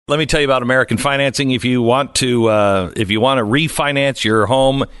let me tell you about American Financing. If you want to refinance your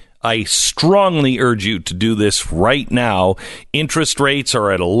home, I strongly urge you to do this right now. Interest rates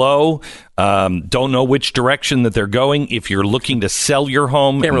are at a low. Don't know which direction that they're going. If you're looking to sell your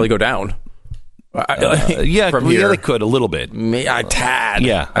home, can't really go down. Yeah, they could a little bit. A tad.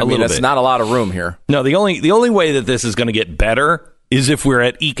 Yeah, I mean, that's not a lot of room here. No, the only way that this is going to get better is if we're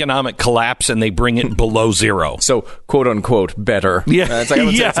at economic collapse and they bring it below zero. So, quote unquote, better. Yeah, it's like, I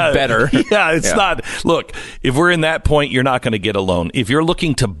would say it's better. Yeah, it's not. Look, if we're in that point, you're not going to get a loan. If you're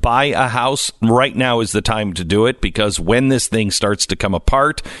looking to buy a house, right now is the time to do it, because when this thing starts to come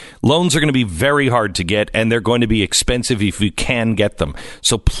apart, loans are going to be very hard to get, and they're going to be expensive if you can get them.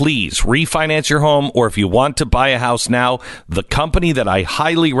 So please refinance your home, or if you want to buy a house now, the company that I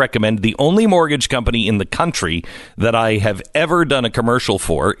highly recommend, the only mortgage company in the country that I have ever done a commercial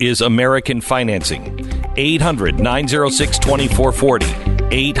for, is American Financing.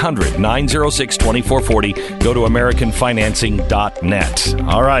 800-906-2440. 800-906-2440. Go to AmericanFinancing.net.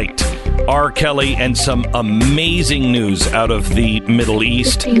 All right. R. Kelly and some amazing news out of the Middle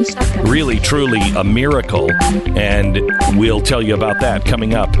East. Really, truly a miracle. And we'll tell you about that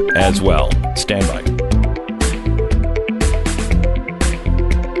coming up as well. Stand by.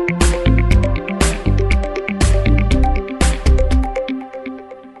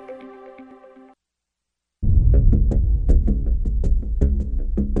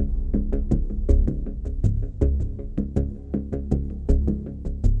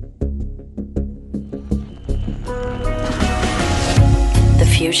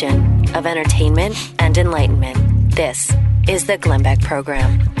 Fusion of entertainment and enlightenment. This is the Glenn Beck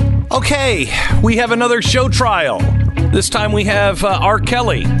Program. Okay, we have another show trial. This time we have R.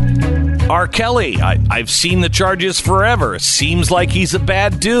 Kelly. R. Kelly, I've seen the charges forever. Seems like he's a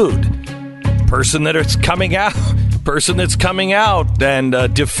bad dude. Person that's coming out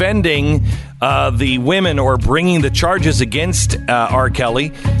and defending the women, or bringing the charges against R.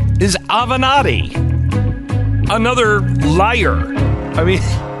 Kelly, is Avenatti. Another liar. I mean,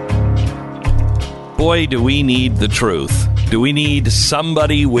 boy, do we need the truth. Do we need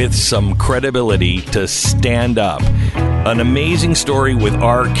somebody with some credibility to stand up? An amazing story with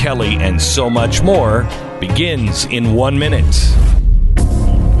R. Kelly and so much more begins in 1 minute.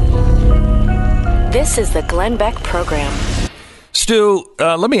 This is the Glenn Beck Program. Stu,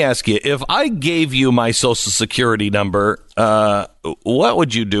 let me ask you, if I gave you my Social Security number, what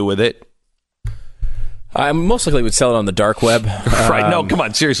would you do with it? I most likely would sell it on the dark web. Right. No, come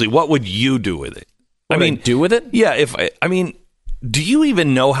on. Seriously, what would you do with it? Do with it? Yeah. Do you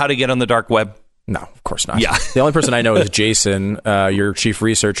even know how to get on the dark web? No, of course not. Yeah. The only person I know is Jason, your chief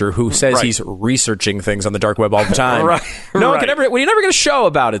researcher, who says he's researching things on the dark web all the time. Right. No one can ever. We never get a show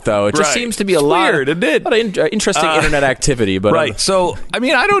about it, though. It just seems to be a lot of interesting internet activity. But right. So, I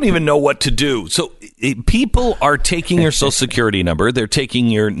don't even know what to do. So, people are taking your Social Security number. They're taking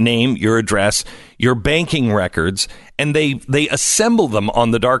your name, your address, your banking records, and they assemble them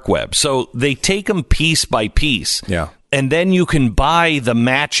on the dark web. So, they take them piece by piece. Yeah. And then you can buy the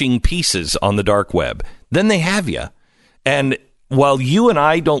matching pieces on the dark web. Then they have you. And while you and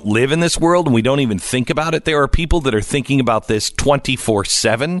I don't live in this world and we don't even think about it, there are people that are thinking about this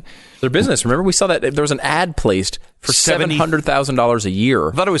 24/7. Their business. Remember, we saw that there was an ad placed for $700,000 a year.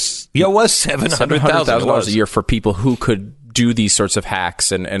 I thought it was $700,000 a year for people who could do these sorts of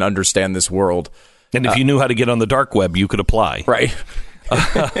hacks and understand this world. And if you knew how to get on the dark web, you could apply. Right.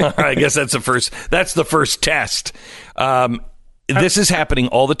 I guess that's the first test. This is happening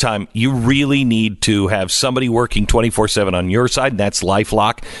all the time. You really need to have somebody working 24/7 on your side. And that's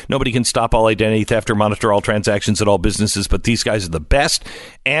LifeLock. Nobody can stop all identity theft or monitor all transactions at all businesses, but these guys are the best.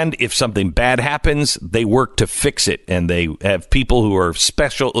 And if something bad happens, they work to fix it. And they have people who are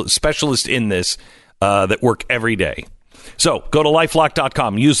specialists in this that work every day. So go to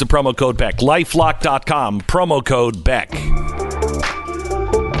LifeLock.com. Use the promo code Beck. LifeLock.com, promo code Beck.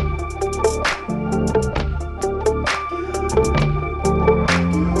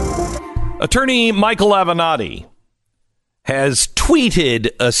 Attorney Michael Avenatti has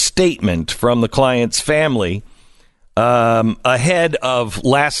tweeted a statement from the client's family ahead of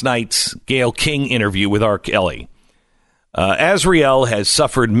last night's Gayle King interview with R. Kelly. Azriel has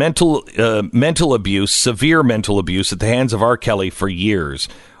suffered mental abuse, severe mental abuse at the hands of R. Kelly for years.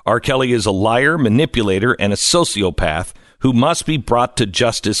 R. Kelly is a liar, manipulator, and a sociopath who must be brought to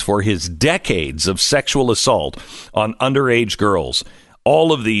justice for his decades of sexual assault on underage girls.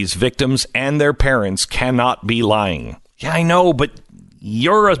 All of these victims and their parents cannot be lying. Yeah, I know, but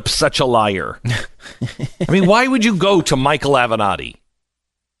you're such a liar. Why would you go to Michael Avenatti?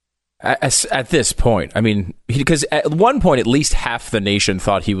 At this point, I mean, because at one point, at least half the nation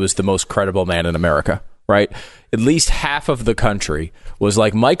thought he was the most credible man in America, right? At least half of the country was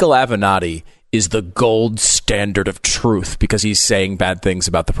like, Michael Avenatti is the gold standard of truth because he's saying bad things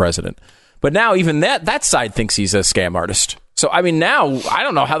about the president. But now even that side thinks he's a scam artist. So, I mean, now I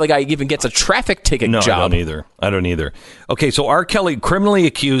don't know how the guy even gets a traffic ticket job. I don't either. Okay, so R. Kelly, criminally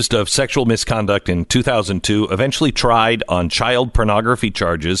accused of sexual misconduct in 2002, eventually tried on child pornography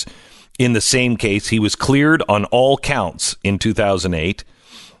charges. In the same case, he was cleared on all counts in 2008.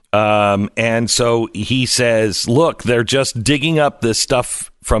 And so he says, look, they're just digging up this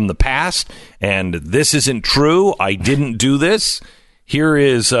stuff from the past, and this isn't true. I didn't do this. Here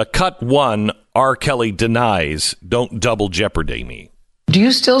is cut one. R. Kelly denies, don't double jeopardy me. Do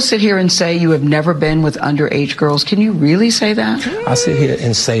you still sit here and say you have never been with underage girls? Can you really say that? I sit here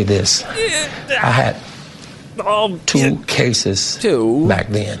and say this. I had two cases back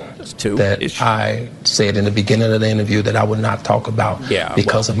then that I said in the beginning of the interview that I would not talk about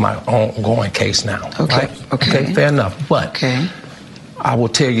because of my ongoing case now. Okay. Right? Okay, fair enough. But I will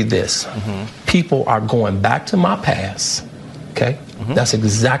tell you this. People are going back to my past. Okay? That's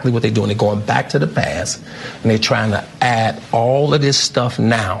exactly what they're doing. They're going back to the past, and they're trying to add all of this stuff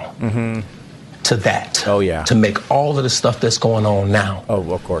now to that. Oh, yeah. To make all of the stuff that's going on now,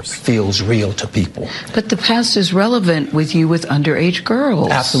 of course, feels real to people. But the past is relevant with you with underage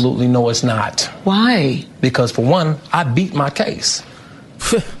girls. Absolutely no, it's not. Why? Because, for one, I beat my case.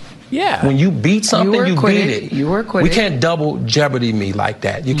 Yeah. When you beat something, you beat it. You were acquitted. We can't double jeopardy me like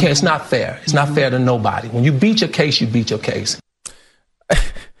that. You can't. It's not fair. It's not fair to nobody. When you beat your case, you beat your case.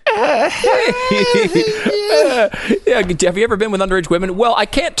 Have you ever been with underage women? Well, I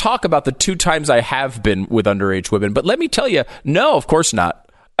can't talk about the 2 times I have been with underage women, but let me tell you, no, of course not.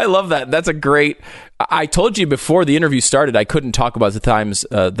 I love that. That's a great... I told you before the interview started, I couldn't talk about the times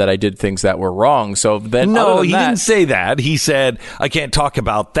that I did things that were wrong. So then, no, he didn't say that. He said, I can't talk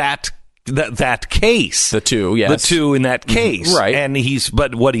about that case. The 2, yes. The 2 in that case. Right. And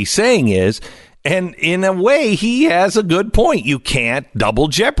but what he's saying is, and in a way, he has a good point. You can't double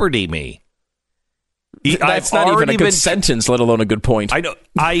jeopardy me. That's not even a good sentence, let alone a good point. I know.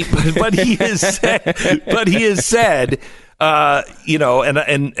 But he has said. But he has said. Tell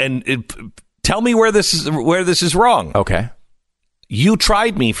me where this is wrong. Okay. You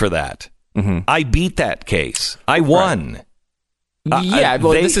tried me for that. I beat that case. I won. Right.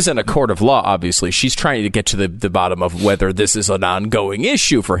 This isn't a court of law, obviously. She's trying to get to the bottom of whether this is an ongoing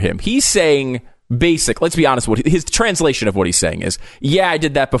issue for him. He's saying, let's be honest, his translation of what he's saying is, yeah, I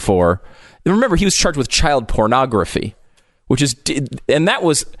did that before. And remember, he was charged with child pornography, and that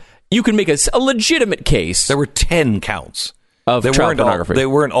was, you can make a legitimate case. There were 10 counts of child pornography. They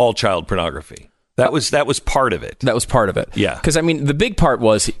weren't all child pornography. That was part of it. That was part of it. Yeah. Because, I mean, the big part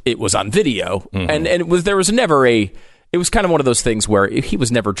was it was on video, and there was never it was kind of one of those things where he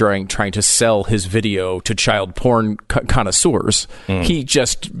was never trying to sell his video to child porn connoisseurs. He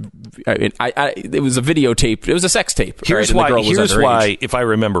just, it was a videotape. It was a sex tape. Here's why, if I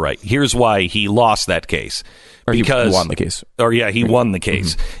remember right, here's why he lost that case. Because he won the case. He won the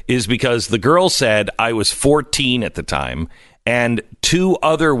case. Is because the girl said, I was 14 at the time, and 2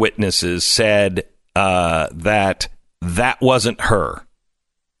 other witnesses said that wasn't her.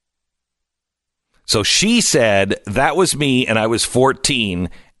 So she said, that was me, and I was 14,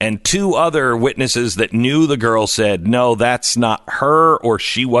 and 2 other witnesses that knew the girl said, no, that's not her, or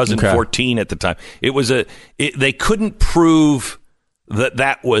she wasn't 14 at the time. They couldn't prove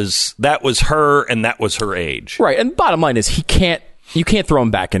that was her, and that was her age. Right, and bottom line is you can't throw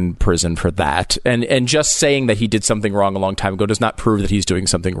him back in prison for that, and just saying that he did something wrong a long time ago does not prove that he's doing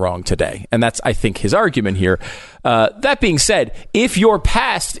something wrong today, and that's, I think, his argument here. That being said, if your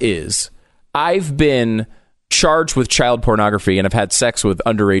past is, I've been charged with child pornography and have had sex with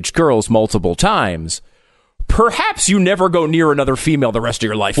underage girls multiple times, perhaps you never go near another female the rest of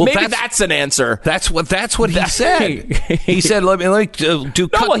your life. Well, maybe that's an answer. That's what he said. He said, "Let me do."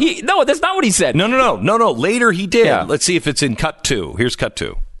 No, that's not what he said. No. Later he did. Yeah. Let's see if it's in cut 2. Here's cut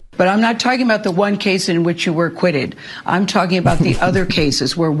 2. But I'm not talking about the one case in which you were acquitted. I'm talking about the other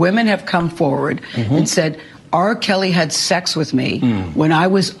cases where women have come forward and said, R. Kelly had sex with me when I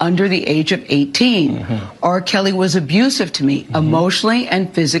was under the age of 18. R. Kelly was abusive to me emotionally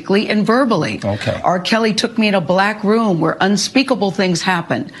and physically and verbally. R. Kelly took me in a black room where unspeakable things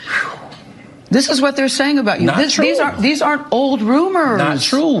happened. This is what they're saying about you. These aren't old rumors. Not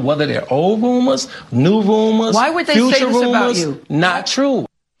true. Whether they're old rumors, new rumors, why would they say this about you? Not true.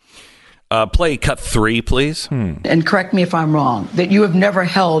 Play cut 3, please. And correct me if I'm wrong, that you have never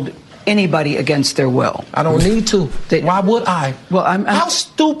held anybody against their will. I don't need to. Why would I? Well, how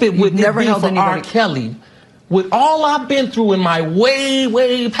stupid would it be for R. Kelly, with all I've been through in my way,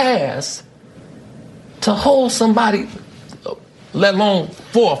 way past, to hold somebody, let alone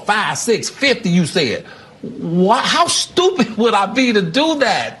 4, 5, 6, 50, you said. How stupid would I be to do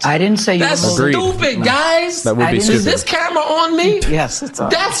that? I didn't say you That's were stupid, guys. That would be stupid. Is this camera on me? Yes, it's on.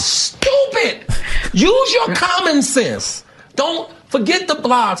 That's stupid. Use your common sense. Don't forget the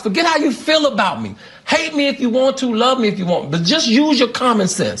blogs. Forget how you feel about me. Hate me if you want to, love me if you want, but just use your common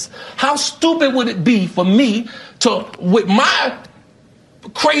sense. How stupid would it be for me to, with my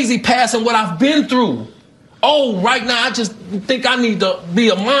crazy past and what I've been through, right now I just think I need to be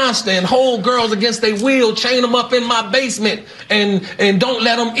a monster and hold girls against their will, chain them up in my basement, and don't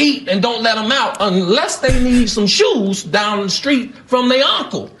let them eat and don't let them out unless they need some shoes down the street from their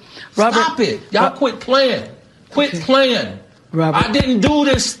uncle. Robert, stop it. Y'all quit playing. Quit playing. Robert. I didn't do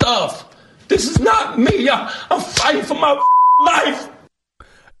this stuff. This is not me. I'm fighting for my life.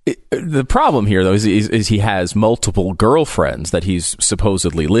 The problem here, though, is he has multiple girlfriends that he's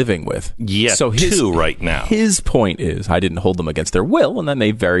supposedly living with. Yeah, so two right now. His point is, I didn't hold them against their will, and that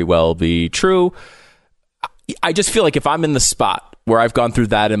may very well be true. I just feel like if I'm in the spot where I've gone through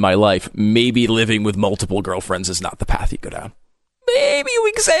that in my life, maybe living with multiple girlfriends is not the path you go down. Maybe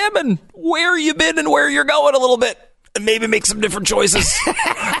you examine where you've been and where you're going a little bit, and maybe make some different choices.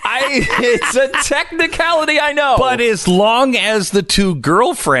 It's a technicality, I know. But as long as the two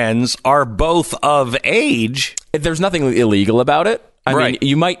girlfriends are both of age, there's nothing illegal about it. I mean,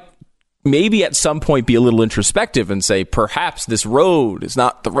 you might maybe at some point be a little introspective and say, perhaps this road is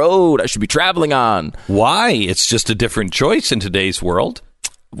not the road I should be traveling on. Why? It's just a different choice in today's world.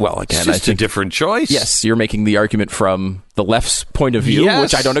 Well, again, it's just a different choice. Yes, you're making the argument from the left's point of view,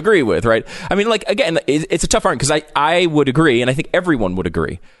 which I don't agree with, right? I mean, like, again, it's a tough argument because I would agree, and I think everyone would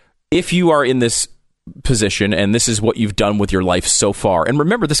agree. If you are in this position and this is what you've done with your life so far, and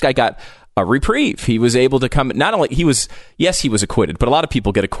remember, this guy got a reprieve. He was able to come, not only, he was acquitted, but a lot of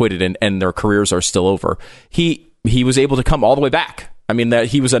people get acquitted and their careers are still over. He was able to come all the way back. I mean, that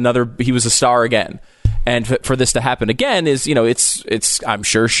he was a star again. And for this to happen again is, it's I'm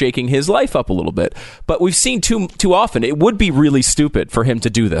sure shaking his life up a little bit. But we've seen too often. It would be really stupid for him to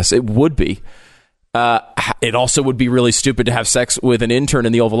do this. It would be. It also would be really stupid to have sex with an intern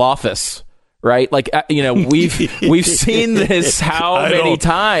in the Oval Office, right? Like, we've seen this how many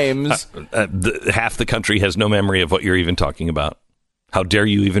times? Half the country has no memory of what you're even talking about. How dare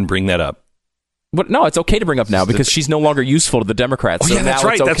you even bring that up? But no, it's okay to bring up now because she's no longer useful to the Democrats. So now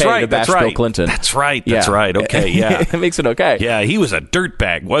it's okay to bash Bill Clinton. That's right. Okay, yeah. It makes it okay. Yeah, he was a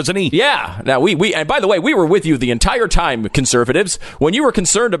dirtbag, wasn't he? Yeah. Now, and by the way, we were with you the entire time, conservatives. When you were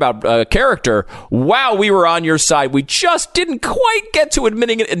concerned about character, wow, we were on your side. We just didn't quite get to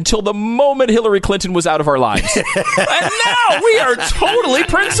admitting it until the moment Hillary Clinton was out of our lives. And now we are totally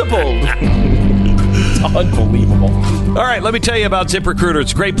principled. It's unbelievable. All right, let me tell you about ZipRecruiter.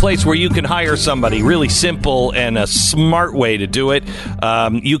 It's a great place where you can hire somebody. Really simple and a smart way to do it.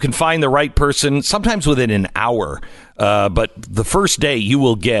 You can find the right person sometimes within an hour. But the first day you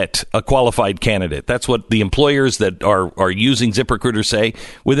will get a qualified candidate. That's what the employers that are using ZipRecruiter say.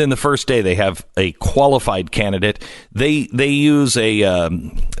 Within the first day, they have a qualified candidate. They use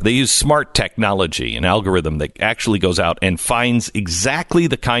smart technology, an algorithm that actually goes out and finds exactly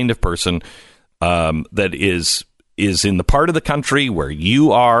the kind of person that is in the part of the country where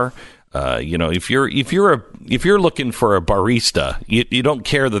you are. If you're looking for a barista, you don't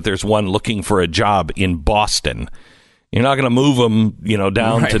care that there's one looking for a job in Boston. You're not going to move them,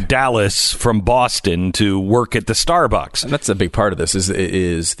 down to Dallas from Boston to work at the Starbucks. And that's a big part of this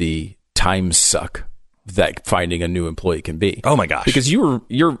is the time suck that finding a new employee can be. Oh my gosh! Because your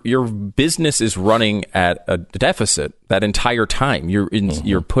business is running at a deficit that entire time.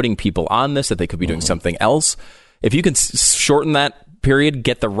 You're putting people on this that they could be doing something else. If you can shorten that period,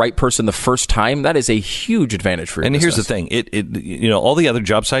 get the right person the first time, that is a huge advantage for you. And here's the thing: all the other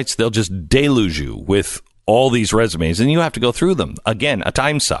job sites, they'll just deluge you with all these resumes, and you have to go through them. Again, a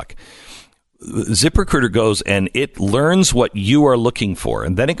time suck. ZipRecruiter goes and it learns what you are looking for,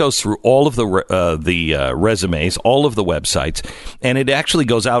 and then it goes through all of the resumes, all of the websites, and it actually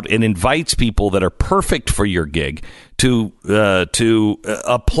goes out and invites people that are perfect for your gig to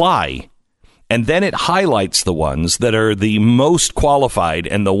apply. And then it highlights the ones that are the most qualified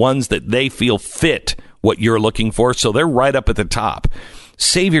and the ones that they feel fit what you're looking for. So they're right up at the top.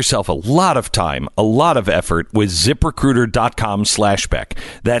 Save yourself a lot of time, a lot of effort with ZipRecruiter.com/Beck.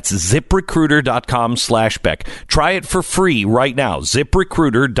 That's ZipRecruiter.com/Beck. Try it for free right now.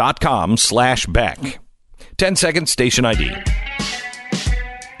 ZipRecruiter.com/Beck. 10 seconds, station ID.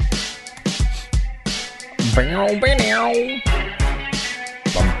 You know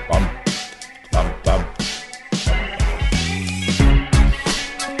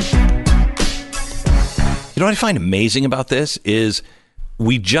what I find amazing about this is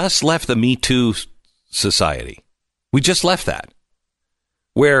we just left the Me Too society. We just left that,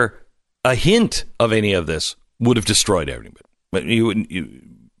 where a hint of any of this would have destroyed everybody. But you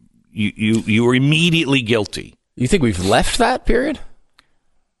were immediately guilty. You think we've left that period?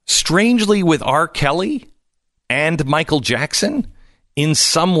 Strangely, with R. Kelly and Michael Jackson, in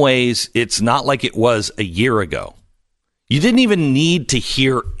some ways, it's not like it was a year ago. You didn't even need to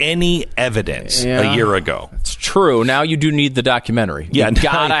hear any evidence a year ago. It's true. Now you do need the documentary. Yeah, you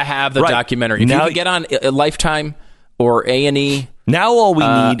gotta have the documentary. If now, you can get on Lifetime or A&E. Now all we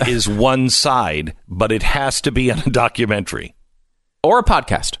need is one side, but it has to be on a documentary. Or a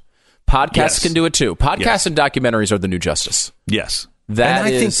podcast. Podcasts can do it too. Podcasts and documentaries are the new justice. Yes.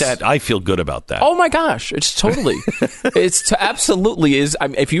 I feel good about that. Oh my gosh, it's totally, absolutely is.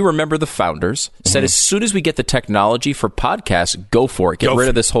 If you remember, the founders said as soon as we get the technology for podcasts, go for it. Get rid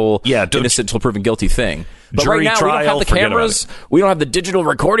of this whole innocent until proven guilty thing. But right now, we don't have the cameras. We don't have the digital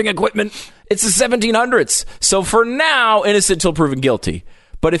recording equipment. It's the 1700s. So for now, innocent till proven guilty.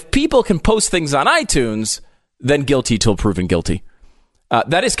 But if people can post things on iTunes, then guilty till proven guilty.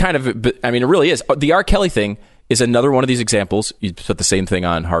 That is kind of, it really is. The R. Kelly thing is another one of these examples. You put the same thing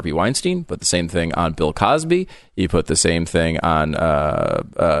on Harvey Weinstein, put the same thing on Bill Cosby, you put the same thing on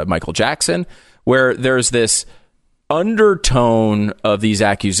Michael Jackson, where there's this undertone of these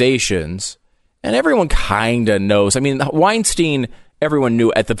accusations, and everyone kind of knows. Weinstein, everyone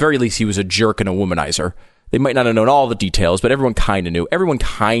knew at the very least he was a jerk and a womanizer. They might not have known all the details, but everyone kind of knew. Everyone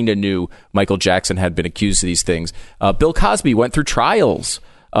kind of knew Michael Jackson had been accused of these things. Bill Cosby went through trials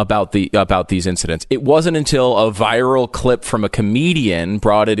about these incidents. It wasn't until a viral clip from a comedian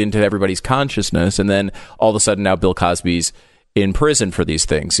brought it into everybody's consciousness, and then all of a sudden now Bill Cosby's in prison for these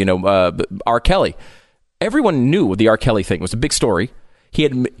things. R. Kelly. Everyone knew the R. Kelly thing was a big story. He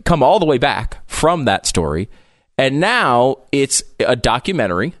had come all the way back from that story, and now it's a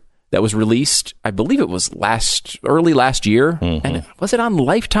documentary that was released, I believe it was early last year. Mm-hmm. And was it on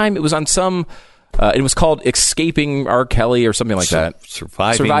Lifetime? It was on some... it was called Escaping R. Kelly or something like that.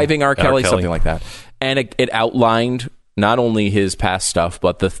 Surviving R. Kelly, something like that. And it outlined not only his past stuff,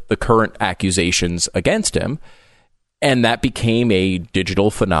 but the current accusations against him. And that became a digital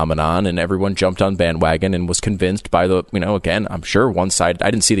phenomenon, and everyone jumped on bandwagon and was convinced by again, I'm sure one side,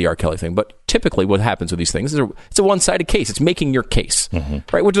 I didn't see the R. Kelly thing, but typically what happens with these things is it's a one-sided case. It's making your case,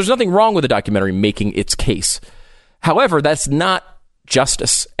 right? Which there's nothing wrong with the documentary making its case. However, that's not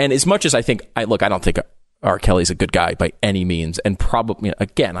justice. And as much as I don't think R. Kelly's a good guy by any means, and probably,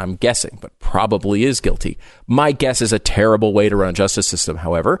 again, I'm guessing, but probably is guilty. My guess is a terrible way to run a justice system,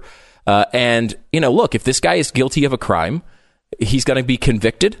 however. Look, if this guy is guilty of a crime, he's going to be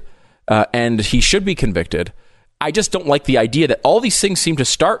convicted, and he should be convicted. I just don't like the idea that all these things seem to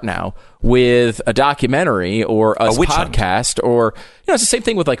start now with a documentary or a podcast hunt. Or, it's the same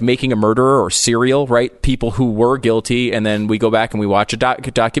thing with like Making a Murderer or Serial, right? People who were guilty, and then we go back and we watch a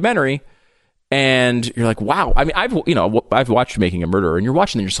documentary, and you're like, wow. I've watched Making a Murderer, and you're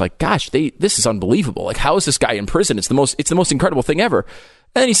watching and you're just like, gosh, this is unbelievable. Like, how is this guy in prison? It's the most incredible thing ever.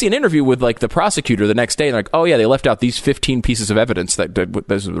 And then you see an interview with like the prosecutor the next day, and they're like, oh yeah, they left out these 15 pieces of evidence that's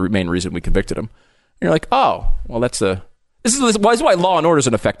the main reason we convicted him. And you're like, oh, well, this is why Law and Order is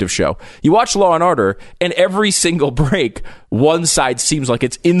an effective show. You watch Law and Order, and every single break, one side seems like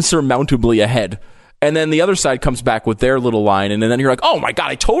it's insurmountably ahead. And then the other side comes back with their little line, and then you're like, oh my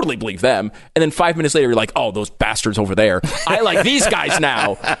God, I totally believe them. And then 5 minutes later, you're like, oh, those bastards over there. I like these guys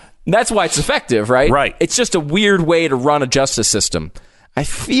now. That's why it's effective, right? Right. It's just a weird way to run a justice system. I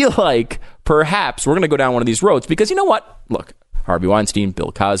feel like perhaps we're going to go down one of these roads because you know what? Look, Harvey Weinstein,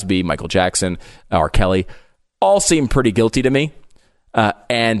 Bill Cosby, Michael Jackson, R. Kelly, all seem pretty guilty to me.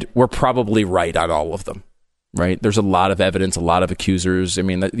 And we're probably right on all of them, right? There's a lot of evidence, a lot of accusers.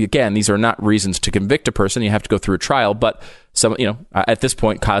 Again, these are not reasons to convict a person. You have to go through a trial. But at this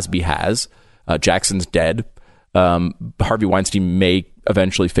point, Cosby has. Jackson's dead. Harvey Weinstein may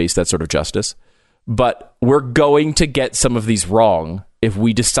eventually face that sort of justice. But we're going to get some of these wrong if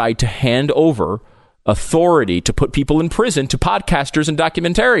we decide to hand over authority to put people in prison to podcasters and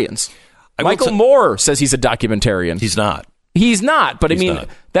documentarians. Michael Moore says he's a documentarian. He's not. He's not. But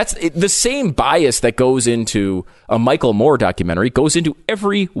that's the same bias that goes into a Michael Moore documentary goes into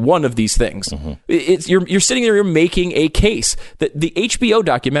every one of these things. Mm-hmm. You're sitting there, you're making a case. The HBO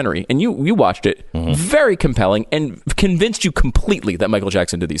documentary, and you watched it, very compelling and convinced you completely that Michael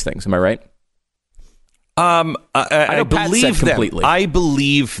Jackson did these things. Am I right? I believe them. Completely. I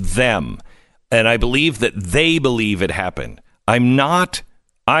believe them. and I believe that they believe it happened. I'm not.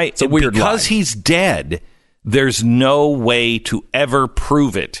 It's a weird because lie. he's dead. There's no way to ever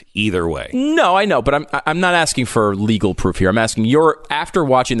prove it either way. No, I know, but I'm not asking for legal proof here. I'm asking after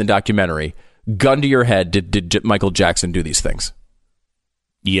watching the documentary, gun to your head, did Michael Jackson do these things?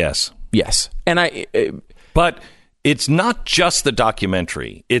 Yes. And but it's not just the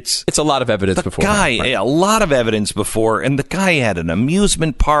documentary. It's a lot of evidence before. A lot of evidence before, and the guy had an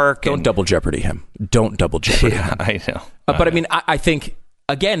amusement park. Don't double jeopardy him. Don't double jeopardy him. I know. But I mean, I think,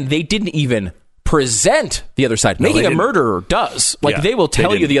 again, they didn't even present the other side. Making a Murderer does. They will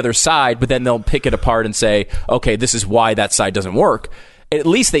tell you the other side, but then they'll pick it apart and say, okay, this is why that side doesn't work. At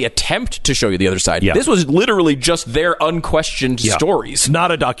least they attempt to show you the other side. Yeah. This was literally just their unquestioned stories.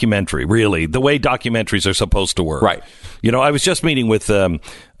 Not a documentary, really, the way documentaries are supposed to work. Right. I was just meeting with the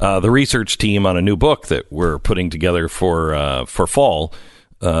research team on a new book that we're putting together for fall.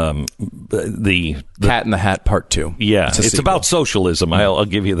 The Cat in the Hat Part 2. Yeah, it's about socialism. I'll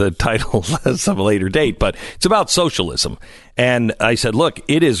give you the title some later date, but it's about socialism. And I said, look,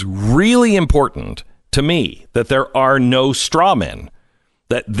 it is really important to me that there are no straw men.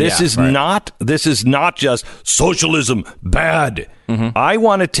 That this is not just socialism bad. Mm-hmm. I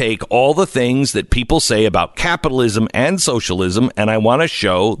want to take all the things that people say about capitalism and socialism, and I want to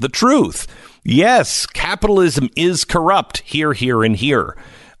show the truth. Yes, capitalism is corrupt here, and here.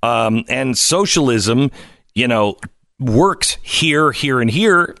 And socialism, works here, and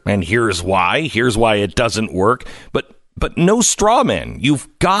here, and here's why. Here's why it doesn't work. But no straw men. You've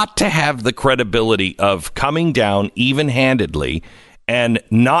got to have the credibility of coming down even-handedly and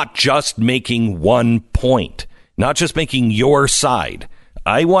not just making one point, not just making your side.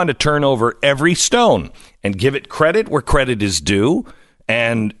 I want to turn over every stone and give it credit where credit is due,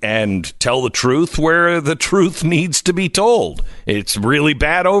 and tell the truth where the truth needs to be told. It's really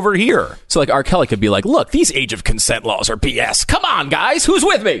bad over here. So, R. Kelly could be like, look, these age of consent laws are BS. Come on, guys. Who's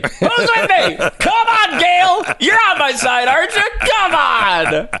with me? Who's with me? Come on, Gail. You're on my side, aren't you? Come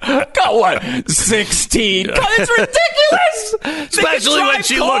on. Go what? 16. It's ridiculous. Especially when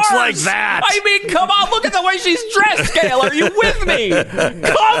she looks like that. I mean, come on. Look at the way she's dressed, Gail. Are you with me?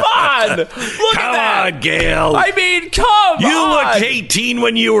 Come on. Look at that. Come on, Gail. I mean, come on. You looked 18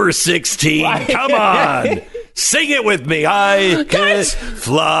 when you were 16. Come on. Sing it with me. I can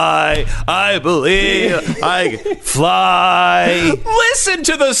fly. I believe I can fly. Listen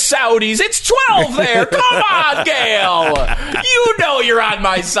to the Saudis. It's 12 there. Come on, Gail. You know you're on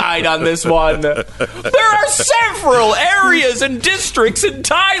my side on this one. There are several areas and districts in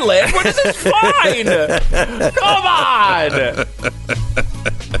Thailand where this is fine. Come on.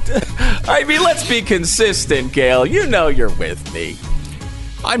 I mean, let's be consistent, Gail. You know you're with me.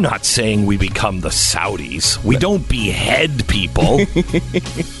 I'm not saying we become the Saudis. We don't behead people.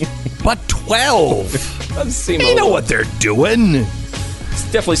 But 12. They know what they're doing. It's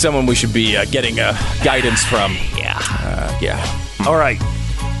definitely someone we should be getting guidance from. Yeah. All right.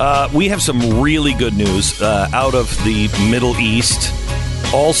 We have some really good news out of the Middle East.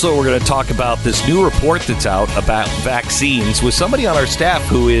 Also, we're going to talk about this new report that's out about vaccines with somebody on our staff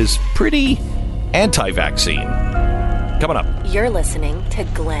who is pretty anti-vaccine. Coming up. You're listening to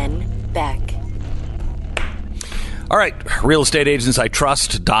Glenn Beck. All right.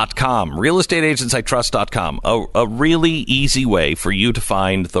 realestateagentsitrust.com. realestateagentsitrust.com. A really easy way for you to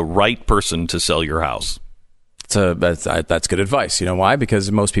find the right person to sell your house. That's good advice. You know why?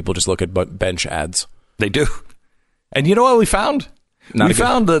 Because most people just look at bench ads. They do. And you know what we found? We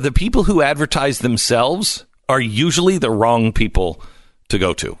found the people who advertise themselves are usually the wrong people to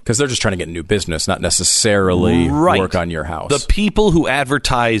go to. Because they're just trying to get new business, not necessarily work on your house. The people who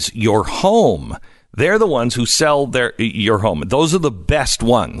advertise your home, they're the ones who sell your home. Those are the best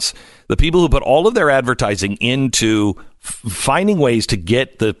ones. The people who put all of their advertising into finding ways to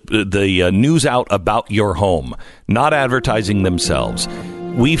get the news out about your home, not advertising themselves.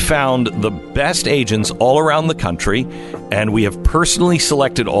 We found the best agents all around the country, and we have personally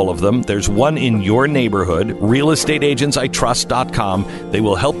selected all of them. There's one in your neighborhood, realestateagentsitrust.com. They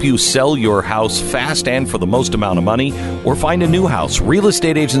will help you sell your house fast and for the most amount of money, or find a new house,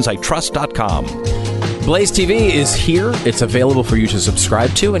 realestateagentsitrust.com. Blaze TV is here. It's available for you to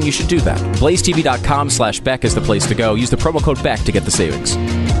subscribe to, and you should do that. BlazeTV.com/Beck is the place to go. Use the promo code Beck to get the savings.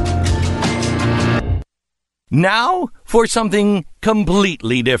 Now for something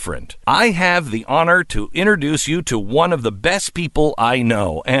completely different. I have the honor to introduce you to one of the best people I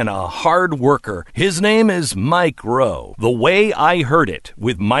know and a hard worker. His name is Mike Rowe. The Way I Heard It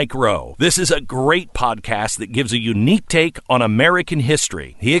with Mike Rowe. This is a great podcast that gives a unique take on American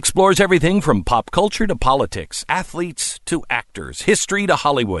history. He explores everything from pop culture to politics, athletes to actors, history to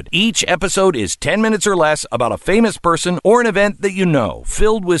Hollywood. Each episode is 10 minutes or less about a famous person or an event that you know,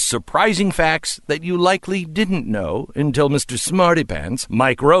 filled with surprising facts that you likely didn't know until Mr. Smartypants,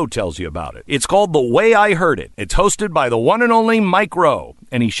 Mike Rowe, tells you about it. It's called The Way I Heard It. It's hosted by the one and only Mike Rowe,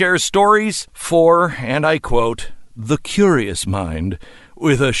 and he shares stories for, and I quote, the curious mind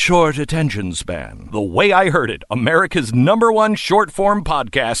with a short attention span. The Way I Heard It, America's #1 short-form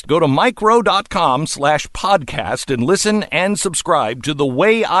podcast. Go to MikeRowe.com/podcast and listen and subscribe to The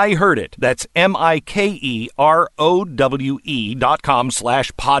Way I Heard It. That's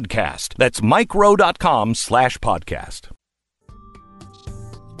MikeRowe.com/podcast. That's MikeRowe.com/podcast.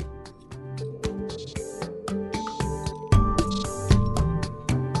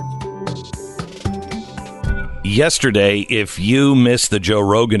 Yesterday, if you missed the Joe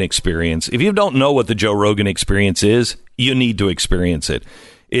Rogan Experience, if you don't know what the Joe Rogan Experience is, you need to experience it.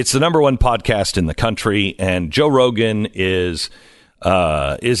 It's the #1 podcast in the country, and Joe Rogan is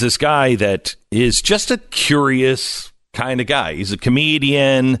this guy that is just a curious kind of guy. He's a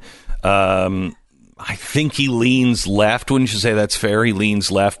comedian. I think he leans left. Wouldn't you say that's fair? He leans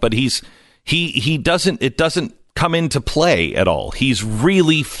left, but it doesn't come into play at all. He's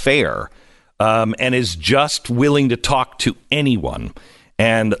really fair. And is just willing to talk to anyone.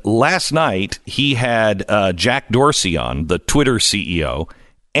 And last night, he had Jack Dorsey on, the Twitter CEO,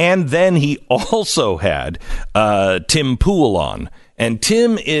 and then he also had Tim Pool on. And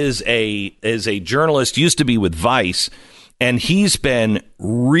Tim is a journalist, used to be with Vice, and he's been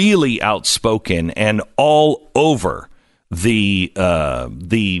really outspoken and all over the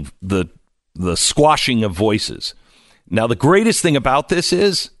squashing of voices. Now, the greatest thing about this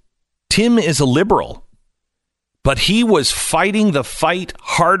is Tim is a liberal, but he was fighting the fight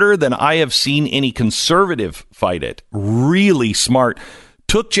harder than I have seen any conservative fight it. Really smart.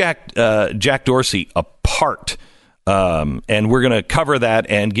 Took Jack Dorsey apart. And we're going to cover that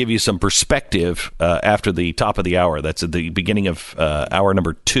and give you some perspective after the top of the hour. That's at the beginning of hour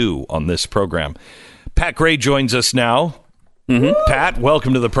number 2 on this program. Pat Gray joins us now. Mm-hmm. Pat,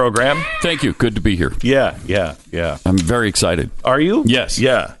 welcome to the program. Thank you. Good to be here. Yeah. I'm very excited. Are you? Yes.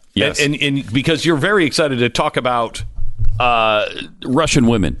 Yeah. Yes. And because you're very excited to talk about Russian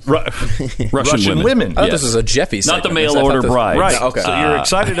women. Russian women. Oh, yes. This is a Jeffy segment. Not the mail order brides. Right. Okay. So you're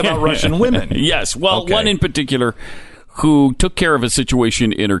excited about Russian women. Yes. Well, one in particular who took care of a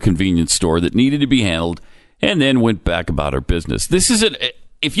situation in her convenience store that needed to be handled and then went back about her business.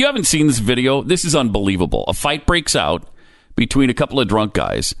 If you haven't seen this video, this is unbelievable. A fight breaks out between a couple of drunk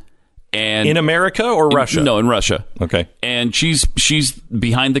guys. And in America or Russia? No, in Russia. Okay. And she's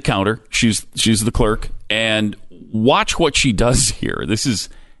behind the counter. She's the clerk. And watch what she does here. This is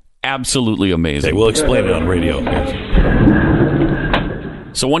absolutely amazing. Okay, we'll explain it on radio.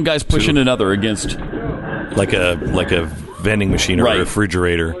 So one guy's pushing another against like a vending machine or a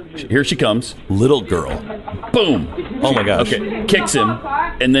refrigerator. Here she comes. Little girl. Boom. Oh my gosh. Okay. Kicks him,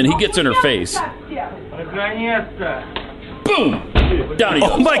 and then he gets in her face. Boom! Down he goes.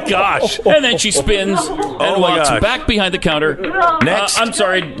 Oh my gosh! And then she spins and walks back behind the counter. Next. I'm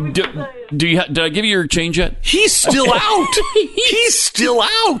sorry. Did I give you your change yet? He's still out. He's still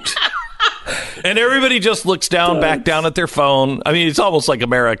out. And everybody just looks back down at their phone. I mean, it's almost like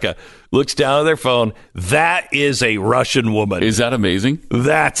America. Looks down at their phone. That is a Russian woman. Is that amazing?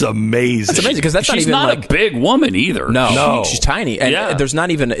 That's amazing. It's amazing because that's she's not a big woman either. No. She's tiny. And there's not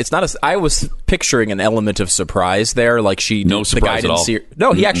even. It's not. I was picturing an element of surprise there. Like no surprise the guy at all. See her.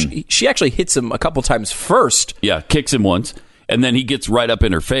 No, she actually hits him a couple times first. Yeah, kicks him once, and then he gets right up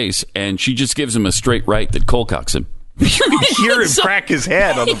in her face, and she just gives him a straight right that cold-cocks him. You hear him crack his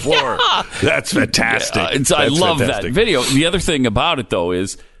head on the floor. Yeah. That's fantastic. I love that video. The other thing about it, though,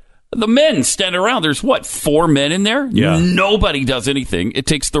 is the men stand around. There's, 4 men in there? Yeah. Nobody does anything. It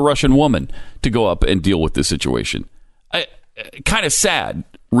takes the Russian woman to go up and deal with this situation. Kind of sad,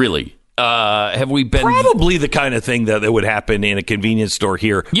 really. Have we been... Probably the kind of thing that would happen in a convenience store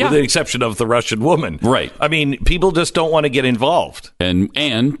here, with the exception of the Russian woman. Right. I mean, people just don't want to get involved. And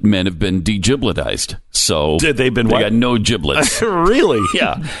men have been de-gibletized. So they got no giblets. Really?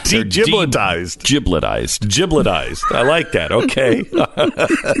 Yeah. De-gibletized. Gibletized. I like that. Okay.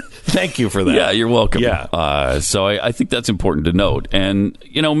 Thank you for that. Yeah, you're welcome. Yeah. So I think that's important to note. And,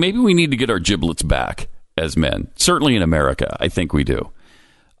 maybe we need to get our giblets back as men. Certainly in America, I think we do.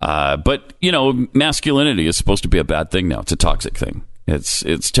 But, masculinity is supposed to be a bad thing now. It's a toxic thing.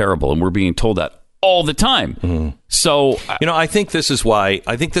 It's terrible, and we're being told that all the time. Mm-hmm. So, I think this is why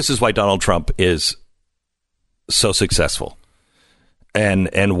Donald Trump is so successful,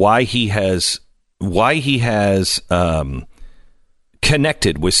 and why he has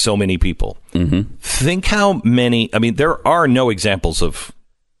connected with so many people. Mm-hmm. Think how many. I mean, there are no examples of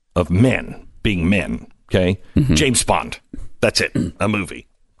men being men. Okay, mm-hmm. James Bond. That's it. A movie.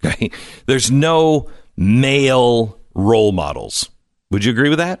 Okay, there's no male role models. Would you agree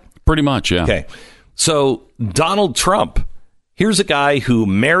with that? Pretty much, yeah. Okay. So Donald Trump, here's a guy who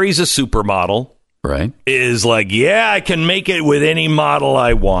marries a supermodel. Right. Is like, yeah, I can make it with any model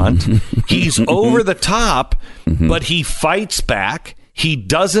I want. He's over the top, mm-hmm. but he fights back. He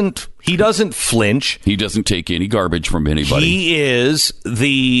doesn't flinch. He doesn't take any garbage from anybody. He is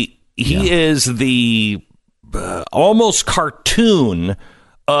the almost cartoon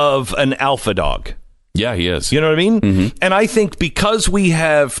of an alpha dog. Yeah, he is. You know what I mean? Mm-hmm. And I think because we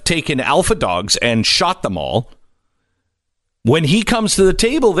have taken alpha dogs and shot them all, when he comes to the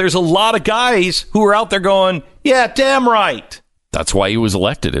table, there's a lot of guys who are out there going, yeah, damn right. That's why he was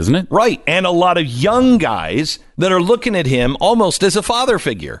elected, isn't it? Right. And a lot of young guys that are looking at him almost as a father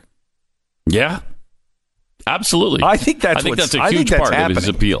figure. Yeah, absolutely. I think that's a huge part of his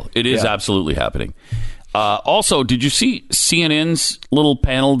appeal. It is absolutely happening. Also, did you see CNN's little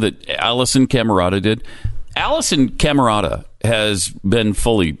panel that Allison Camerata did? Allison Camerata has been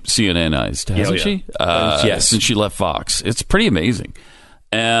fully CNNized, hasn't she? Yes. Since she left Fox. It's pretty amazing.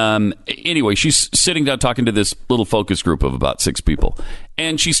 Anyway, she's sitting down talking to this little focus group of about 6 people.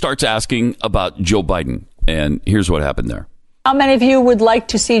 And she starts asking about Joe Biden. And here's what happened there. How many of you would like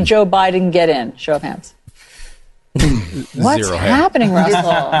to see Joe Biden get in? Show of hands. What's happening,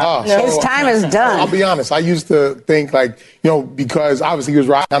 Russell? His time is done. I'll be honest. I used to think because obviously he was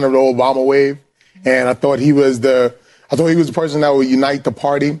riding under the Obama wave, and I thought he was the person that would unite the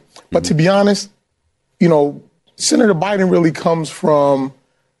party. But to be honest, Senator Biden really comes from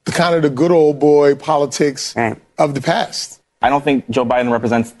the good old boy politics of the past. I don't think Joe Biden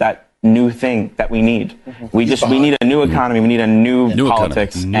represents that new thing that we need. Mm-hmm. We need a new economy. We need a new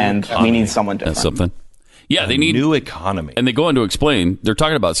politics, we need someone different. That's something. Yeah, they need new economy. And they go on to explain, they're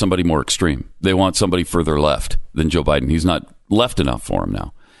talking about somebody more extreme. They want somebody further left than Joe Biden. He's not left enough for him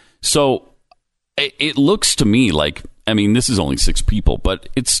now. So it looks to me like, this is only 6 people, but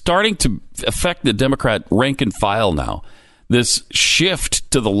it's starting to affect the Democrat rank and file now. This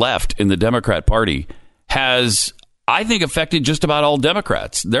shift to the left in the Democrat Party has, I think, affected just about all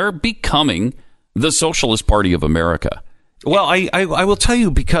Democrats. They're becoming the Socialist Party of America. Well, I will tell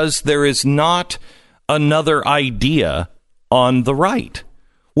you, because there is not another idea on the right.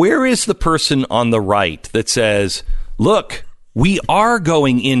 Where is the person on the right that says, look, we are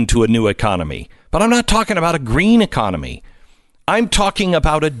going into a new economy, but I'm not talking about a green economy. I'm talking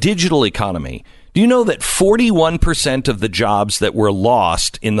about a digital economy. Do you know that 41% of the jobs that were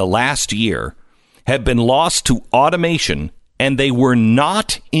lost in the last year have been lost to automation, and they were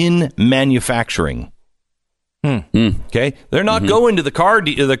not in manufacturing? Okay, they're not going to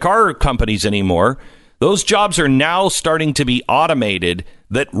the car companies anymore. Those jobs are now starting to be automated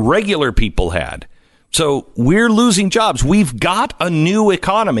that regular people had. So we're losing jobs. We've got a new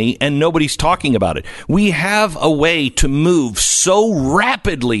economy and nobody's talking about it. We have a way to move so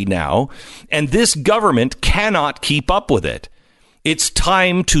rapidly now, and this government cannot keep up with it. It's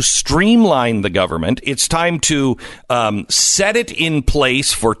time to streamline the government. It's time to set it in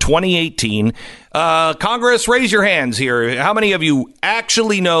place for 2018. Congress, raise your hands here. How many of you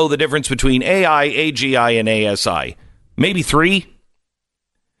actually know the difference between AI, AGI, and ASI? Maybe 3?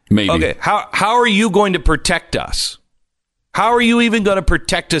 Maybe. Okay. How are you going to protect us? How are you even going to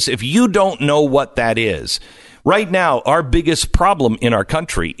protect us if you don't know what that is? Right now, our biggest problem in our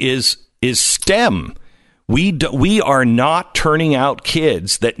country is STEM. We are not turning out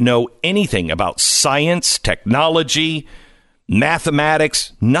kids that know anything about science, technology,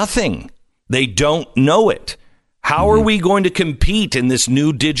 mathematics, nothing. They don't know it. How are we going to compete in this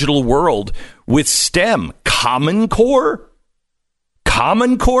new digital world with STEM? Common Core?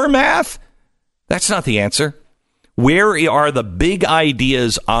 Common Core math? That's not the answer. Where are the big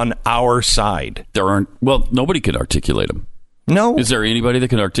ideas on our side? There aren't. Well, nobody can articulate them. No. Is there anybody that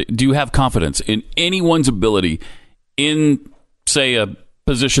can do you have confidence in anyone's ability in, say, a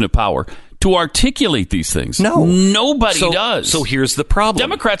position of power to articulate these things? No. Nobody does. So here's the problem.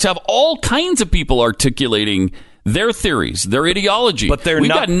 Democrats have all kinds of people articulating their theories, their ideology. But we've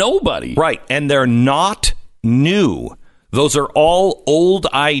got nobody. Right. And they're not new. Those are all old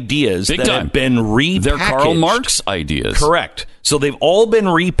ideas Big that time. have been repackaged. They're Karl Marx ideas. Correct. So they've all been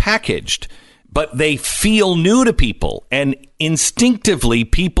repackaged, but they feel new to people. And instinctively,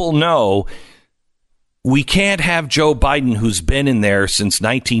 people know we can't have Joe Biden, who's been in there since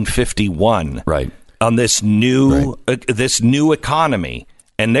 1951, right, on this new economy.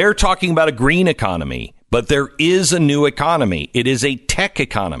 And they're talking about a green economy, but there is a new economy. It is a tech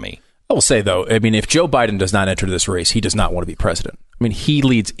economy. I will say, though, I mean, if Joe Biden does not enter this race, he does not want to be president. I mean, he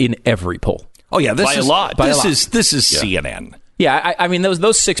leads in every poll. Oh, yeah, this by is a lot. This is CNN. Yeah, I mean,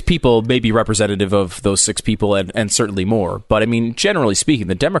 those 6 people may be representative of those 6 people and certainly more. But, I mean, generally speaking,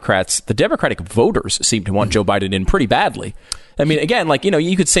 the Democratic voters seem to want Joe Biden in pretty badly. I mean, again, like, you know,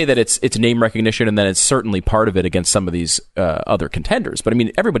 you could say that it's name recognition and then it's certainly part of it against some of these other contenders. But, I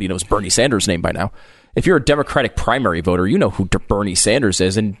mean, everybody knows Bernie Sanders' name by now. If you're a Democratic primary voter, you know who Bernie Sanders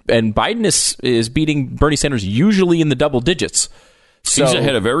is. And Biden is beating Bernie Sanders usually in the double digits. So, he's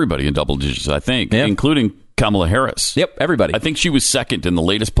ahead of everybody in double digits, I think, including Kamala Harris. Yep, everybody. I think she was second in the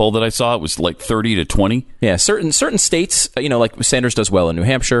latest poll that I saw. It was like 30-20. Yeah, certain states, you know, like Sanders does well in New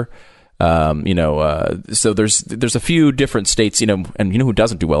Hampshire. So there's a few different states, you know, and you know who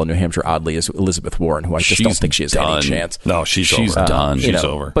doesn't do well in New Hampshire, oddly, is Elizabeth Warren, who I just don't think she has any chance. No, she's over. Done. She's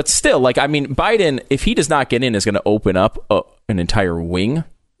over. But still, like, I mean, Biden, if he does not get in, is going to open up an entire wing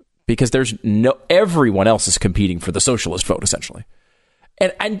because everyone else is competing for the socialist vote, essentially.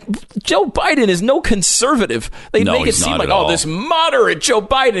 And Joe Biden is no conservative. They make it seem like, this moderate Joe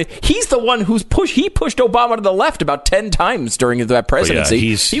Biden. He's the one who's pushed Obama to the left about 10 times during that presidency.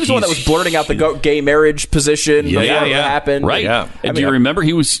 He was the one that was blurting out the gay marriage position before it happened. Right. Yeah. And do you remember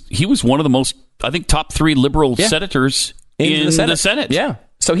he was one of the most, I think, top 3 liberal senators in the Senate. Yeah.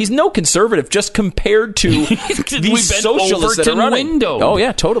 So he's no conservative, just compared to these socialists that are running. Windowed. Oh,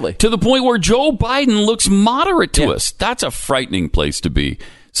 yeah, totally. To the point where Joe Biden looks moderate to us. That's a frightening place to be.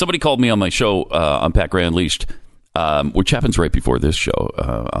 Somebody called me on my show, Unpack Grand Unleashed, which happens right before this show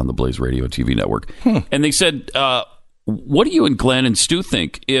on the Blaze Radio and TV network. And they said, what do you and Glenn and Stu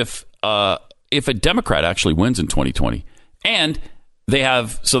think if a Democrat actually wins in 2020? And they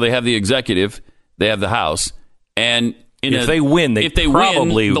have the executive, they have the House, and if they win, they'll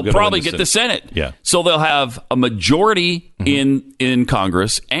probably get the Senate. Yeah. So they'll have a majority in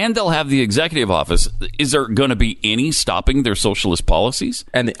Congress, and they'll have the executive office. Is there going to be any stopping their socialist policies?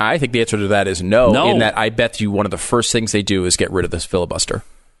 And I think the answer to that is no. In that, I bet you one of the first things they do is get rid of this filibuster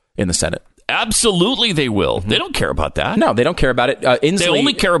in the Senate. Absolutely, they will. They don't care about that. No, they don't care about it. They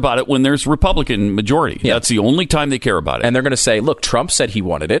only care about it when there's Republican majority. Yeah. That's the only time they care about it. And they're going to say, look, Trump said he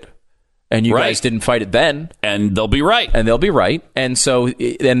wanted it. And you guys didn't fight it then. And they'll be right. And so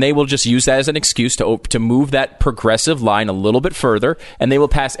then they will just use that as an excuse to move that progressive line a little bit further, and they will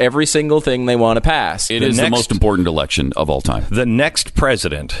pass every single thing they want to pass. It is the most important election of all time. The next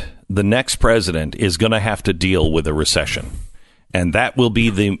president is going to have to deal with a recession. And that will be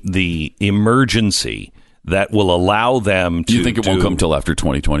the emergency that will allow them to... You think it won't come till after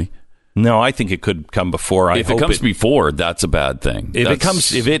 2020? No, I think it could come before. If it comes before, that's a bad thing.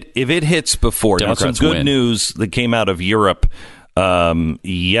 If it hits before, now some good news that came out of Europe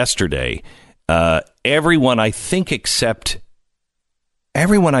yesterday. Everyone I think except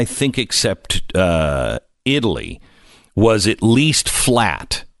Italy was at least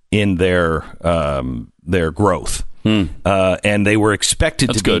flat in their growth. And they were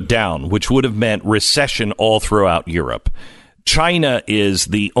expected to go down, which would have meant recession all throughout Europe. China is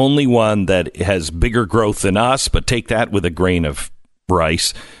the only one that has bigger growth than us, but take that with a grain of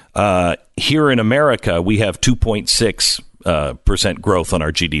rice. Here in America, we have 2.6% growth on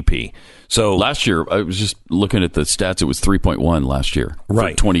our GDP. So last year, I was just looking at the stats. It was 3.1 last year, for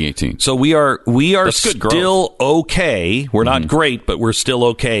 2018. So we are still okay. We're not great, but we're still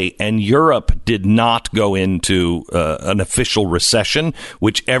okay. And Europe did not go into an official recession,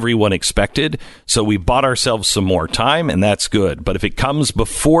 which everyone expected. So we bought ourselves some more time, and that's good. But if it comes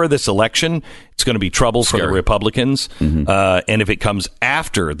before this election, it's going to be trouble for the Republicans. And if it comes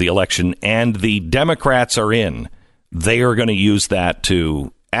after the election and the Democrats are in, they are going to use that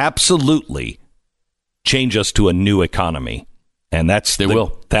to absolutely change us to a new economy. And that's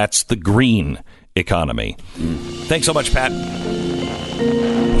the green economy. Thanks so much, Pat.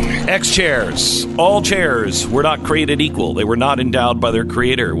 X chairs. All chairs were not created equal. They were not endowed by their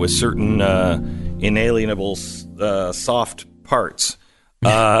creator with certain inalienable soft parts.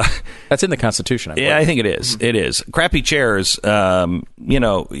 That's in the Constitution. I think it is. It is. Crappy chairs,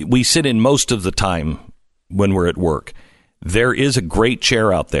 we sit in most of the time when we're at work. There is a great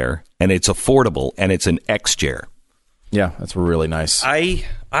chair out there, and it's affordable, and it's an X chair. Yeah, that's really nice. I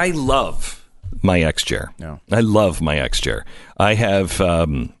love my X chair. No. I love my X chair. I have,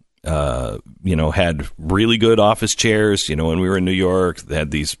 had really good office chairs. When we were in New York, they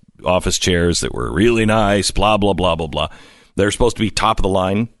had these office chairs that were really nice, blah, blah, blah, blah, blah. They're supposed to be top of the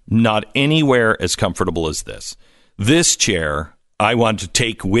line. Not anywhere as comfortable as this. This chair, I want to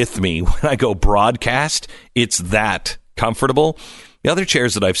take with me when I go broadcast. It's that comfortable. The other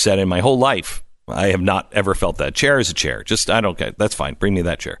chairs that I've sat in my whole life, I have not ever felt that. Chair is a chair. I don't care. That's fine. Bring me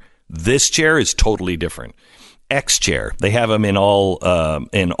that chair. This chair is totally different. X chair. They have them in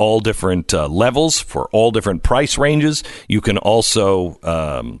all different levels for all different price ranges. You can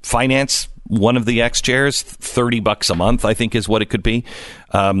also finance one of the X chairs. $30 a month, I think, is what it could be.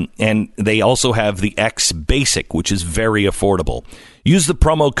 And they also have the X Basic, which is very affordable. Use the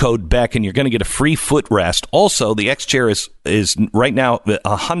promo code Beck, and you're going to get a free footrest. Also, the X chair is right now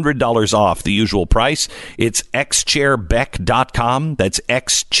 $100 off the usual price. It's xchairbeck.com. That's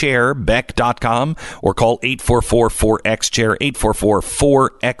xchairbeck.com, or call 844-4XChair,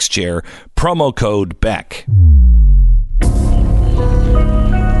 844-4XChair, promo code Beck.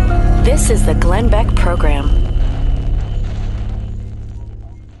 This is the Glenn Beck Program.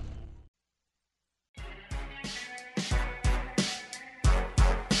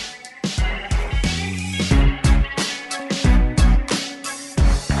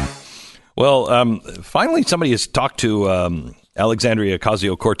 Well, finally, somebody has talked to Alexandria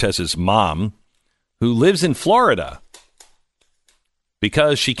Ocasio-Cortez's mom, who lives in Florida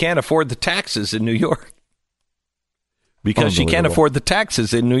because she can't afford the taxes in New York. Because she can't afford the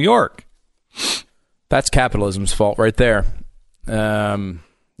taxes in New York. That's capitalism's fault right there.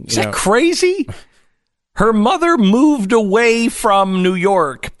 Is that crazy? Her mother moved away from New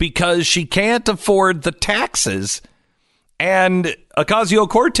York because she can't afford the taxes. And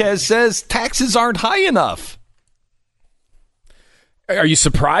Ocasio-Cortez says taxes aren't high enough. Are you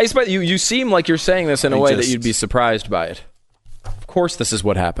surprised by it? You seem like you're saying this in a way that you'd be surprised by it. Of course this is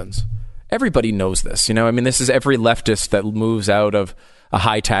what happens. Everybody knows this. This is every leftist that moves out of a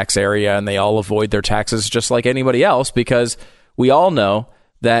high tax area, and they all avoid their taxes just like anybody else, because we all know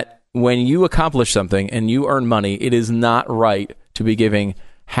that when you accomplish something and you earn money, it is not right to be giving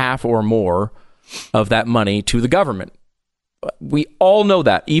half or more of that money to the government. We all know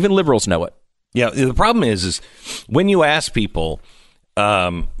that. Even liberals know it. Yeah, the problem is when you ask people,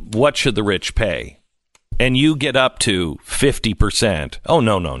 what should the rich pay? And you get up to 50%. Oh,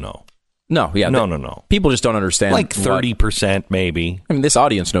 no. No. People just don't understand. Like 30% maybe. This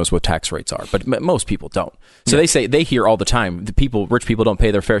audience knows what tax rates are, but most people don't. So they hear all the time, rich people don't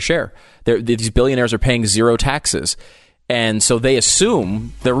pay their fair share. These billionaires are paying zero taxes. And so they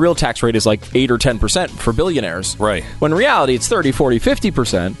assume the real tax rate is like 8 or 10% for billionaires. Right. When in reality, it's 30, 40,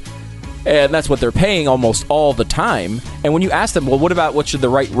 50%. And that's what they're paying almost all the time. And when you ask them, well, what should the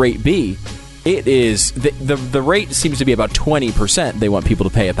right rate be? It is, the rate seems to be about 20% they want people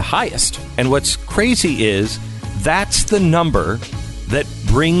to pay at the highest. And what's crazy is that's the number that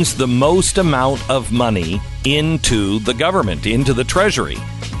brings the most amount of money into the government, into the treasury,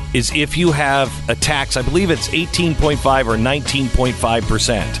 is if you have a tax, I believe it's 18.5 or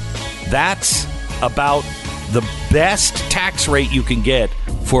 19.5%. That's about the best tax rate you can get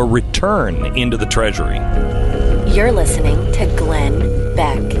for return into the treasury. You're listening to Glenn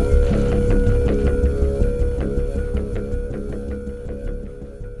Beck.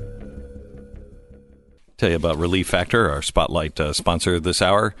 Tell you about Relief Factor, our spotlight sponsor this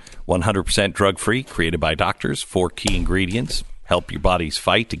hour. 100% drug-free, created by doctors. 4 key ingredients help your body's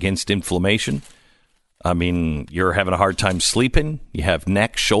fight against inflammation. You're having a hard time sleeping. You have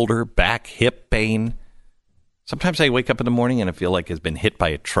neck, shoulder, back, hip pain. Sometimes I wake up in the morning and I feel like I've been hit by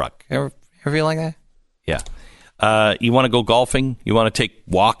a truck. Ever feel like that? Yeah. You want to go golfing? You want to take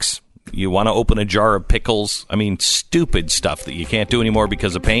walks? You want to open a jar of pickles? Stupid stuff that you can't do anymore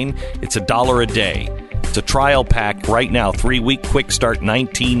because of pain. It's $1 a day. It's a trial pack right now. 3-week quick start,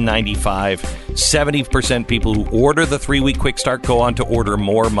 $19.95. 70% people who order the 3-week quick start go on to order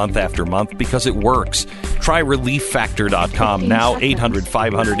more month after month because it works. Try ReliefFactor.com. Now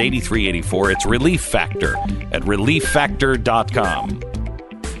 800-500-8384. It's Relief Factor at ReliefFactor.com.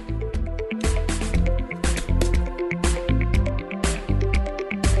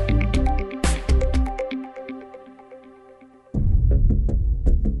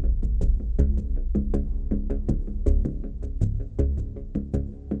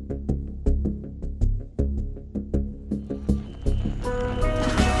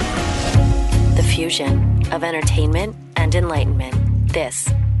 Fusion of entertainment and enlightenment. This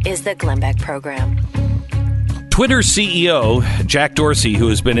is the Glenn Beck Program. Twitter CEO Jack Dorsey, who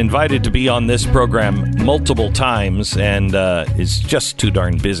has been invited to be on this program multiple times and is just too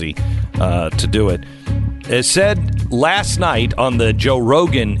darn busy to do it, has said last night on the Joe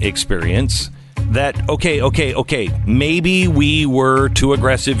Rogan Experience that, okay, maybe we were too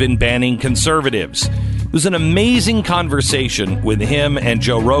aggressive in banning conservatives. It was an amazing conversation with him and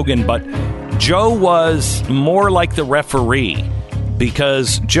Joe Rogan, but Joe was more like the referee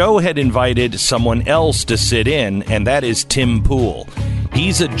because Joe had invited someone else to sit in, and that is Tim Pool.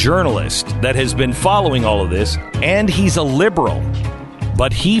 He's a journalist that has been following all of this, and he's a liberal.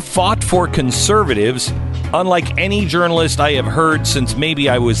 But he fought for conservatives unlike any journalist I have heard since maybe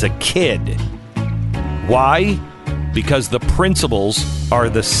I was a kid. Why? Because the principles are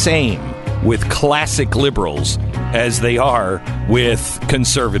the same with classic liberals as they are with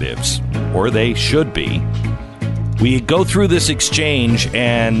conservatives, or they should be. We go through this exchange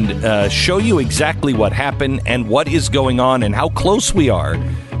and show you exactly what happened and what is going on and how close we are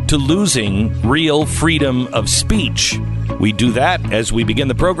to losing real freedom of speech. We do that as we begin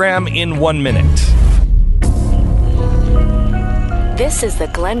the program in 1 minute. This is the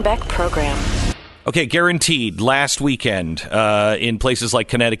Glenn Beck Program. Okay, guaranteed. Last weekend in places like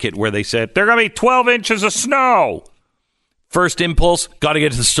Connecticut where they said, there are going to be 12 inches of snow. First impulse, got to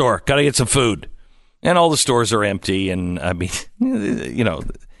get to the store, got to get some food. And all the stores are empty. And I mean, you know,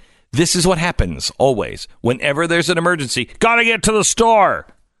 this is what happens always. Whenever there's an emergency, got to get to the store.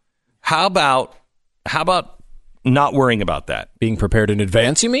 How about not worrying about that? Being prepared in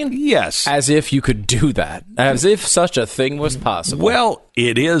advance, you mean? Yes. As if you could do that. As if such a thing was possible. Well,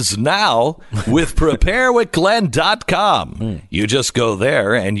 it is now with preparewithglenn.com. You just go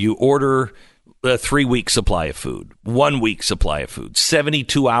there and you order a 3-week supply of food, 1 week supply of food,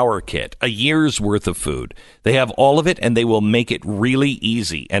 72-hour kit, a year's worth of food. They have all of it, and they will make it really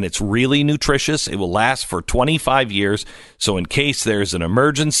easy. And it's really nutritious. It will last for 25 years. So in case there's an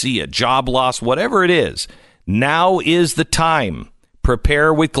emergency, a job loss, whatever it is, now is the time.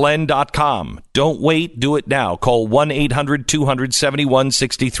 Preparewithglenn.com. Don't wait. Do it now. Call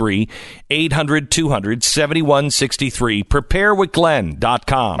 1-800-200-7163. 800-200-7163.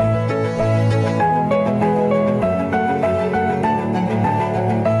 Preparewithglenn.com.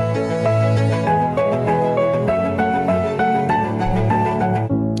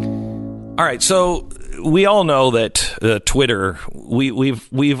 All right, so we all know that Twitter,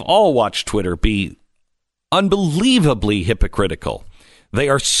 we've all watched Twitter be unbelievably hypocritical. They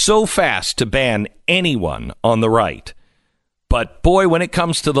are so fast to ban anyone on the right. But boy, when it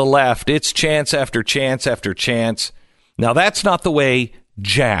comes to the left, it's chance after chance after chance. Now, that's not the way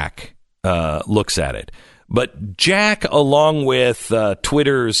Jack looks at it. But Jack, along with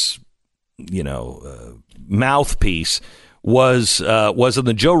Twitter's, mouthpiece, was on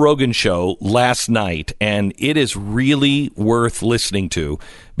the Joe Rogan show last night, and it is really worth listening to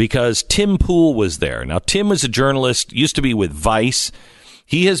because Tim Pool was there. Now, Tim was a journalist, used to be with Vice.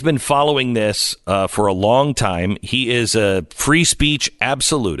 He has been following this for a long time. He is a free speech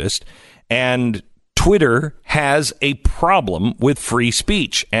absolutist, and Twitter has a problem with free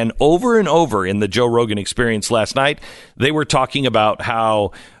speech. And over in the Joe Rogan Experience last night, they were talking about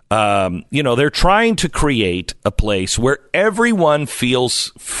how they're trying to create a place where everyone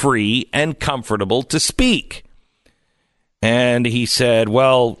feels free and comfortable to speak. And he said,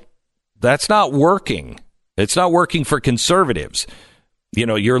 well, that's not working. It's not working for conservatives.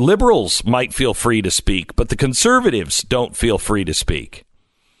 Your liberals might feel free to speak, but the conservatives don't feel free to speak.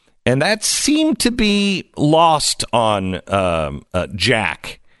 And that seemed to be lost on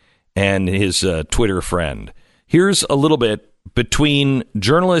Jack and his Twitter friend. Here's a little bit between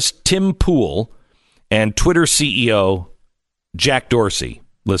journalist Tim Pool and Twitter CEO Jack Dorsey.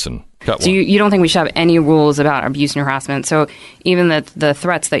 Listen. So you don't think we should have any rules about abuse and harassment? So even the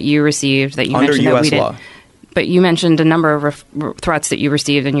threats that you received that you under mentioned US that we law. didn't. But you mentioned a number of threats that you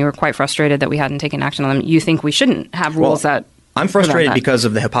received, and you were quite frustrated that we hadn't taken action on them. You think we shouldn't have rules that? I'm frustrated because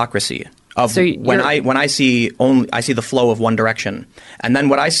of the hypocrisy of when I see the flow of one direction, and then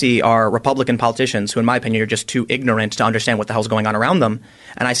what I see are Republican politicians who, in my opinion, are just too ignorant to understand what the hell's going on around them.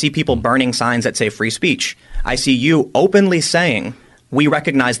 And I see people burning signs that say free speech. I see you openly saying we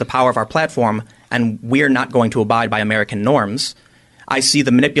recognize the power of our platform and we're not going to abide by American norms. I see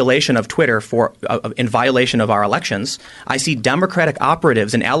the manipulation of Twitter in violation of our elections. I see Democratic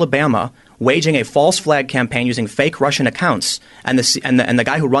operatives in Alabama waging a false flag campaign using fake Russian accounts, and the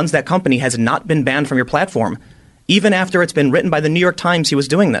guy who runs that company has not been banned from your platform. Even after it's been written by the New York Times he was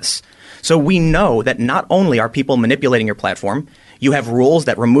doing this. So we know that not only are people manipulating your platform, you have rules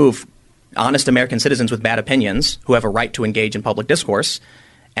that remove honest American citizens with bad opinions who have a right to engage in public discourse,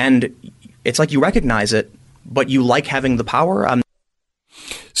 and it's like you recognize it, but you like having the power.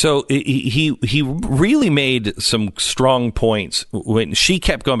 So he really made some strong points when she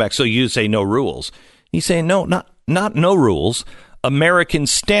kept going back. So you say no rules. He's saying no, not no rules, American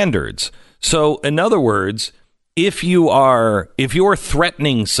standards. So in other words, if you're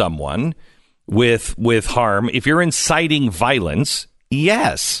threatening someone with harm, if you're inciting violence,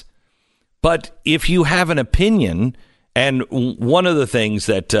 yes. But if you have an opinion, and one of the things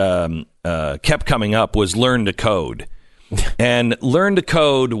that kept coming up was learn to code. And learn to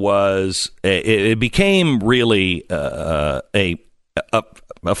code was, it became really a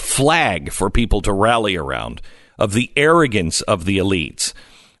flag for people to rally around of the arrogance of the elites.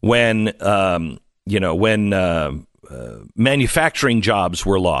 When, manufacturing jobs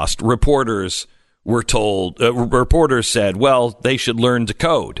were lost, reporters said, well, they should learn to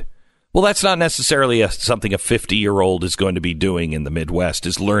code. Well, that's not necessarily something a 50-year-old is going to be doing in the Midwest,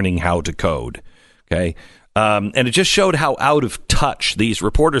 is learning how to code. Okay. And it just showed how out of touch these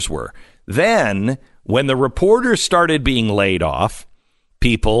reporters were. Then, when the reporters started being laid off,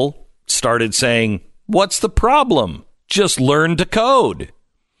 people started saying, what's the problem? Just learn to code.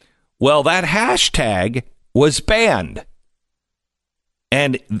 Well, that hashtag was banned.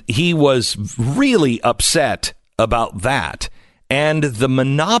 And he was really upset about that. And the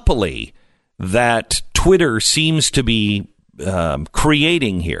monopoly that Twitter seems to be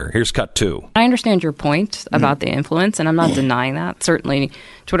creating here. Here's cut 2. I understand your point about the influence, and I'm not denying that. Certainly,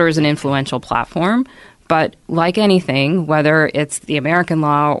 Twitter is an influential platform. But like anything, whether it's the American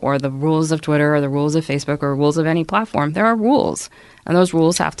law or the rules of Twitter or the rules of Facebook or rules of any platform, there are rules. And those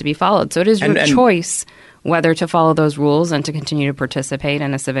rules have to be followed. So it is your choice whether to follow those rules and to continue to participate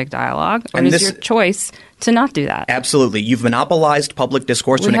in a civic dialogue, or it is your choice to not do that. Absolutely. You've monopolized public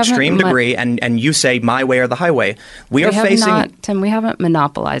discourse to an extreme degree, and you say my way or the highway. Tim, we haven't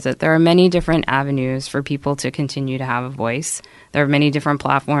monopolized it. There are many different avenues for people to continue to have a voice. There are many different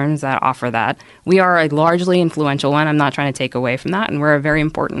platforms that offer that. We are a largely influential one. I'm not trying to take away from that, and we're a very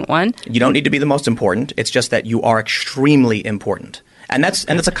important one. You don't need to be the most important. It's just that you are extremely important. And that's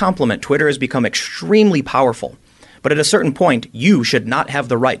a compliment. Twitter has become extremely powerful. But at a certain point, you should not have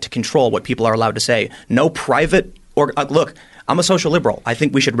the right to control what people are allowed to say. No private look, I'm a social liberal. I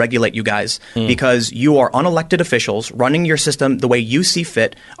think we should regulate you guys because you are unelected officials running your system the way you see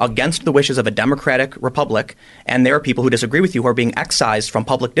fit against the wishes of a democratic republic. And there are people who disagree with you who are being excised from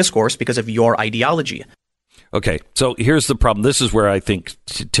public discourse because of your ideology. Okay, so here's the problem. This is where I think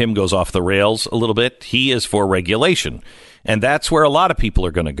Tim goes off the rails a little bit. He is for regulation. And that's where a lot of people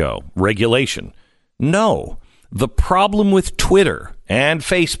are going to go. Regulation. No. The problem with Twitter and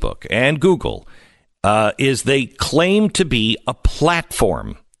Facebook and Google is they claim to be a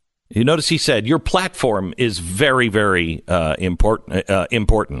platform. You notice he said your platform is very, very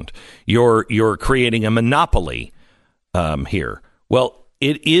important. You're creating a monopoly here. Well,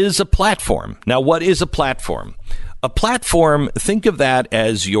 it is a platform. Now, what is a platform? A platform, think of that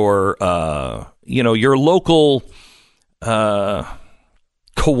as your local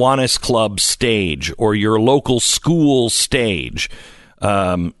Kiwanis Club stage or your local school stage.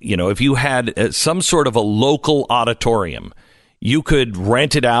 If you had some sort of a local auditorium, you could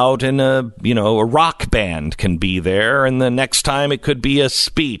rent it out and a rock band can be there. And the next time it could be a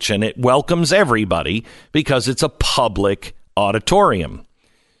speech, and it welcomes everybody because it's a public auditorium.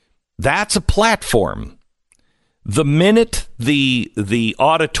 That's a platform. The minute the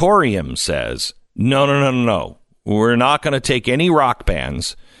auditorium says, no, we're not going to take any rock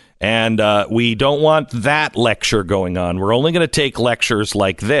bands, and we don't want that lecture going on. We're only going to take lectures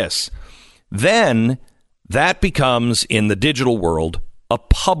like this. Then that becomes, in the digital world, a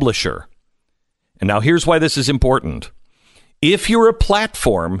publisher. And now here's why this is important. If you're a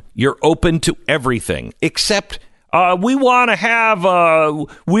platform, you're open to everything, except we want to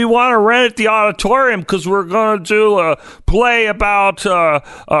rent the auditorium because we're going to do a play about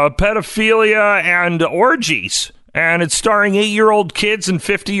pedophilia and orgies, and it's starring 8-year-old kids and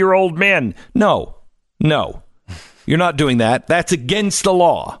 50-year-old men. No, you're not doing that. That's against the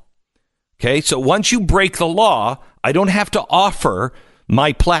law. Okay, so once you break the law, I don't have to offer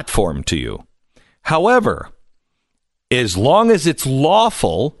my platform to you. However, as long as it's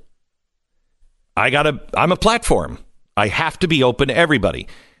lawful, I'm a platform. I have to be open to everybody.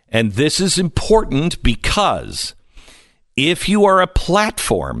 And this is important because if you are a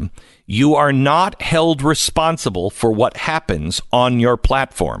platform, you are not held responsible for what happens on your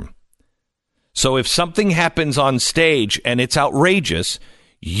platform. So if something happens on stage and it's outrageous,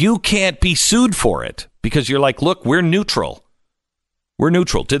 you can't be sued for it because you're like, look, we're neutral. We're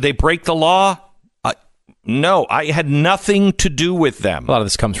neutral. Did they break the law? No, I had nothing to do with them. A lot of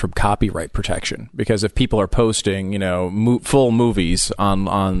this comes from copyright protection, because if people are posting, full movies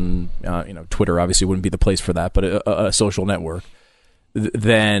on Twitter obviously wouldn't be the place for that, but a social network,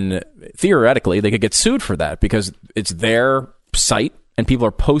 then theoretically they could get sued for that because it's their site and people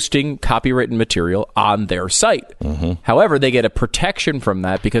are posting copyrighted material on their site. Mm-hmm. However, they get a protection from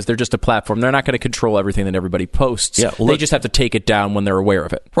that because they're just a platform. They're not going to control everything that everybody posts. Yeah, they just have to take it down when they're aware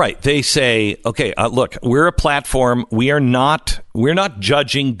of it. Right. They say, okay, look, we're a platform. We're not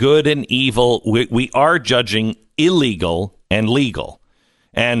judging good and evil. We are judging illegal and legal.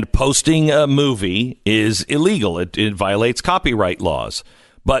 And posting a movie is illegal. It violates copyright laws.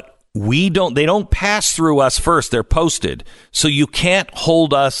 But they don't pass through us first. They're posted. So you can't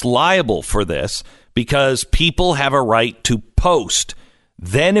hold us liable for this because people have a right to post.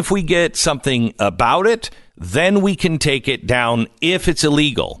 Then if we get something about it, then we can take it down if it's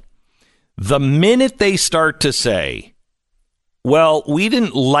illegal. The minute they start to say, well, we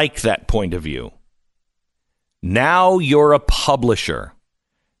didn't like that point of view. Now you're a publisher.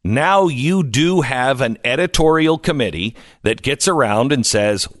 Now you do have an editorial committee that gets around and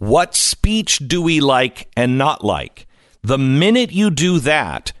says, what speech do we like and not like? The minute you do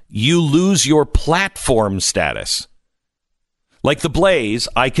that, you lose your platform status. Like the Blaze,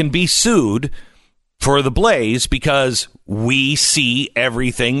 I can be sued for the Blaze because we see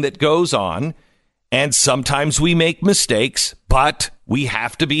everything that goes on, and sometimes we make mistakes, but we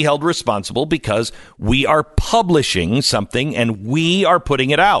have to be held responsible because we are publishing something and we are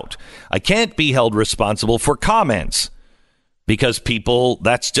putting it out. I can't be held responsible for comments because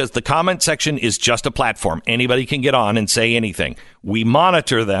the comment section is just a platform. Anybody can get on and say anything. We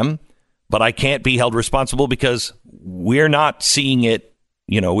monitor them, but I can't be held responsible because we're not seeing it.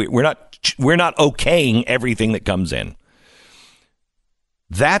 We're not okaying everything that comes in.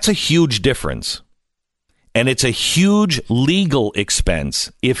 That's a huge difference. And it's a huge legal expense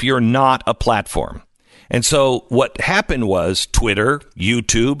if you're not a platform. And so what happened was Twitter,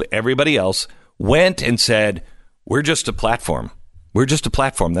 YouTube, everybody else went and said, we're just a platform. We're just a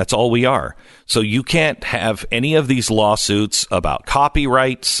platform. That's all we are. So you can't have any of these lawsuits about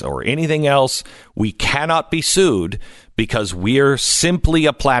copyrights or anything else. We cannot be sued because we're simply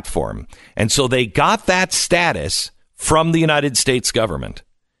a platform. And so they got that status from the United States government.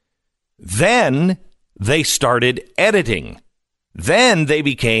 Then they started editing. Then they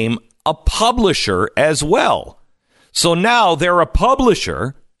became a publisher as well. So now they're a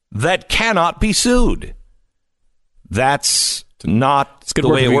publisher that cannot be sued. That's not the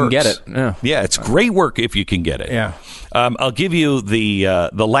way it works. Get it. Yeah, it's great work if you can get it. Yeah. I'll give you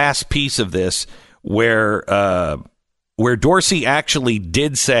the last piece of this where Dorsey actually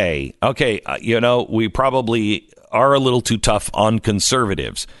did say, okay, we probably are a little too tough on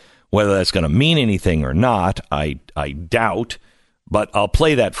conservatives. Whether that's going to mean anything or not, I doubt. But I'll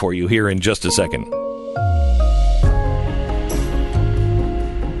play that for you here in just a second.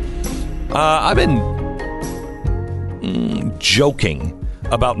 I've been joking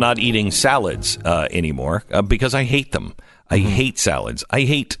about not eating salads anymore because I hate them. I hate salads. I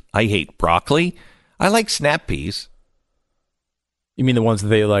hate broccoli. I like snap peas. You mean the ones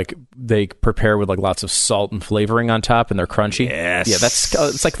that they prepare with lots of salt and flavoring on top and they're crunchy? Yes. Yeah,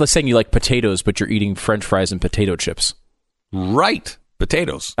 it's like saying you like potatoes, but you're eating French fries and potato chips. Right.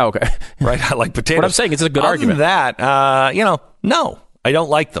 Potatoes. Oh, okay. Right. I like potatoes. What I'm saying is it's a good argument. Other than that, no, I don't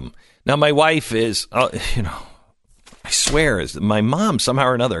like them. Now, my wife is, I swear, my mom somehow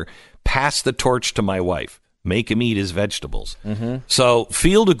or another passed the torch to my wife. Make him eat his vegetables. Mm-hmm. So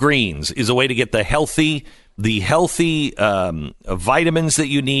Field of Greens is a way to get the healthy vitamins that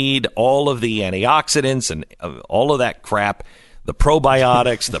you need, all of the antioxidants and all of that crap, the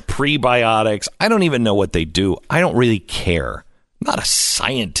probiotics, the prebiotics. I don't even know what they do. I don't really care. I'm not a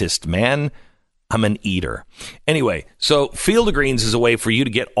scientist, man. I'm an eater. Anyway, so Field of Greens is a way for you to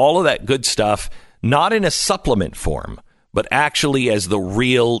get all of that good stuff, not in a supplement form, but actually as the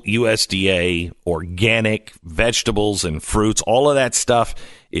real USDA organic vegetables and fruits, all of that stuff.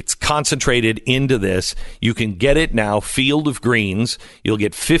 It's concentrated into this. You can get it now, Field of Greens. You'll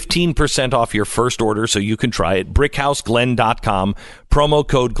get 15% off your first order, so you can try it. BrickHouseGlenn.com, promo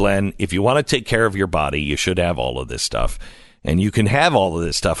code Glenn. If you want to take care of your body, you should have all of this stuff. And you can have all of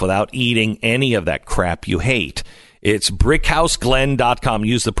this stuff without eating any of that crap you hate. It's BrickHouseGlenn.com.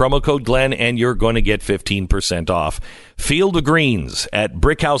 Use the promo code Glenn, and you're going to get 15% off. Field of Greens at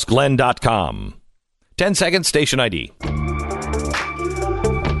BrickHouseGlenn.com. 10 seconds, station ID.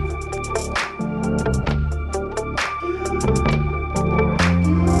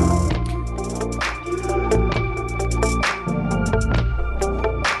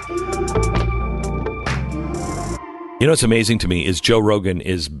 You know what's amazing to me is Joe Rogan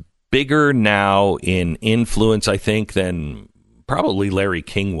is bigger now in influence, I think, than probably Larry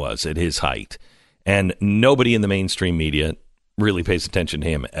King was at his height. And nobody in the mainstream media really pays attention to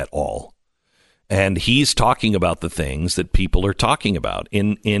him at all. And he's talking about the things that people are talking about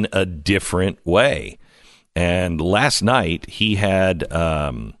in a different way. And last night he had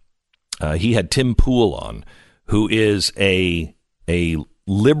Tim Pool on, who is a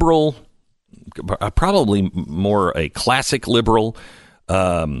liberal, probably more a classic liberal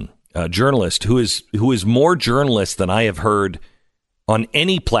journalist who is more journalist than I have heard on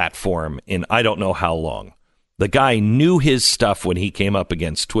any platform in I don't know how long. The guy knew his stuff when he came up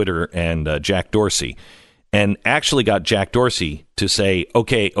against Twitter and Jack Dorsey, and actually got Jack Dorsey to say,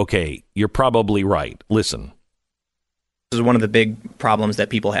 okay, you're probably right. Listen. This is one of the big problems that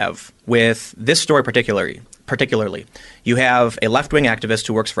people have with this story particularly. You have a left-wing activist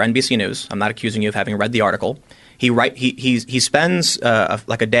who works for NBC News. I'm not accusing you of having read the article. He spends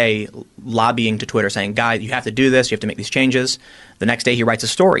like a day lobbying to Twitter saying, guys, you have to do this. You have to make these changes. The next day he writes a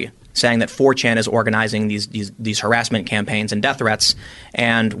story saying that 4chan is organizing these harassment campaigns and death threats.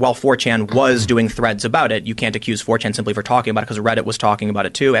 And while 4chan was doing threads about it, you can't accuse 4chan simply for talking about it because Reddit was talking about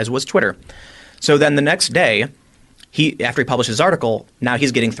it too, as was Twitter. So then the next day, after he published his article, now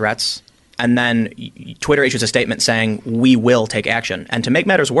he's getting threats. And then Twitter issues a statement saying, we will take action. And to make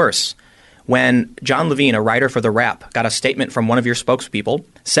matters worse, when John Levine, a writer for The Wrap, got a statement from one of your spokespeople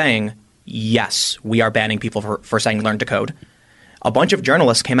saying, yes, we are banning people for saying learn to code, a bunch of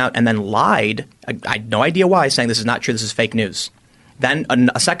journalists came out and then lied. I had no idea why, saying this is not true, this is fake news. Then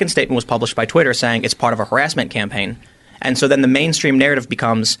a second statement was published by Twitter saying it's part of a harassment campaign. And so then the mainstream narrative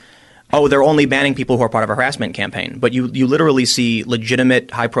becomes, oh, they're only banning people who are part of a harassment campaign. But you literally see legitimate,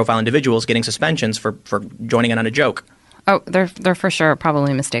 high-profile individuals getting suspensions for joining in on a joke. Oh, there for sure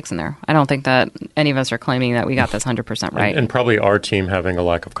probably mistakes in there. I don't think that any of us are claiming that we got this 100% right. And probably our team having a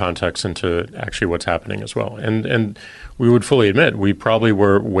lack of context into actually what's happening as well. And we would fully admit we probably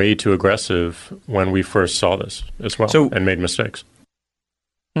were way too aggressive when we first saw this as well and made mistakes.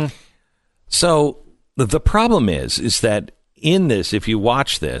 So the problem is that in this, if you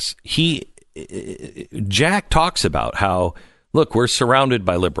watch this, Jack talks about how, look, we're surrounded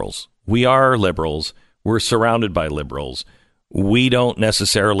by liberals. We are liberals. We're surrounded by liberals. We don't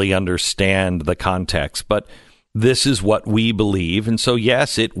necessarily understand the context, but this is what we believe. And so,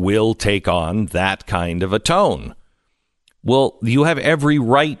 yes, it will take on that kind of a tone. Well, you have every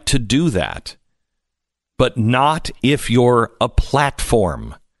right to do that, but not if you're a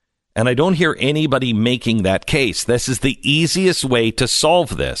platform. And I don't hear anybody making that case. This is the easiest way to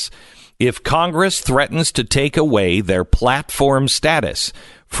solve this. If Congress threatens to take away their platform status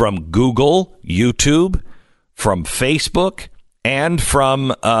from Google, YouTube, from Facebook, and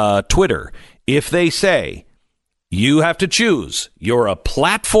from Twitter, if they say, you have to choose, you're a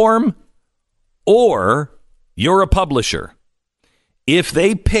platform or you're a publisher. If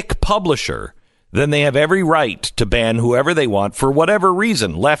they pick publisher, then they have every right to ban whoever they want for whatever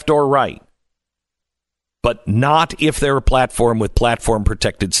reason, left or right. But not if they're a platform with platform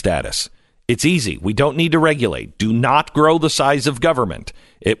protected status. It's easy. We don't need to regulate. Do not grow the size of government.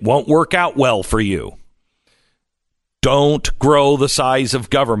 It won't work out well for you. Don't grow the size of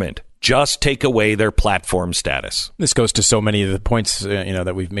government. Just take away their platform status. This goes to so many of the points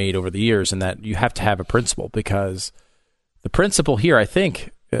that we've made over the years, and that you have to have a principle, because the principle here, I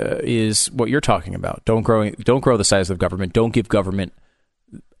think, is what you're talking about. Don't grow the size of government. Don't give government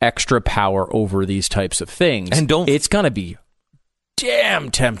extra power over these types of things. And it's going to be damn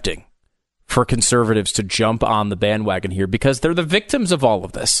tempting for conservatives to jump on the bandwagon here, because they're the victims of all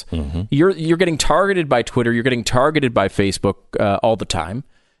of this. Mm-hmm. You're getting targeted by Twitter. You're getting targeted by Facebook all the time.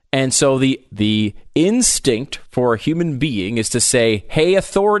 And so the instinct for a human being is to say, hey,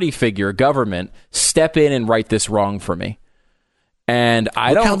 authority figure, government, step in and right this wrong for me. And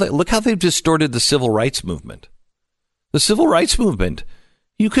look how they've distorted the civil rights movement. The civil rights movement,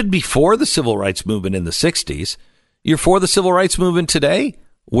 you could be for the civil rights movement in the 60s. You're for the civil rights movement today,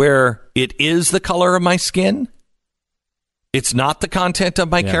 where it is the color of my skin. It's not the content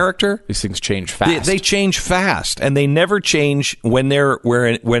of my character. These things change fast. They change fast, and they never change when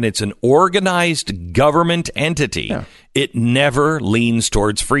it's an organized government entity. Yeah. It never leans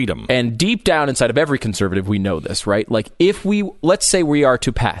towards freedom. And deep down inside of every conservative, we know this, right? Like, let's say we are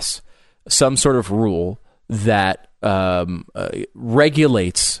to pass some sort of rule that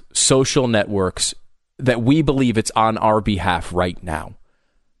regulates social networks that we believe it's on our behalf right now.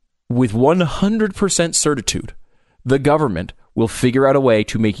 With 100% certitude, the government will figure out a way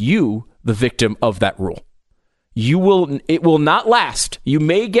to make you the victim of that rule. it will not last. You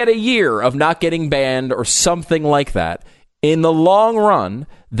may get a year of not getting banned or something like that. In the long run,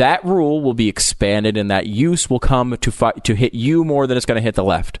 that rule will be expanded, and that use will come to hit you more than it's going to hit the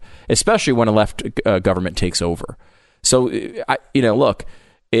left, especially when a left government takes over. So, look,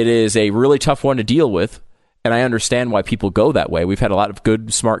 it is a really tough one to deal with, and I understand why people go that way. We've had a lot of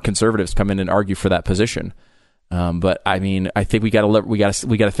good, smart conservatives come in and argue for that position. But I mean, I think we got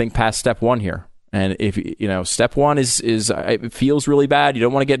to think past step one here. And if step one is it feels really bad. You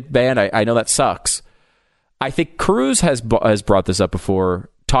don't want to get banned. I know that sucks. I think Cruz has brought this up before,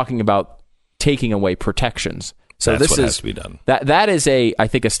 talking about taking away protections. So that's this what is has to be done. That is I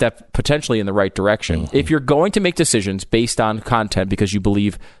think a step potentially in the right direction. Mm-hmm. If you're going to make decisions based on content because you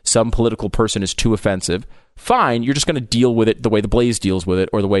believe some political person is too offensive, fine. You're just going to deal with it the way the Blaze deals with it,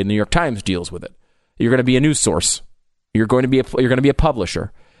 or the way the New York Times deals with it. You're going to be a news source. You're going to be a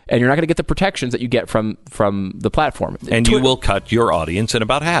publisher. And you're not going to get the protections that you get from the platform. And you will cut your audience in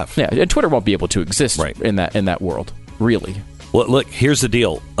about half. Yeah, and Twitter won't be able to exist in that world, really. Well, look, here's the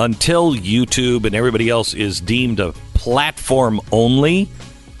deal. Until YouTube and everybody else is deemed a platform only,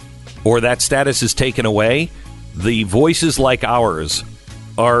 or that status is taken away, the voices like ours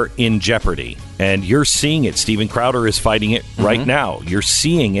are in jeopardy. And you're seeing it. Steven Crowder is fighting it right now. You're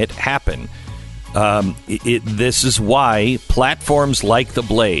seeing it happen. This is why platforms like The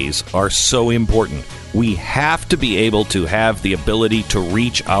Blaze are so important. We have to be able to have the ability to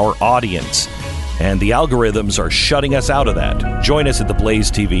reach our audience. And the algorithms are shutting us out of that. Join us at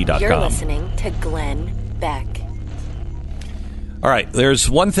theblazetv.com. You're listening to Glenn Beck. All right, there's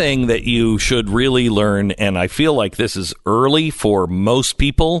one thing that you should really learn, and I feel like this is early for most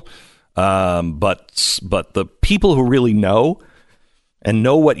people, but the people who really know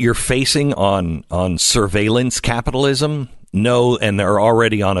what you're facing on surveillance capitalism, know, and they're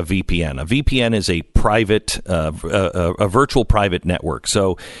already on a VPN. A VPN is a private, a virtual private network.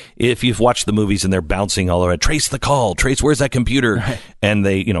 So if you've watched the movies and they're bouncing all around, trace the call, where's that computer? Right. And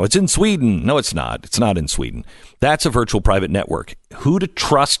they, it's in Sweden. No, it's not. It's not in Sweden. That's a virtual private network. Who to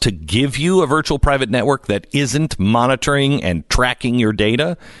trust to give you a virtual private network that isn't monitoring and tracking your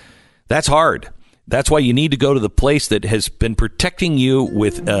data? That's hard. That's why you need to go to the place that has been protecting you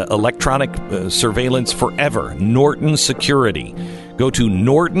with electronic surveillance forever, Norton Security. Go to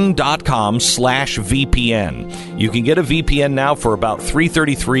norton.com/VPN. You can get a VPN now for about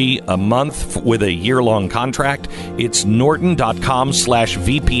 $333 a month with a year-long contract. It's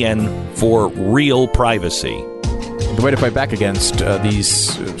norton.com/VPN for real privacy. The way to fight back against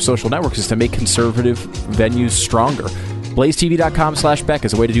these social networks is to make conservative venues stronger. BlazeTV.com/Beck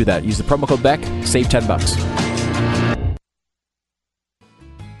is a way to do that. Use the promo code Beck, save $10.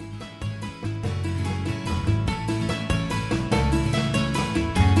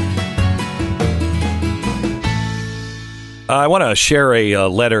 I want to share a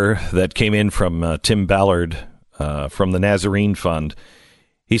letter that came in from Tim Ballard from the Nazarene Fund.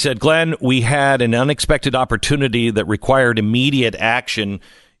 He said, Glenn, we had an unexpected opportunity that required immediate action.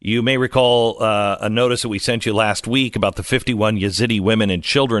 You may recall a notice that we sent you last week about the 51 Yazidi women and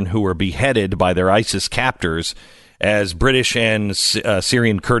children who were beheaded by their ISIS captors as British and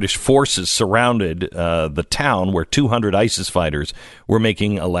Syrian Kurdish forces surrounded the town where 200 ISIS fighters were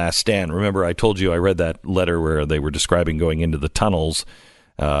making a last stand. Remember, I told you I read that letter where they were describing going into the tunnels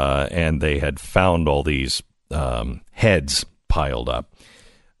and they had found all these heads piled up.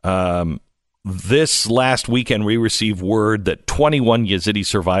 This last weekend, we received word that 21 Yazidi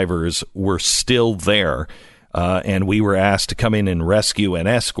survivors were still there, and we were asked to come in and rescue and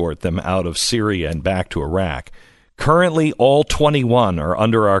escort them out of Syria and back to Iraq. Currently, all 21 are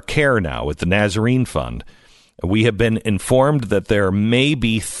under our care now at the Nazarene Fund. We have been informed that there may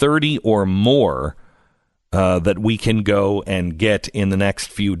be 30 or more that we can go and get in the next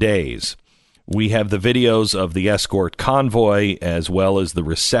few days. We have the videos of the escort convoy as well as the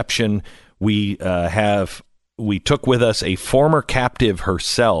reception. We took with us a former captive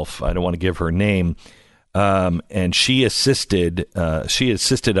herself. I don't want to give her name, and she assisted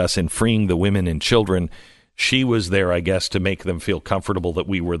us in freeing the women and children. She was there, I guess, to make them feel comfortable that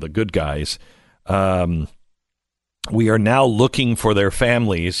we were the good guys. We are now looking for their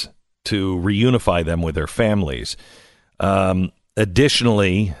families to reunify them with their families.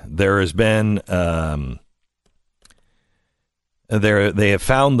 Additionally, there has been. They have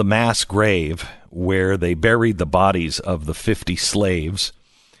found the mass grave where they buried the bodies of the 50 slaves.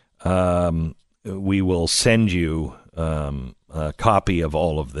 We will send you a copy of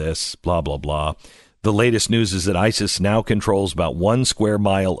all of this, blah, blah, blah. The latest news is that ISIS now controls about 1 square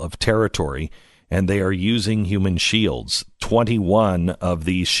mile of territory, and they are using human shields. 21 of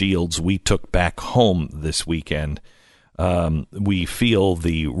these shields we took back home this weekend. We feel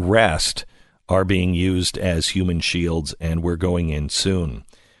the rest are being used as human shields, and we're going in soon.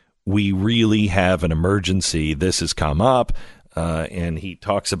 We really have an emergency. This has come up, and he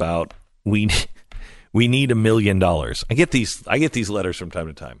talks about we need $1 million. I get these letters from time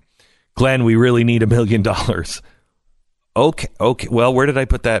to time. Glenn, we really need $1 million. Okay. Well, where did I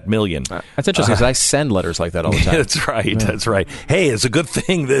put that million? That's interesting because I send letters like that all the time. That's right. Yeah. That's right. Hey, it's a good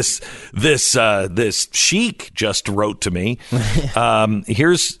thing this sheik just wrote to me.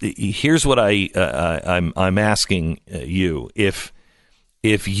 Here's what I'm asking you. If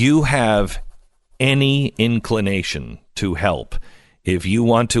you have any inclination to help, if you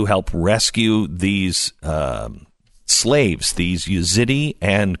want to help rescue these slaves, these Yazidi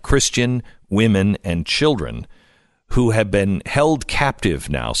and Christian women and children who have been held captive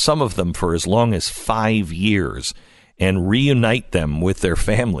now, some of them for as long as 5 years, and reunite them with their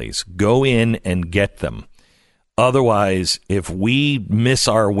families, go in and get them. Otherwise, if we miss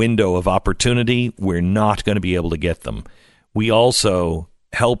our window of opportunity, we're not going to be able to get them. We also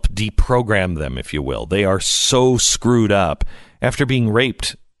help deprogram them, if you will. They are so screwed up after being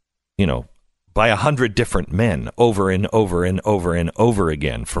raped, by 100 different men over and over and over and over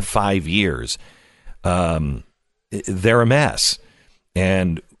again for 5 years. They're a mess.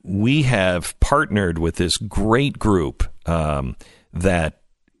 And we have partnered with this great group you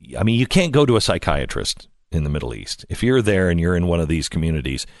can't go to a psychiatrist in the Middle East. If you're there and you're in one of these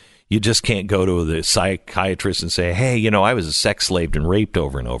communities, you just can't go to the psychiatrist and say, hey, I was a sex slave and raped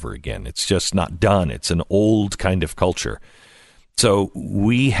over and over again. It's just not done. It's an old kind of culture. So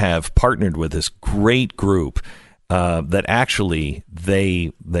we have partnered with this great group that actually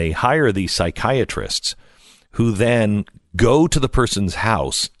they hire these psychiatrists who then go to the person's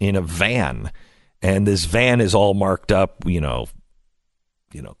house in a van, and this van is all marked up,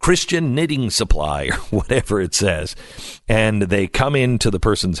 Christian knitting supply or whatever it says, and they come into the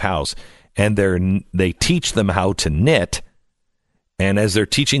person's house and they teach them how to knit, and as they're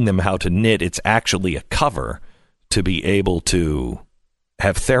teaching them how to knit, it's actually a cover to be able to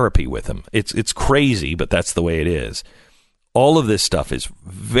have therapy with them. It's crazy, but that's the way it is. All of this stuff is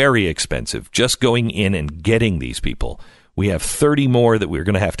very expensive. Just going in and getting these people. We have 30 more that we're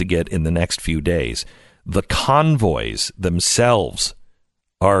going to have to get in the next few days. The convoys themselves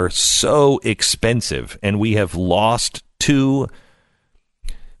are so expensive, and we have lost two.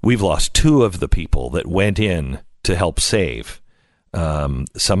 We've lost 2 of the people that went in to help save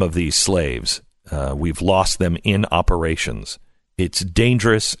some of these slaves. We've lost them in operations. It's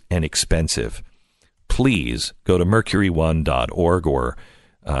dangerous and expensive. Please go to mercury1.org or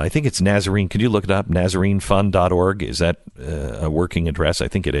I think it's Nazarene. Could you look it up? NazareneFund.org. Is that a working address? I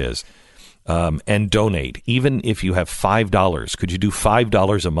think it is. And donate. Even if you have $5, could you do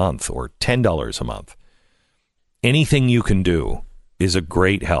 $5 a month or $10 a month? Anything you can do is a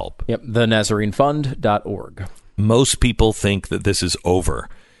great help. Yep, the NazareneFund.org. Most people think that this is over,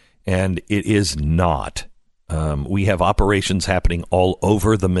 and it is not. We have operations happening all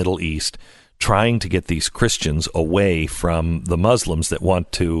over the Middle East trying to get these Christians away from the Muslims that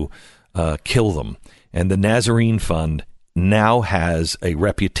want to kill them. And the Nazarene Fund now has a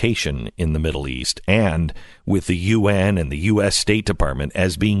reputation in the Middle East and with the UN and the U.S. State Department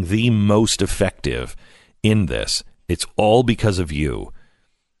as being the most effective in this. It's all because of you.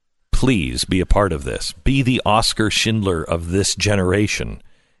 Please be a part of this. Be the Oscar Schindler of this generation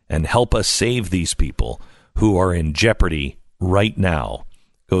and help us save these people who are in jeopardy right now.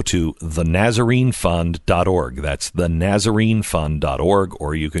 Go to thenazarenefund.org. That's thenazarenefund.org,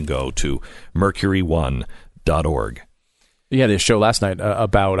 or you can go to mercury1.org. You had a show last night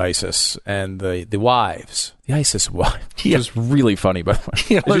about ISIS and the wives. The ISIS wives. Which was really funny, by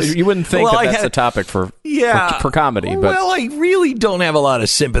the way. You wouldn't think that's a topic for comedy. But I really don't have a lot of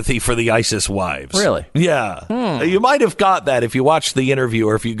sympathy for the ISIS wives. Really? Yeah. You might have got that if you watched the interview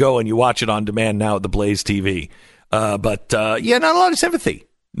or if you go and you watch it on demand now at the Blaze TV. But not a lot of sympathy.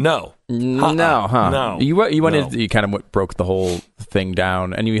 No. No. You went in, you kind of broke the whole thing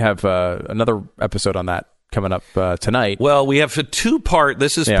down, and you have another episode on that coming up tonight. Well, we have a two-part.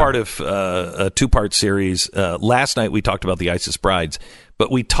 This is part of a two-part series. Last night we talked about the ISIS brides,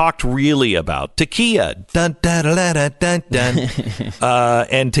 but we talked really about Taqiyya. Dun, dun, dun, dun, dun, dun.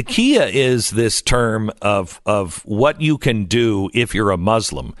 And Taqiyya is this term of what you can do if you're a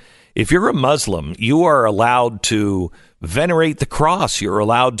Muslim. If you're a Muslim, you are allowed to venerate the cross. You're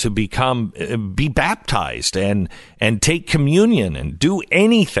allowed to be baptized and take communion and do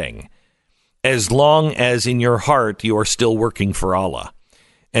anything as long as in your heart you are still working for Allah.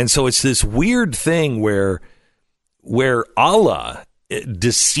 And so it's this weird thing where Allah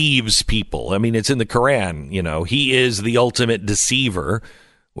deceives people. I mean, it's in the Quran, he is the ultimate deceiver,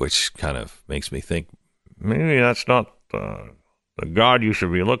 which kind of makes me think maybe that's not the God you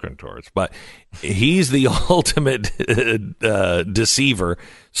should be looking towards. But he's the ultimate deceiver,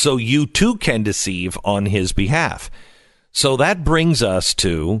 so you too can deceive on his behalf. So that brings us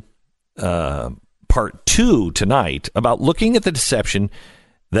to part 2 tonight about looking at the deception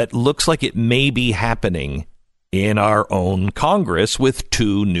that looks like it may be happening in our own Congress with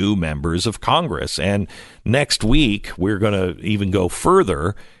 2 new members of Congress. And next week, we're going to even go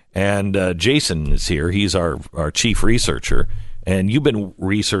further. And Jason is here. He's our chief researcher. And you've been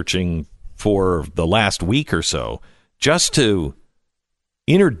researching for the last week or so just to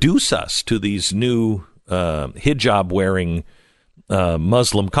introduce us to these new hijab-wearing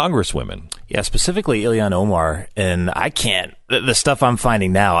Muslim congresswomen. Yeah, specifically Ilhan Omar. And the stuff I'm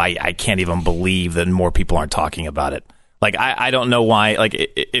finding now, I can't even believe that more people aren't talking about it. Like, I don't know why. Like,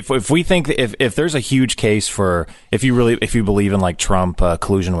 if we think if there's a huge case for, if you believe in like Trump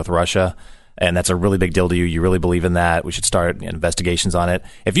collusion with Russia, and that's a really big deal to you, you really believe in that, we should start investigations on it.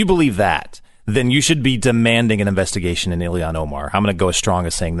 If you believe that, then you should be demanding an investigation in Ilhan Omar. I'm going to go as strong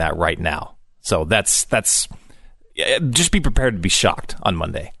as saying that right now. So that's just be prepared to be shocked on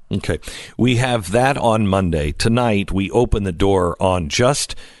Monday. Okay. We have that on Monday. Tonight, we open the door on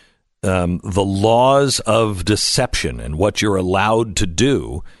just the laws of deception and what you're allowed to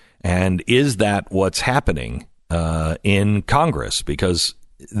do. And is that what's happening in Congress? Because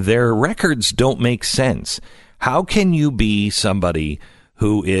their records don't make sense. How can you be somebody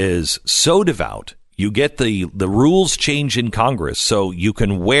who is so devout? You get the rules change in Congress so you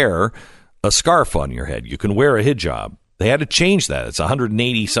can wear a scarf on your head. You can wear a hijab. They had to change that. It's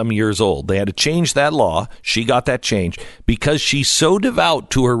 180 some years old. They had to change that law. She got that change because she's so devout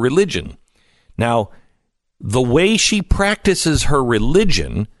to her religion. Now, the way she practices her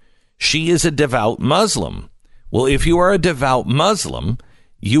religion, she is a devout Muslim. Well, if you are a devout Muslim,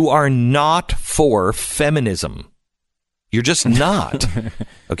 you are not for feminism. You're just not.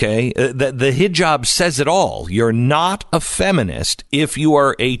 Okay? The hijab says it all. You're not a feminist if you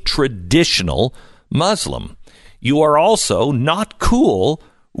are a traditional Muslim. You are also not cool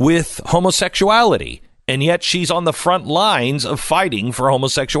with homosexuality, and yet she's on the front lines of fighting for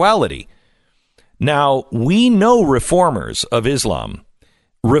homosexuality. Now, we know reformers of Islam.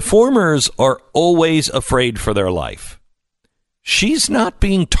 Reformers are always afraid for their life. She's not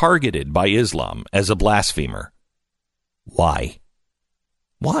being targeted by Islam as a blasphemer. Why?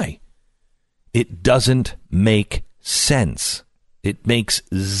 Why? It doesn't make sense. It makes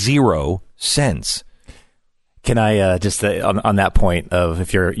zero sense. Can I just on that point of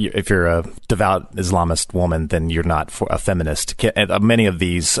if you're a devout Islamist woman, then you're not a feminist. Many of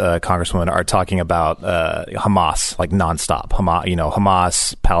these congresswomen are talking about Hamas like nonstop.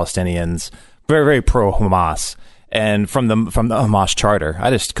 Hamas, Palestinians, very very pro Hamas. And from the Hamas charter, I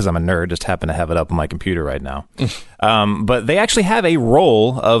just, because I'm a nerd, just happen to have it up on my computer right now. But they actually have a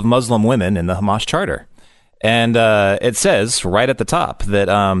role of Muslim women in the Hamas charter. And it says right at the top that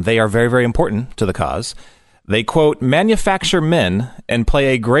they are very, very important to the cause. They, quote, manufacture men and play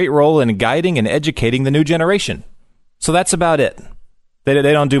a great role in guiding and educating the new generation. So that's about it. They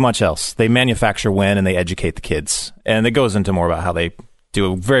don't do much else. They manufacture women and they educate the kids. And it goes into more about how they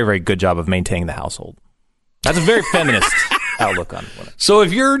do a very, very good job of maintaining the household. That's a very feminist outlook on it. So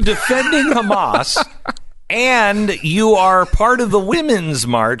if you're defending Hamas and you are part of the Women's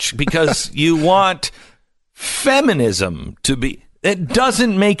March because you want feminism to be... It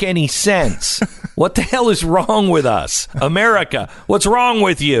doesn't make any sense. What the hell is wrong with us? America, what's wrong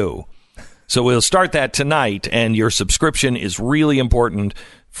with you? So we'll start that tonight, and your subscription is really important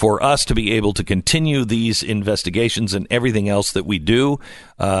for us to be able to continue these investigations and everything else that we do,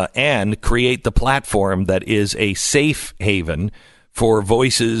 and create the platform that is a safe haven for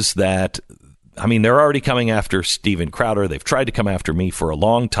voices that, I mean, they're already coming after Steven Crowder. They've tried to come after me for a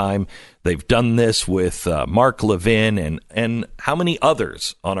long time. They've done this with Mark Levin and how many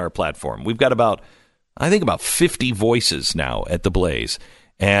others on our platform. We've got about 50 voices now at The Blaze.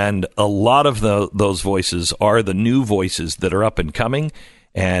 And a lot of those voices are the new voices that are up and coming.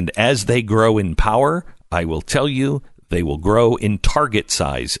 And as they grow in power, I will tell you, they will grow in target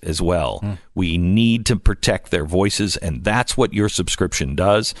size as well. We need to protect their voices, and that's what your subscription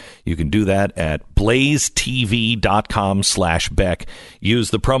does. You can do that at blazetv.com/Beck.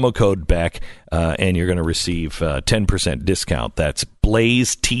 Use the promo code Beck, and you're going to receive 10% discount. That's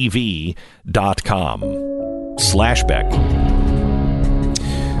blazetv.com/Beck.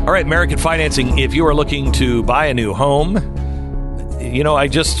 All right, American Financing, if you are looking to buy a new home, I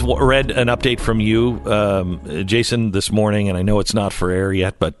just read an update from you, Jason, this morning, and I know it's not for air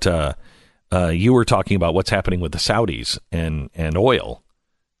yet, but you were talking about what's happening with the Saudis and oil.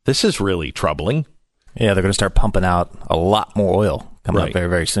 This is really troubling. Yeah, they're going to start pumping out a lot more oil coming up very,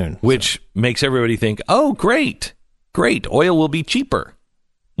 very soon. Which makes everybody think, oh, great, oil will be cheaper.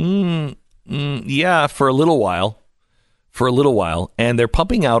 Yeah, for a little while. And they're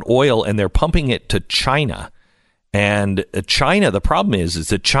pumping out oil, and they're pumping it to China. And China, the problem is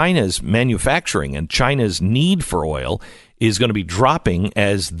that China's manufacturing and China's need for oil is going to be dropping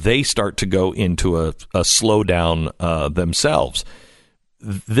as they start to go into a slowdown themselves.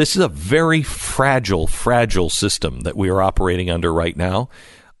 This is a very fragile system that we are operating under right now.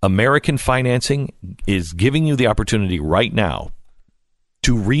 American financing is giving you the opportunity right now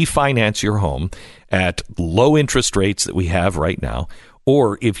to refinance your home at low interest rates that we have right now.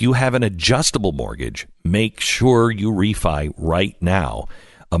 Or if you have an adjustable mortgage, make sure you refi right now.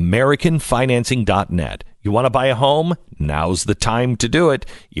 AmericanFinancing.net. You want to buy a home? Now's the time to do it.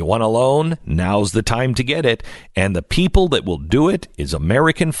 You want a loan? Now's the time to get it. And the people that will do it is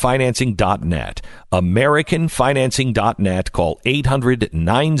AmericanFinancing.net. AmericanFinancing.net. Call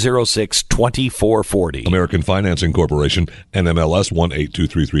 800-906-2440. American Financing Corporation, NMLS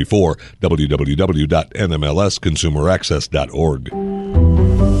 182334, www.nmlsconsumeraccess.org.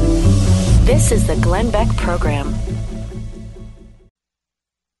 This is the Glenn Beck Program.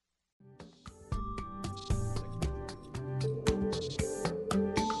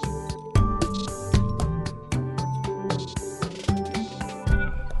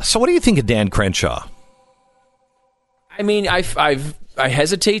 So what do you think of Dan Crenshaw? I mean, I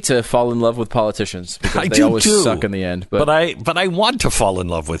hesitate to fall in love with politicians because they always suck in the end. But I want to fall in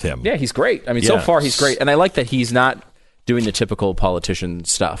love with him. Yeah, he's great. I mean, so far he's great, and I like that he's not doing the typical politician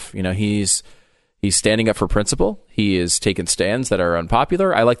stuff. You know, he's standing up for principle. He is taking stands that are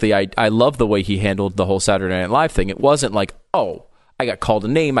unpopular. I love the way he handled the whole Saturday Night Live thing. It wasn't like, oh, I got called a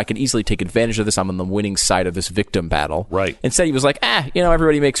name. I can easily take advantage of this. I'm on the winning side of this victim battle. Right. Instead, he was like,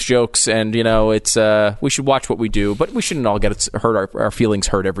 everybody makes jokes, and it's we should watch what we do, but we shouldn't all get our feelings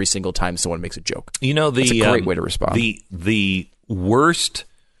hurt every single time someone makes a joke. That's a great way to respond. The worst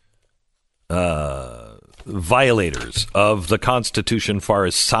violators of the Constitution, far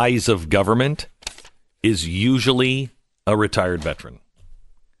as size of government, is usually a retired veteran.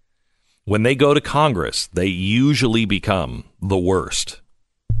 When they go to Congress, they usually become the worst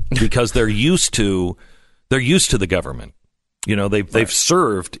because they're used to the government. You know, they've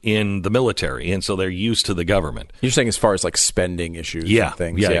served in the military, and so they're used to the government. You're saying as far as like spending issues and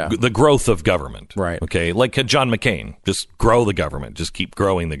things. Yeah, the growth of government. Right. Okay, like John McCain, just grow the government, just keep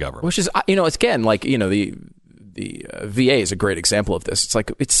growing the government. Which is, it's again, like, the VA is a great example of this. It's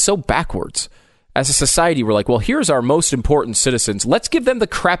like, it's so backwards. As a society, we're like, well, here's our most important citizens. Let's give them the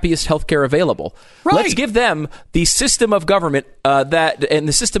crappiest healthcare available. Right. Let's give them the system of government and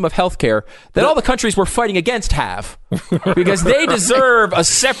the system of healthcare that all the countries we're fighting against have, because they deserve a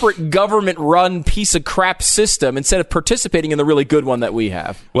separate government-run piece of crap system instead of participating in the really good one that we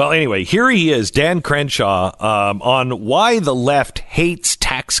have. Well, anyway, here he is, Dan Crenshaw, on why the left hates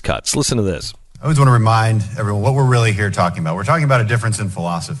tax cuts. Listen to this. I always want to remind everyone what we're really here talking about. We're talking about a difference in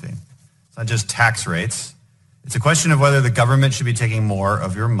philosophy. It's not just tax rates. It's a question of whether the government should be taking more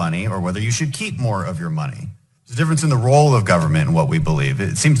of your money or whether you should keep more of your money. There's a difference in the role of government and what we believe.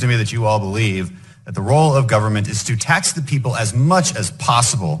 It seems to me that you all believe that the role of government is to tax the people as much as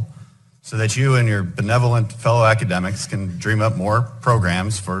possible so that you and your benevolent fellow academics can dream up more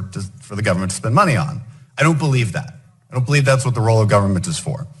programs for the government to spend money on. I don't believe that. I don't believe that's what the role of government is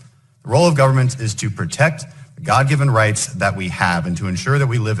for. The role of government is to protect God-given rights that we have and to ensure that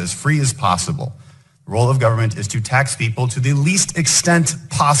we live as free as possible. The role of government is to tax people to the least extent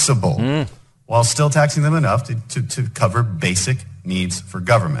possible while still taxing them enough to cover basic needs for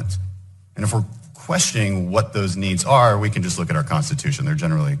government. And if we're questioning what those needs are, we can just look at our Constitution. They're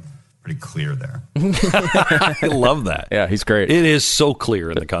generally pretty clear there. I love that. Yeah, he's great. It is so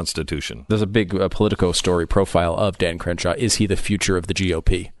clear in the Constitution. There's a big Politico story profile of Dan Crenshaw. Is he the future of the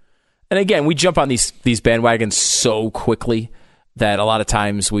GOP? And again, we jump on these bandwagons so quickly that a lot of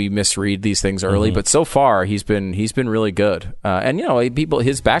times we misread these things early. But so far, he's been really good. And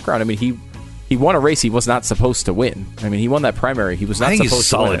his background. I mean, he won a race he was not supposed to win. I mean, he won that primary. He was not supposed to win. He's a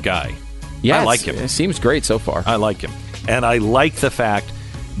solid guy. Yeah, I like him. It seems great so far. I like him, and I like the fact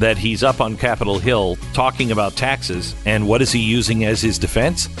that he's up on Capitol Hill talking about taxes. And what is he using as his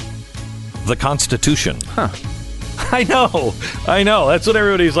defense? The Constitution. Huh. I know. That's what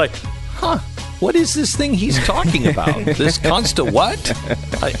everybody's like. Huh, what is this thing he's talking about? This what?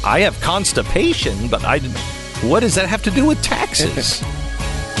 I have constipation, but What does that have to do with taxes?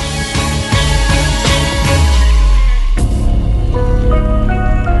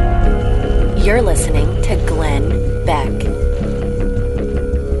 You're listening to Glenn Beck.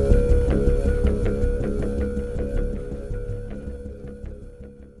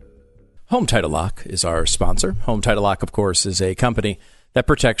 Home Title Lock is our sponsor. Home Title Lock, of course, is a company that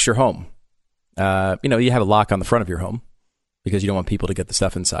protects your home. You have a lock on the front of your home because you don't want people to get the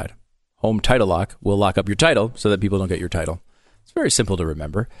stuff inside. Home Title Lock will lock up your title so that people don't get your title. It's very simple to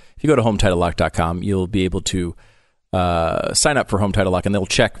remember. If you go to HometitleLock.com, you'll be able to sign up for Home Title Lock, and they'll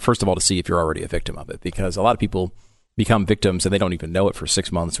check, first of all, to see if you're already a victim of it, because a lot of people become victims and they don't even know it for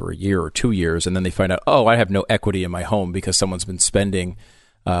 6 months or a year or 2 years, and then they find out, I have no equity in my home because someone's been spending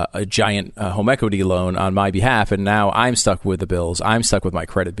a giant home equity loan on my behalf, and now I'm stuck with the bills. I'm stuck with my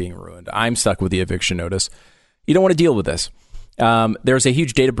credit being ruined. I'm stuck with the eviction notice. You don't want to deal with this. There's a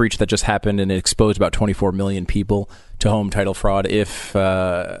huge data breach that just happened, and it exposed about 24 million people to home title fraud.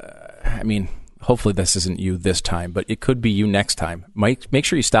 Hopefully this isn't you this time, but it could be you next time. Make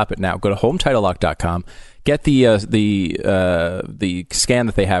sure you stop it now. Go to HometitleLock.com. Get the scan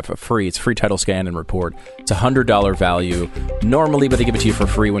that they have for free. It's a free title scan and report. It's $100 value normally, but they give it to you for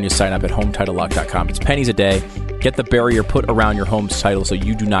free when you sign up at HometitleLock.com. It's pennies a day. Get the barrier put around your home's title so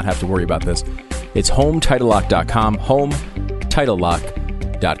you do not have to worry about this. It's HometitleLock.com.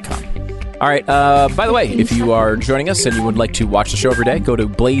 HometitleLock.com. All right. By the way, if you are joining us and you would like to watch the show every day, go to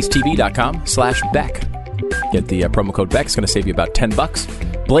blazetv.com/Beck. Get the promo code Beck. It's going to save you about $10.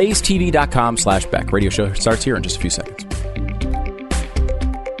 blazetv.com/Beck. Radio show starts here in just a few seconds.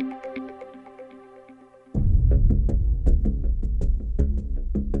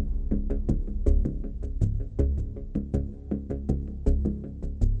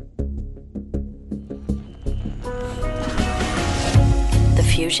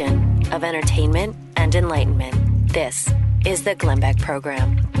 Fusion of entertainment and enlightenment. This is the Glenn Beck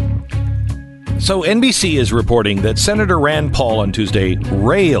Program. So NBC is reporting that Senator Rand Paul on Tuesday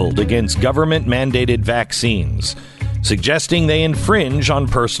railed against government-mandated vaccines, suggesting they infringe on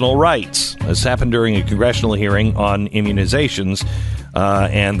personal rights. This happened during a congressional hearing on immunizations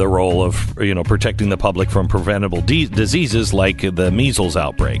and the role of protecting the public from preventable diseases like the measles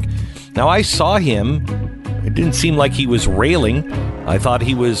outbreak. Now, I saw him. It didn't seem like he was railing. I thought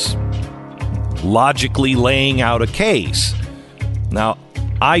he was logically laying out a case. Now,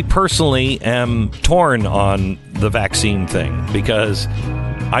 I personally am torn on the vaccine thing because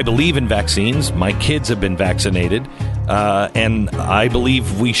I believe in vaccines. My kids have been vaccinated, and I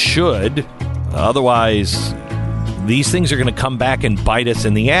believe we should. Otherwise, these things are going to come back and bite us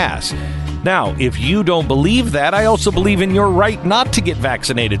in the ass. Now, if you don't believe that, I also believe in your right not to get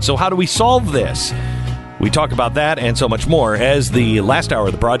vaccinated. So how do we solve this? We talk about that and so much more as the last hour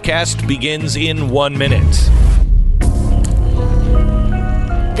of the broadcast begins in 1 minute.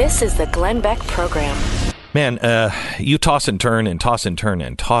 This is the Glenn Beck Program. Man, you toss and turn and toss and turn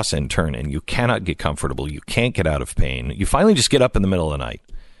and toss and turn, and you cannot get comfortable. You can't get out of pain. You finally just get up in the middle of the night.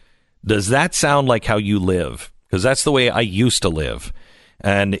 Does that sound like how you live? Because that's the way I used to live.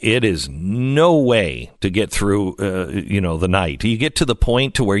 And it is no way to get through, the night. You get to the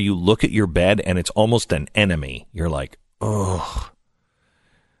point to where you look at your bed and it's almost an enemy. You're like, oh,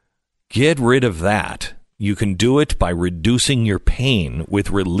 get rid of that. You can do it by reducing your pain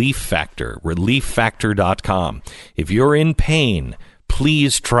with Relief Factor, relieffactor.com. If you're in pain,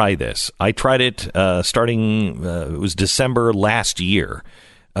 please try this. I tried it starting, it was December last year.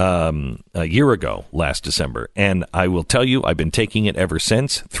 A year ago, last December. And I will tell you, I've been taking it ever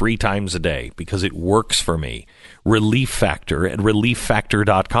since, 3 times a day, because it works for me. Relief Factor at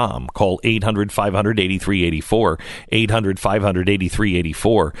relieffactor.com. Call 800-500-8384, 800-500-8384,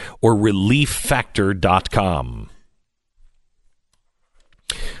 or relieffactor.com.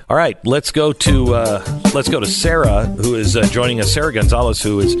 All right, let's go to Sara, who is joining us. Sara Gonzales,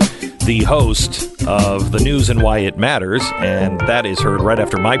 who is the host of The News and Why It Matters, and that is heard right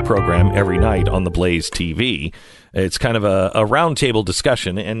after my program every night on the Blaze TV. It's kind of a roundtable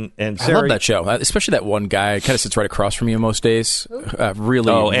discussion, and Sarah, I love that show, especially that one guy kind of sits right across from you most days.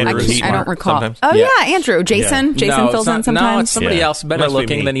 Really, Andrew. I don't recall. Sometimes. Oh yeah, Andrew, Jason. Yeah. Jason fills in sometimes. No, it's somebody else better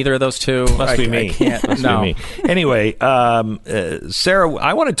looking than either of those two. Must be me. Must be me. Anyway, Sarah,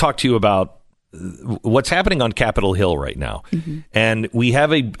 I want to talk to you about what's happening on Capitol Hill right now, and we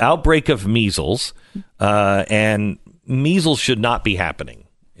have a outbreak of measles, and measles should not be happening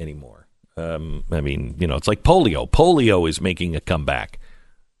anymore. It's like polio. Polio is making a comeback.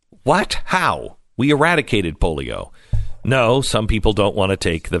 What? How? We eradicated polio. No, some people don't want to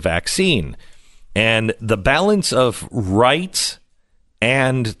take the vaccine. And the balance of rights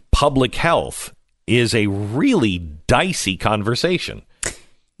and public health is a really dicey conversation.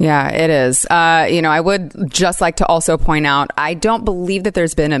 Yeah, it is. I would just like to also point out, I don't believe that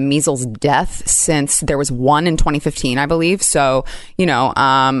there's been a measles death since there was one in 2015, I believe. So,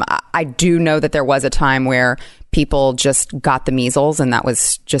 I do know that there was a time where people just got the measles, and that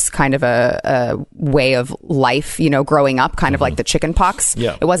was just kind of a way of life, growing up, kind of like the chicken pox.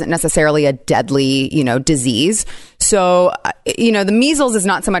 Yeah. It wasn't necessarily a deadly, disease. So, the measles is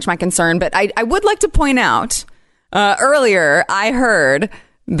not so much my concern, but I would like to point out, earlier I heard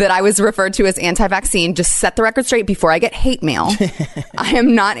that I was referred to as anti-vaccine. Just set the record straight before I get hate mail. I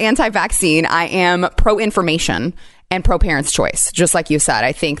am not anti-vaccine. I am pro-information and pro-parents' choice. Just like you said,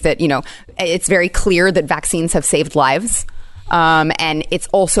 I think that, it's very clear that vaccines have saved lives. And it's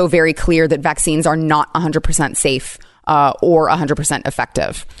also very clear that vaccines are not 100% safe or 100%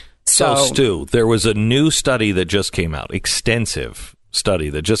 effective. So, Stu, there was a new study that just came out, extensive study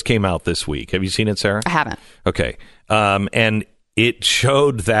that just came out this week. Have you seen it, Sarah? I haven't. Okay. And it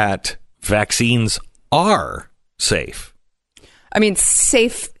showed that vaccines are safe. I mean,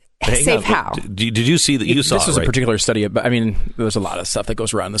 safe how? Did you see that? You saw this was right? a particular study. There's a lot of stuff that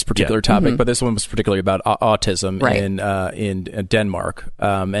goes around this particular topic, but this one was particularly about autism in Denmark.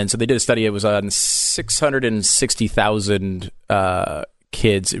 And so they did a study. It was on 660,000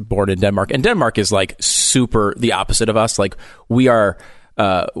 kids born in Denmark, and Denmark is like super the opposite of us. Like we're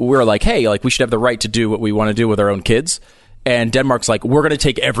like, hey, like we should have the right to do what we want to do with our own kids. And Denmark's like, we're going to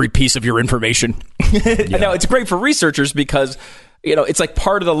take every piece of your information. Now, it's great for researchers because, it's like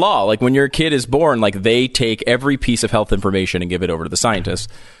part of the law. Like when your kid is born, like they take every piece of health information and give it over to the scientists.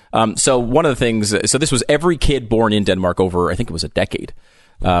 So one of the things, this was every kid born in Denmark over, I think it was a decade.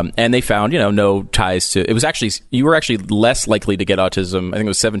 And they found, no ties to, you were actually less likely to get autism. I think it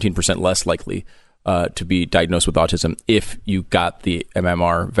was 17% less likely to be diagnosed with autism if you got the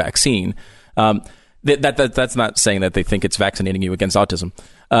MMR vaccine. That's not saying that they think it's vaccinating you against autism,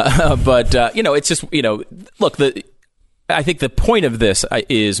 but it's just look. I think the point of this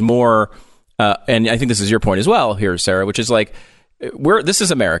is more, and I think this is your point as well here, Sarah, which is like this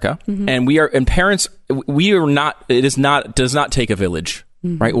is America, and parents does not take a village,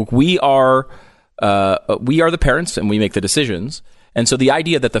 right? We are the parents, and we make the decisions. And so the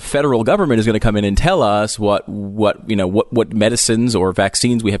idea that the federal government is going to come in and tell us what medicines or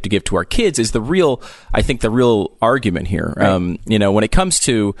vaccines we have to give to our kids is the real argument here. Right. When it comes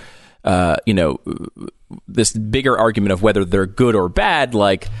to, this bigger argument of whether they're good or bad,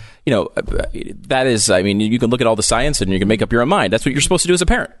 like, that is, you can look at all the science and you can make up your own mind. That's what you're supposed to do as a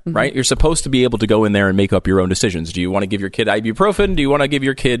parent, right? You're supposed to be able to go in there and make up your own decisions. Do you want to give your kid ibuprofen? Do you want to give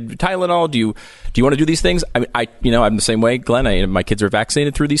your kid Tylenol? Do you want to do these things? I'm the same way, Glenn. My kids are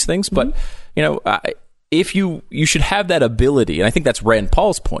vaccinated through these things, but if you should have that ability, and I think that's Rand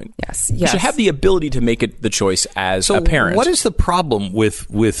Paul's point. Yes. You should have the ability to make the choice as a parent. What is the problem with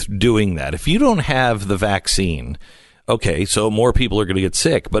doing that? If you don't have the vaccine, okay, so more people are going to get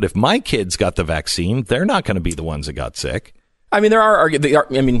sick. But if my kids got the vaccine, they're not going to be the ones that got sick. I'm sure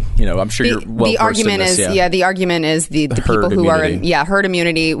you're well. The argument is, the argument is the people who immunity. Herd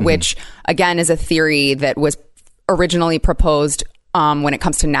immunity, which again is a theory that was originally proposed when it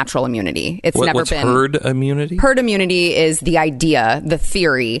comes to natural immunity. What's herd immunity? Herd immunity is the idea, the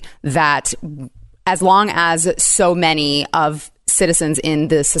theory that as long as so many of citizens in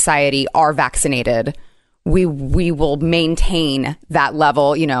the society are vaccinated, we will maintain that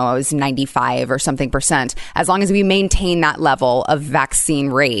level. It was 95 or something %. As long as we maintain that level of vaccine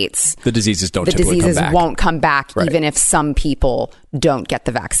rates, the diseases won't come back, right, even if some people don't get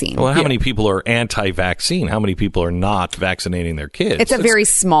the vaccine. Well, how many people are anti-vaccine? How many people are not vaccinating their kids? It's a very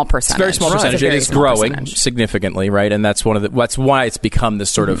small percentage. It's a very small percentage. It is growing significantly, right? And that's that's why it's become this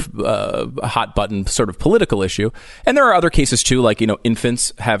sort of hot button sort of political issue. And there are other cases too, like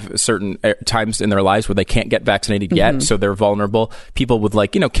infants have certain times in their lives where they can't get vaccinated yet, so they're vulnerable. People with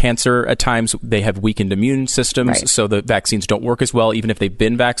cancer at times, they have weakened immune systems, right, so the vaccines don't work as well, even if they've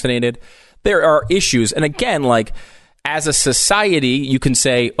been vaccinated. There are issues, and again, as a society, you can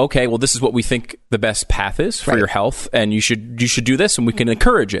say, okay, well, this is what we think the best path is for your health, and you should do this, and we can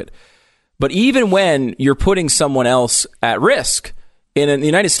encourage it. But even when you're putting someone else at risk, in the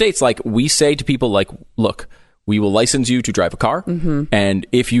United States, we say to people, look, We will license you to drive a car. Mm-hmm. And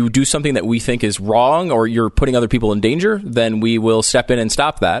if you do something that we think is wrong or you're putting other people in danger, then we will step in and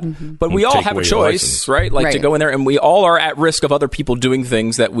stop that. Mm-hmm. But we all have a choice, right? Like to go in there, and we all are at risk of other people doing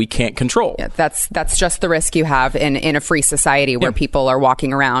things that we can't control. Yeah, that's just the risk you have in a free society where people are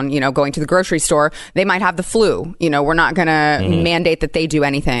walking around, going to the grocery store. They might have the flu. We're not going to mandate that they do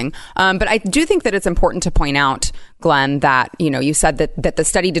anything. But I do think that it's important to point out, Glenn, that, you said that the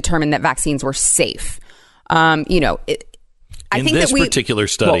study determined that vaccines were safe. I think this particular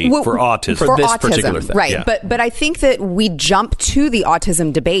study for autism. For this particular thing. Right. Yeah. But I think that we jump to the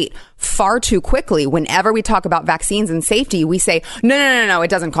autism debate far too quickly. Whenever we talk about vaccines and safety, we say, no, it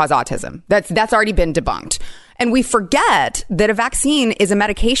doesn't cause autism. That's already been debunked. And we forget that a vaccine is a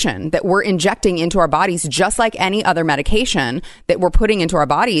medication that we're injecting into our bodies, just like any other medication that we're putting into our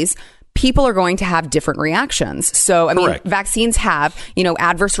bodies. People are going to have different reactions. So, I mean, vaccines have,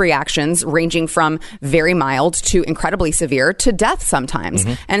 adverse reactions ranging from very mild to incredibly severe to death sometimes.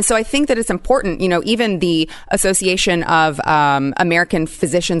 Mm-hmm. And so I think that it's important, even the Association of American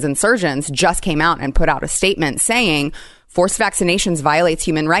Physicians and Surgeons just came out and put out a statement saying forced vaccinations violates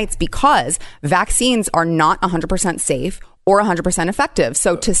human rights because vaccines are not 100% safe or 100% effective.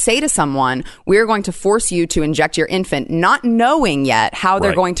 So to say to someone, we're going to force you to inject your infant, not knowing yet how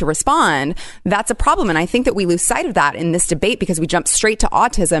they're going to respond, that's a problem. And I think that we lose sight of that in this debate because we jump straight to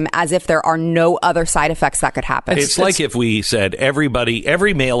autism as if there are no other side effects that could happen. It's like if we said every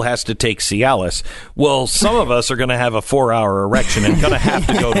male has to take Cialis. Well, some of us are going to have a 4-hour erection and going to have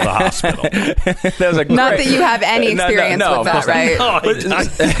to go to the hospital. Not that you have any experience with that, right? No,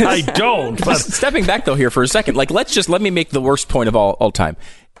 I don't. But Stepping back, though, here for a second, let me make the worst point of all time.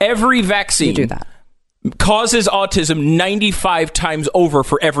 Every vaccine causes autism 95 times over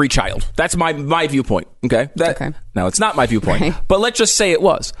for every child. That's my viewpoint. Okay. Now, it's not my viewpoint, but let's just say it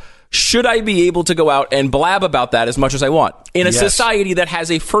was. Should I be able to go out and blab about that as much as I want in a society that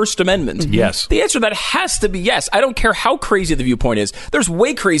has a First Amendment? Yes. The answer to that has to be yes. I don't care how crazy the viewpoint is. There's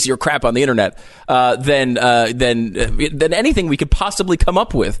way crazier crap on the internet than anything we could possibly come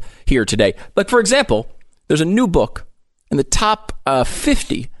up with here today. Like, for example, there's a new book in the top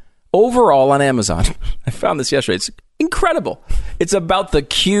 50 overall on Amazon. I found this yesterday. It's incredible. It's about the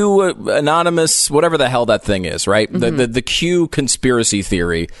Q anonymous, whatever the hell that thing is, right? Mm-hmm. The Q conspiracy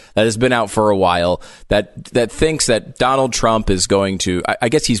theory that has been out for a while that thinks that Donald Trump is going to, I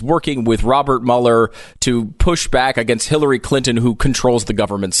guess he's working with Robert Mueller to push back against Hillary Clinton, who controls the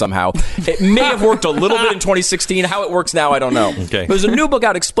government somehow. It may have worked a little bit in 2016. How it works now, I don't know. Okay. There's a new book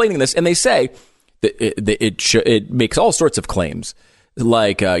out explaining this, and they say it makes all sorts of claims,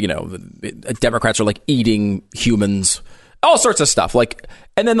 like Democrats are like eating humans, all sorts of stuff.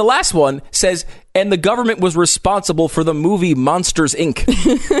 And then the last one says, and the government was responsible for the movie Monsters Inc.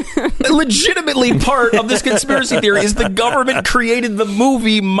 Legitimately, part of this conspiracy theory is the government created the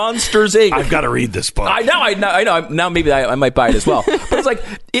movie Monsters Inc. I've got to read this book. I know. Now maybe I might buy it as well. But it's like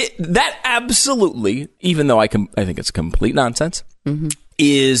that absolutely, even though I think it's complete nonsense,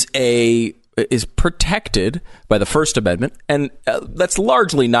 is protected by the First Amendment. And that's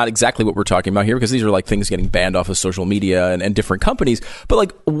largely not exactly what we're talking about here, because these are like things getting banned off of social media and different companies.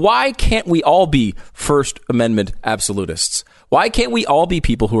 But why can't we all be First Amendment absolutists? Why can't we all be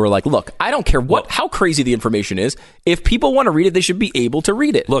people who are like, look, I don't care how crazy the information is. If people want to read it, they should be able to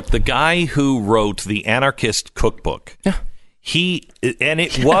read it. Look, the guy who wrote the Anarchist Cookbook,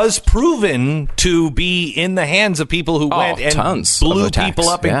 it was proven to be in the hands of people who went and blew people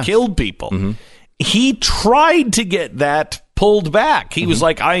up and killed people. Mm-hmm. He tried to get that pulled back. He was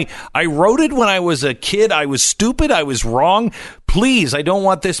like, I wrote it when I was a kid. I was stupid. I was wrong. Please, I don't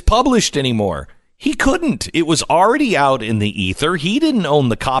want this published anymore. He couldn't. It was already out in the ether. He didn't own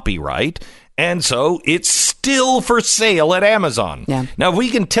the copyright. And so it's still for sale at Amazon. Yeah. Now, if we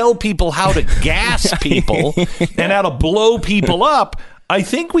can tell people how to gas people and how to blow people up, I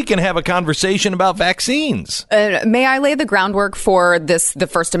think we can have a conversation about vaccines. May I lay the groundwork for the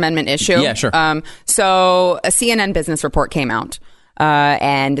First Amendment issue? Yeah, sure. So a CNN business report came out.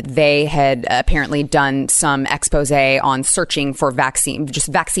 And they had apparently done some expose on searching for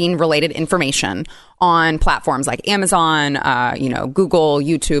vaccine-related information on platforms like Amazon, Google,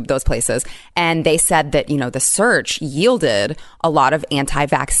 YouTube, those places. And they said that, the search yielded a lot of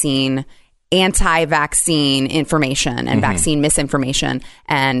anti-vaccine information and vaccine misinformation,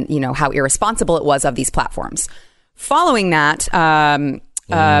 and, how irresponsible it was of these platforms. Following that, Adam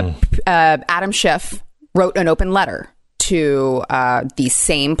Schiff wrote an open letter to these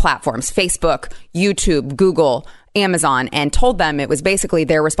same platforms, Facebook, YouTube, Google, Amazon and told them it was basically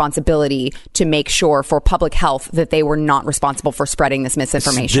their responsibility to make sure for public health that they were not responsible for spreading this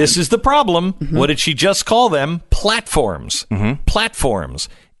misinformation. This is the problem. What did she just call them? Platforms. Platforms.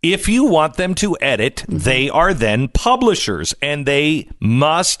 If you want them to edit, they are then publishers, and they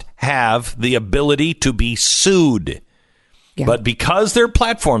must have the ability to be sued. Yeah. But because they're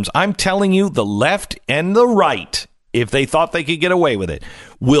platforms, I'm telling you, the left and the right, if they thought they could get away with it,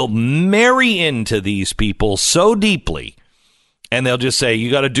 will marry into these people so deeply, and they'll just say, you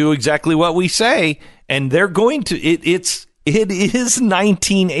got to do exactly what we say, and they're going to. It is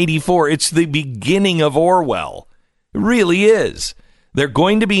 1984. It's the beginning of Orwell. It really is. They're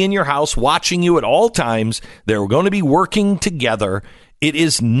going to be in your house watching you at all times. They're going to be working together. It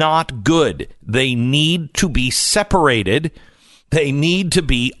is not good. They need to be separated. They need to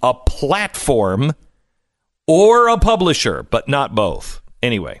be a platform or a publisher, but not both.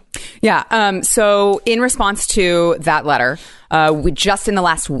 Anyway. Yeah. So in response to that letter, just in the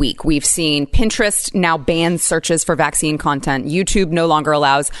last week, we've seen Pinterest now ban searches for vaccine content. YouTube no longer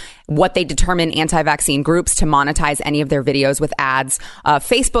allows what they determine anti-vaccine groups to monetize any of their videos with ads.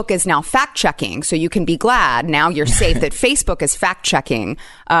 Facebook is now fact-checking, so you can be glad now you're safe that Facebook is fact-checking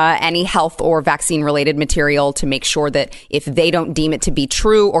any health or vaccine-related material to make sure that if they don't deem it to be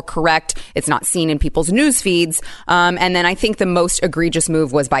true or correct, it's not seen in people's news feeds. And then I think the most egregious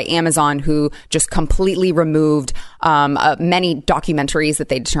move was by Amazon, who just completely removed many documentaries that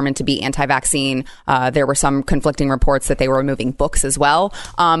they determined to be anti-vaccine. There were some conflicting reports that they were removing books as well.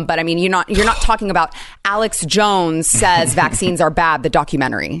 But I mean, you're not talking about Alex Jones says vaccines are bad, the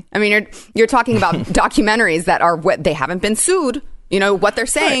documentary. I mean, you're talking about documentaries that are what they haven't been sued. You know, what they're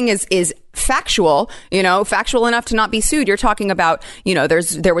saying is factual, factual enough to not be sued. You're talking about,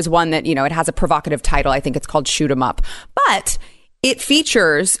 there was one that, it has a provocative title. I think it's called Shoot 'em Up. But it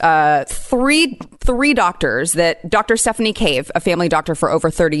features three doctors, that Dr. Stephanie Cave, a family doctor for over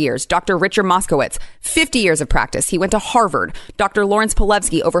 30 years, Dr. Richard Moskowitz, 50 years of practice. He went to Harvard. Dr. Lawrence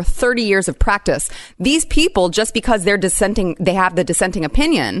Palevsky, over 30 years of practice. These people, just because they're dissenting, they have the dissenting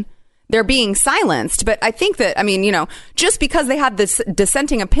opinion, they're being silenced. But I think that, just because they have this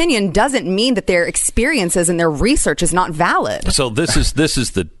dissenting opinion doesn't mean that their experiences and their research is not valid. So this is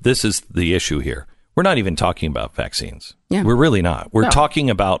the issue here. We're not even talking about vaccines. Yeah. We're really not. We're talking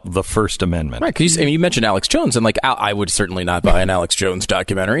about the First Amendment. Right. Because you mentioned Alex Jones, and I would certainly not buy an Alex Jones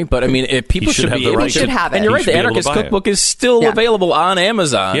documentary. But if people should be able to have it. And you're right, the Anarchist Cookbook is still available on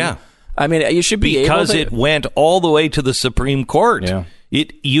Amazon. Yeah. You should be able to. Because it went all the way to the Supreme Court. Yeah.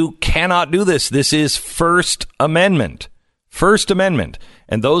 You cannot do this. This is First Amendment. First Amendment.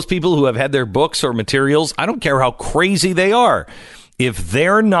 And those people who have had their books or materials, I don't care how crazy they are, if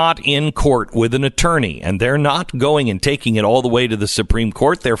they're not in court with an attorney and they're not going and taking it all the way to the Supreme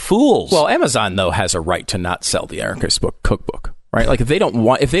Court, they're fools. Well, Amazon, though, has a right to not sell the Anarchist Cookbook, right? Like if they don't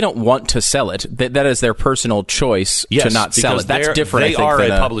want to sell it, that is their personal choice to not sell it. That's different. They are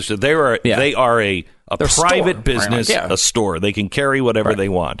a publisher. They are a private store, business, right? A store. They can carry whatever they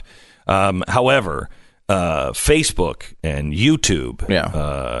want. However, Facebook and YouTube,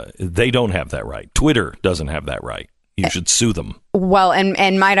 they don't have that right. Twitter doesn't have that right. You should sue them. Well,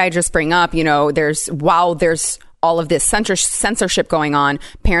 and might I just bring up, there's all of this censorship going on,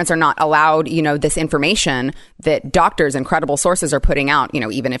 parents are not allowed, this information that doctors and credible sources are putting out,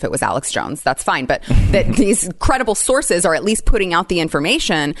 even if it was Alex Jones, that's fine. But that these credible sources are at least putting out the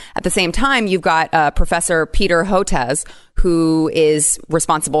information. At the same time, you've got Professor Peter Hotez, who is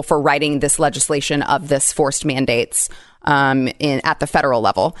responsible for writing this legislation of this forced mandates at the federal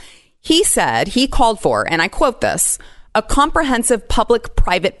level. He called for, and I quote this, a comprehensive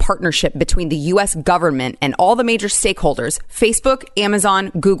public-private partnership between the U.S. government and all the major stakeholders, Facebook, Amazon,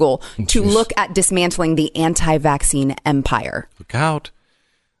 Google, to look at dismantling the anti-vaccine empire. Look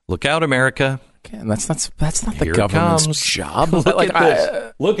out, America. Okay, that's not the government's job.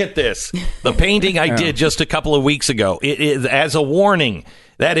 Look at this. The painting I did just a couple of weeks ago. It is as a warning.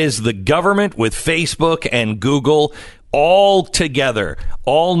 That is the government with Facebook and Google all together,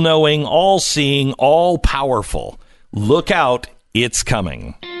 all knowing, all seeing, all powerful. Look out, it's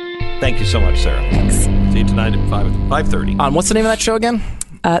coming. Thank you so much, Sarah. Thanks. See you tonight at 5:30. On what's the name of that show again?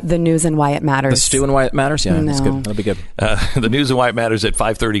 The News and Why It Matters. The Stew and Why It Matters? Yeah, that's good. That'll be good. The News and Why It Matters at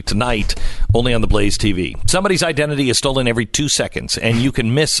 5:30 tonight, only on the Blaze TV. Somebody's identity is stolen every 2 seconds, and you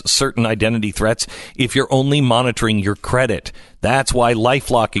can miss certain identity threats if you're only monitoring your credit. That's why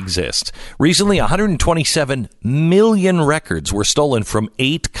LifeLock exists. Recently, 127 million records were stolen from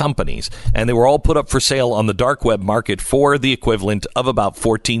 8 companies, and they were all put up for sale on the dark web market for the equivalent of about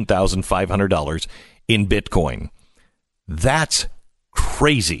 $14,500 in Bitcoin. That's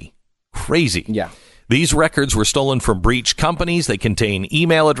crazy. Yeah. These records were stolen from breached companies. They contain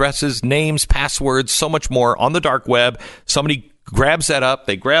email addresses, names, passwords, so much more on the dark web. Somebody grabs that up.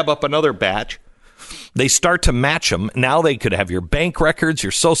 They grab up another batch. They start to match them. Now they could have your bank records,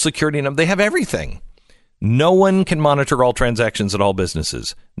 your social security number. They have everything. No one can monitor all transactions at all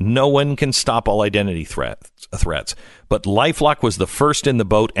businesses. No one can stop all identity threats. But LifeLock was the first in the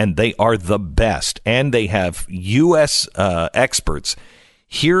boat, and they are the best. And they have U.S. experts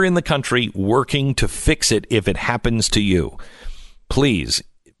here in the country working to fix it if it happens to you. Please,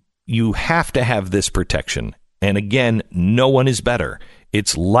 you have to have this protection. And again, no one is better.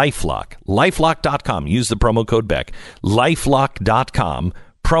 It's LifeLock. LifeLock.com. Use the promo code Beck. LifeLock.com.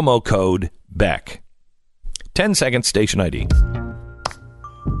 Promo code Beck. 10 seconds, station ID.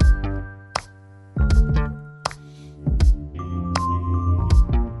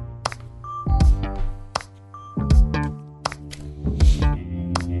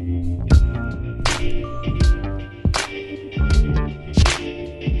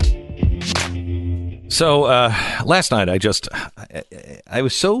 So last night I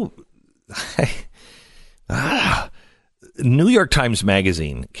was so New York Times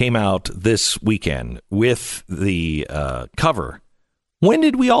Magazine came out this weekend with the cover. When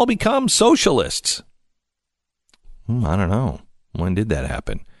did we all become socialists? I don't know. When did that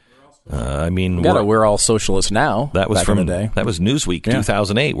happen? We're all socialists now. That was back from in the day. That was Newsweek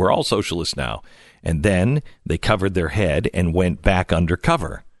 2008. We're all socialists now. And then they covered their head and went back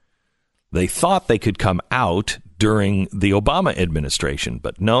undercover. They thought they could come out during the Obama administration,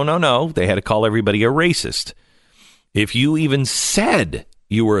 but no. They had to call everybody a racist. If you even said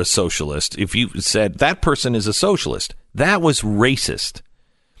you were a socialist, if you said that person is a socialist, that was racist.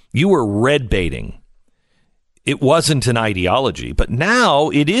 You were red baiting. It wasn't an ideology, but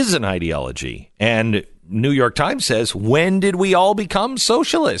now it is an ideology. And New York Times says, when did we all become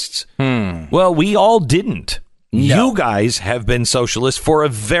socialists? Well, we all didn't. No. You guys have been socialists for a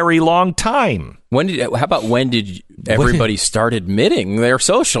very long time. When did everybody start admitting they're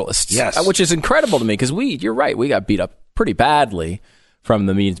socialists? Yes. Which is incredible to me because you're right, we got beat up pretty badly from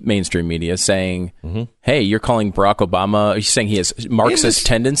the mainstream media saying, hey, you're calling Barack Obama, you're saying he has Marxist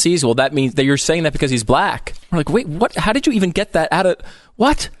tendencies? Well, that means that you're saying that because he's black. We're like, wait, what? How did you even get that out of,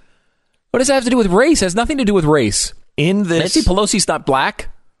 what? What does that have to do with race? It has nothing to do with race. Nancy Pelosi's not black.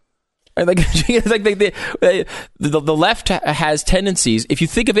 The left has tendencies. If you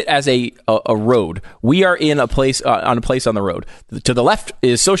think of it as a road, we are in a place on the road. To the left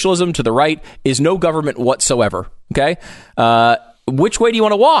is socialism. To the right is no government whatsoever. Okay, which way do you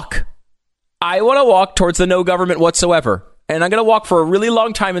want to walk? I want to walk towards the no government whatsoever, and I'm going to walk for a really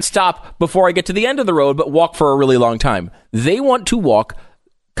long time and stop before I get to the end of the road, but walk for a really long time. They want to walk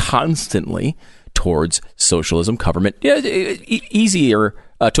constantly towards socialism, government, easier.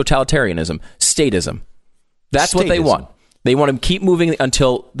 Totalitarianism, statism. That's what they want. They want to keep moving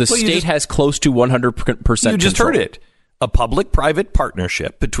until the state has close to 100% You just control. heard it. A public-private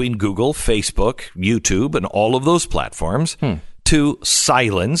partnership between Google, Facebook, YouTube, and all of those platforms to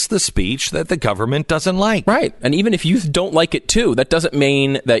silence the speech that the government doesn't like. Right. And even if you don't like it too, that doesn't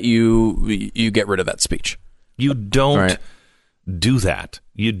mean that you get rid of that speech. You don't do that.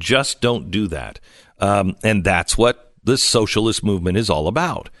 You just don't do that. And that's what the socialist movement is all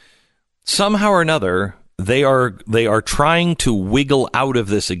about. Somehow or another, they are trying to wiggle out of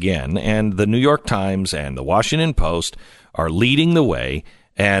this again, and the New York Times and the Washington Post are leading the way,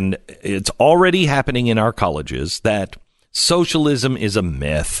 and it's already happening in our colleges that socialism is a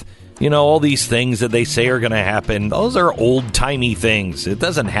myth. You know, all these things that they say are going to happen, those are old-timey things. It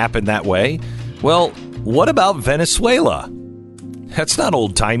doesn't happen that way. Well, what about Venezuela? That's not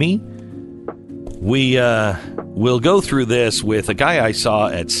old-timey. We'll go through this with a guy I saw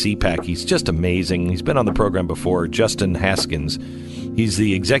at CPAC. He's just amazing. He's been on the program before, Justin Haskins. He's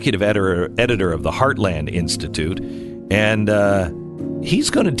the executive editor of the Heartland Institute, and he's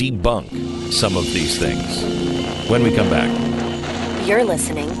going to debunk some of these things when we come back. You're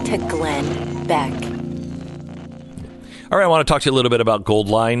listening to Glenn Beck. All right, I want to talk to you a little bit about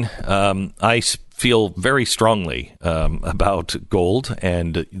Goldline. I feel very strongly about gold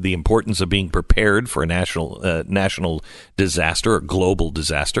and the importance of being prepared for a national disaster or global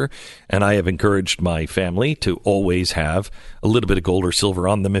disaster. And I have encouraged my family to always have a little bit of gold or silver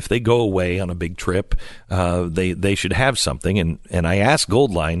on them. If they go away on a big trip, they should have something. And I asked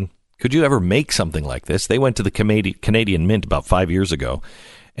Goldline, could you ever make something like this? They went to the Canadian Mint about 5 years ago,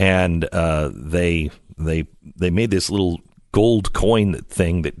 and they made this little gold coin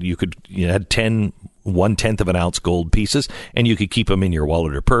thing that you had 10 1/10 of an ounce gold pieces, and you could keep them in your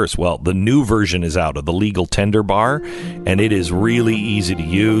wallet or purse. Well, the new version is out of the legal tender bar, and it is really easy to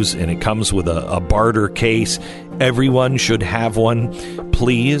use, and it comes with a barter case. Everyone should have one,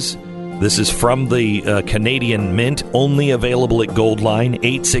 please. This is from the Canadian Mint, only available at Goldline,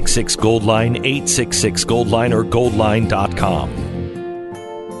 866-GOLDLINE, 866-GOLDLINE, or goldline.com.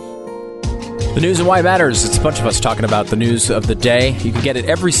 The news and why it matters. It's a bunch of us talking about the news of the day. You can get it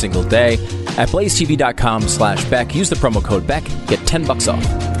every single day at blazetv.com/Beck. Use the promo code Beck. Get $10 off.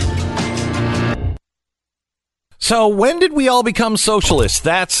 So when did we all become socialists?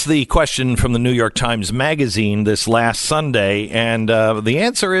 That's the question from the New York Times Magazine this last Sunday. And the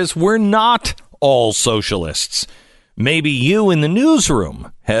answer is we're not all socialists. Maybe you in the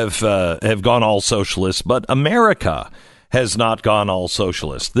newsroom have gone all socialists, but America has not gone all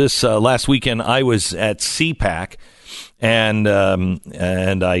socialist. This last weekend, I was at CPAC, and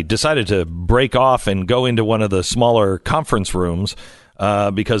I decided to break off and go into one of the smaller conference rooms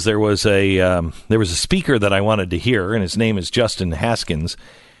because there was a speaker that I wanted to hear, and his name is Justin Haskins,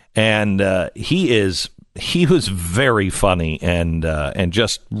 and he was very funny and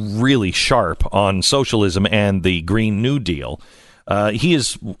just really sharp on socialism and the Green New Deal.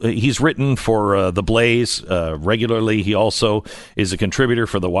 He's written for The Blaze regularly. He also is a contributor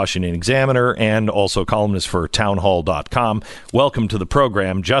for the Washington Examiner and also columnist for townhall.com. Welcome to the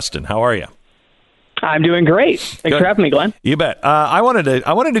program, Justin. How are you? I'm doing great. Thanks for having me, Glenn. You bet. I wanted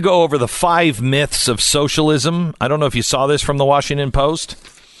to go over the 5 myths of socialism. I don't know if you saw this from the Washington Post.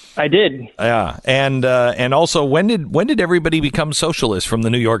 I did. Yeah, and also when did everybody become socialist from the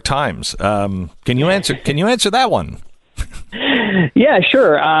New York Times? Can you answer that one? Yeah,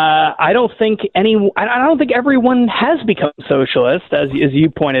 sure. I don't think everyone has become socialist, as you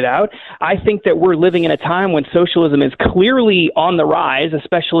pointed out. I think that we're living in a time when socialism is clearly on the rise,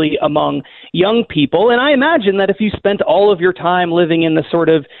 especially among young people. And I imagine that if you spent all of your time living in the sort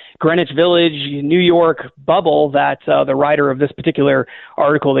of Greenwich Village, New York bubble that the writer of this particular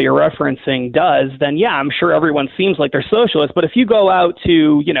article that you're referencing does, then yeah, I'm sure everyone seems like they're socialists. But if you go out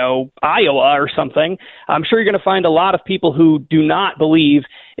to, Iowa or something, I'm sure you're going to find a lot of people who do not believe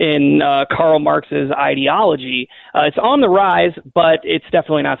in Karl Marx's ideology. It's on the rise, but it's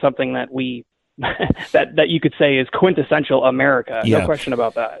definitely not something that we that you could say is quintessential America. Yeah. No question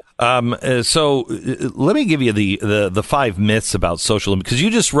about that. So let me give you the 5 myths about socialism, because you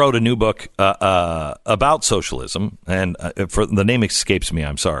just wrote a new book about socialism, and for the name escapes me.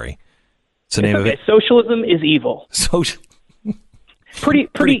 I'm sorry. It's the name of it. Socialism is evil. Pretty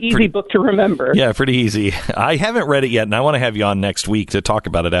easy book to remember. Yeah, pretty easy. I haven't read it yet, and I want to have you on next week to talk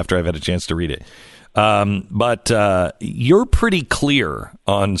about it after I've had a chance to read it. But you're pretty clear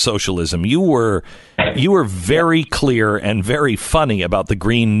on socialism. You were very clear and very funny about the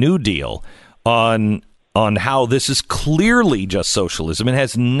Green New Deal on how this is clearly just socialism. It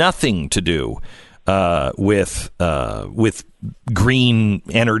has nothing to do with green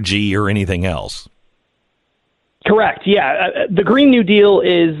energy or anything else. Correct. Yeah. The Green New Deal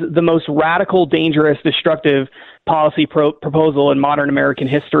is the most radical, dangerous, destructive policy proposal in modern American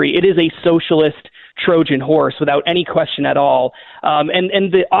history. It is a socialist Trojan horse without any question at all.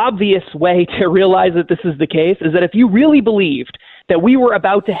 And the obvious way to realize that this is the case is that if you really believed that we were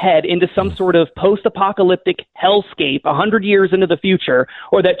about to head into some sort of post-apocalyptic hellscape 100 years into the future,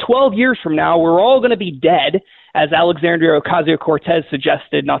 or that 12 years from now we're all going to be dead, as Alexandria Ocasio-Cortez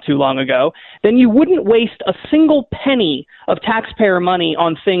suggested not too long ago, then you wouldn't waste a single penny of taxpayer money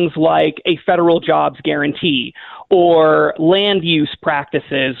on things like a federal jobs guarantee or land use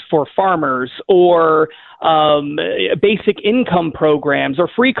practices for farmers or basic income programs or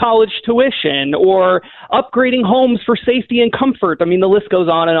free college tuition or upgrading homes for safety and comfort. I mean, the list goes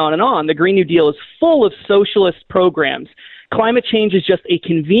on and on and on. The Green New Deal is full of socialist programs. Climate change is just a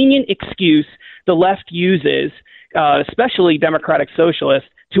convenient excuse the left uses, especially Democratic Socialists,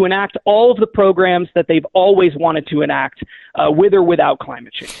 to enact all of the programs that they've always wanted to enact, with or without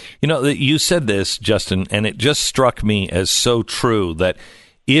climate change. You said this, Justin, and it just struck me as so true that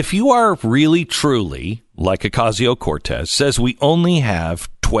if you are really truly, like Ocasio-Cortez, says we only have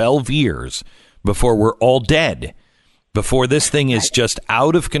 12 years before we're all dead, before this thing is just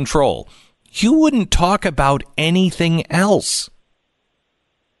out of control, you wouldn't talk about anything else.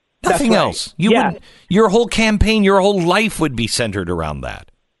 Nothing else. Your whole campaign, your whole life would be centered around that.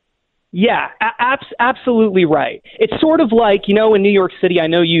 Yeah, absolutely right. It's sort of like, in New York City, I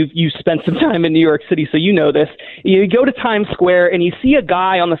know you've spent some time in New York City, so you know this. You go to Times Square and you see a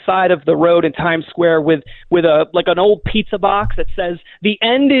guy on the side of the road in Times Square with an old pizza box that says, "The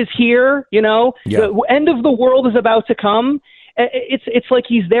end is here," The end of the world is about to come. It's like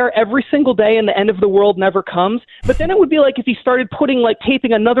he's there every single day and the end of the world never comes. But then it would be like if he started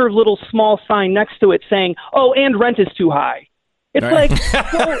taping another little small sign next to it saying, "Oh, and rent is too high." It's like,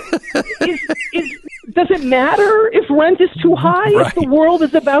 does it matter if rent is too high? Right. If the world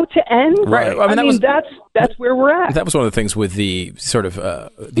is about to end? Right. I mean, that's where we're at. That was one of the things with the sort of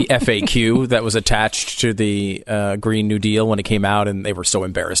the FAQ that was attached to the Green New Deal when it came out, and they were so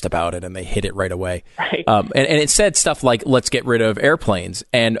embarrassed about it, and they hid it right away. Right. And it said stuff like, "Let's get rid of airplanes."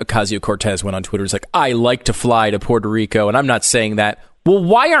 And Ocasio-Cortez went on Twitter, was like, "I like to fly to Puerto Rico," and I'm not saying that. Well,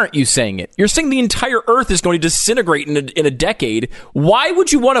 why aren't you saying it? You're saying the entire Earth is going to disintegrate in a decade. Why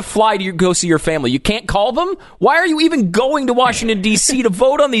would you want to fly to go see your family? You can't call them? Why are you even going to Washington, D.C. to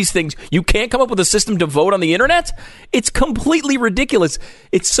vote on these things? You can't come up with a system to vote on the internet? It's completely ridiculous.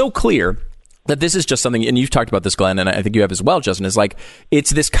 It's so clear that this is just something, and you've talked about this, Glenn, and I think you have as well, Justin, is like,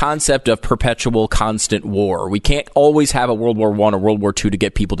 it's this concept of perpetual constant war. We can't always have a World War I or World War II to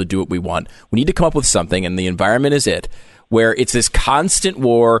get people to do what we want. We need to come up with something, and the environment is it, where it's this constant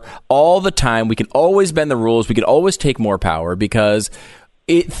war all the time. We can always bend the rules. We can always take more power because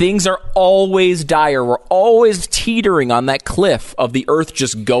things are always dire. We're always teetering on that cliff of the Earth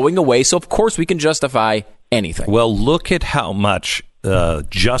just going away. So, of course, we can justify anything. Well, look at how much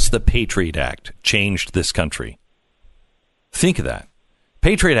just the Patriot Act changed this country. Think of that.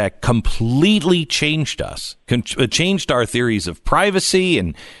 Patriot Act completely changed us, changed our theories of privacy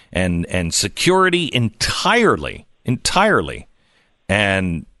and security entirely.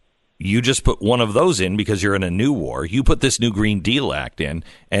 And you just put one of those in because you're in a new war. You put this new Green Deal Act in,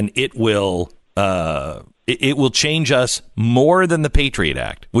 and it will change us more than the Patriot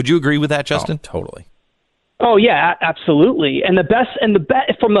Act. Would you agree with that, Justin? Oh, totally. Oh yeah, absolutely. And the best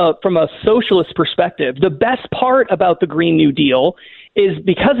from a socialist perspective, the best part about the Green New Deal is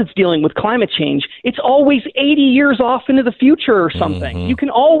because it's dealing with climate change, it's always 80 years off into the future or something. Mm-hmm. You can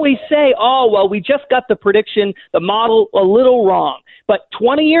always say, "Oh, well, we just got the prediction, the model a little wrong. But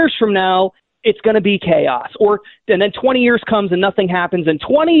 20 years from now, it's going to be chaos." And then 20 years comes and nothing happens, and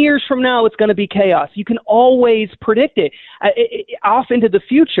 20 years from now, it's going to be chaos. You can always predict it off into the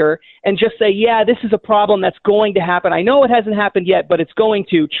future and just say, "Yeah, this is a problem that's going to happen. I know it hasn't happened yet, but it's going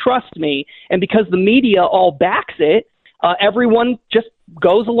to. Trust me." And because the media all backs it, everyone just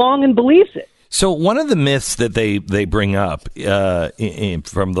goes along and believes it. So one of the myths that they bring up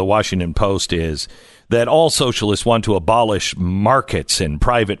from the Washington Post is that all socialists want to abolish markets and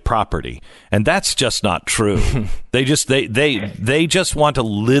private property, and that's just not true. They just want a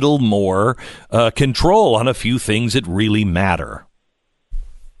little more control on a few things that really matter.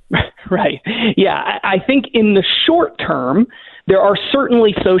 Right. Yeah, I think in the short term, there are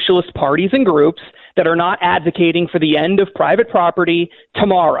certainly socialist parties and groups that are not advocating for the end of private property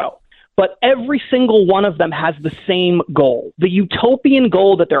tomorrow. But every single one of them has the same goal, the utopian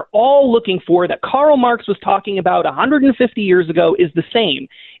goal that they're all looking for, that Karl Marx was talking about 150 years ago, is the same.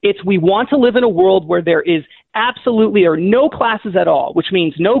 It's we want to live in a world where there is absolutely or no classes at all, which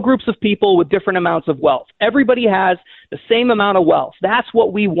means no groups of people with different amounts of wealth. Everybody has the same amount of wealth. That's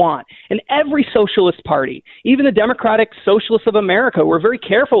what we want. And every socialist party, even the Democratic Socialists of America, were very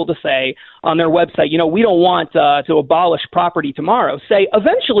careful to say on their website, we don't want to abolish property tomorrow. Say,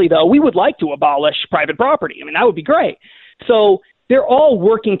 eventually, though, we would like to abolish private property. I mean, that would be great. So they're all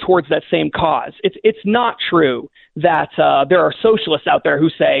working towards that same cause. It's not true that there are socialists out there who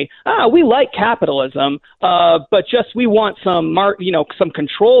say, we like capitalism, but just we want some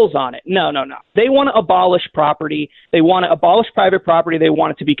controls on it. No. They want to abolish property. They want to abolish private property. They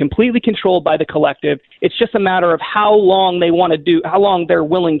want it to be completely controlled by the collective. It's just a matter of how long they're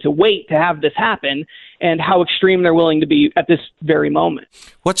willing to wait to have this happen, and how extreme they're willing to be at this very moment.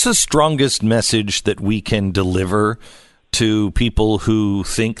 What's the strongest message that we can deliver to people who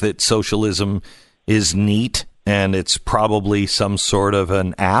think that socialism is neat and it's probably some sort of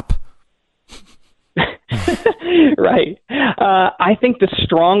an app? Right. I think the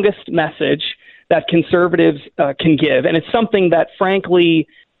strongest message that conservatives can give, and it's something that, frankly,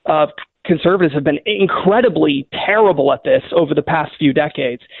 conservatives have been incredibly terrible at this over the past few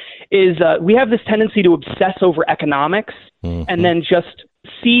decades, is we have this tendency to obsess over economics and then just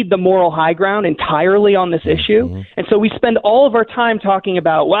cede the moral high ground entirely on this issue. And so we spend all of our time talking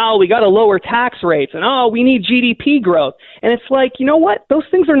about, well, we got to lower tax rates and, we need GDP growth. And it's like, you know what? Those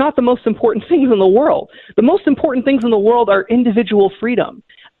things are not the most important things in the world. The most important things in the world are individual freedom,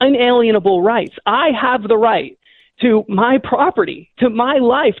 unalienable rights. I have the right to my property, to my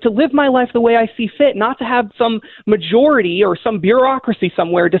life, to live my life the way I see fit, not to have some majority or some bureaucracy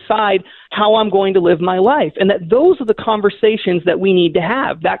somewhere decide how I'm going to live my life. And that those are the conversations that we need to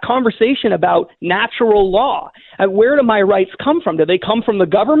have. That conversation about natural law. Where do my rights come from? Do they come from the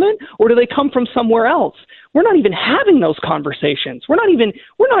government or do they come from somewhere else? We're not even having those conversations. We're not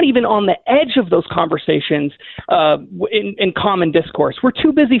even on the edge of those conversations in common discourse. We're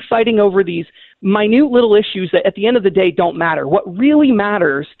too busy fighting over these minute little issues that at the end of the day don't matter. What really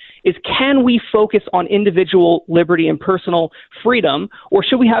matters is, can we focus on individual liberty and personal freedom, or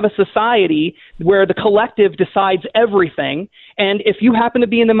should we have a society where the collective decides everything? And if you happen to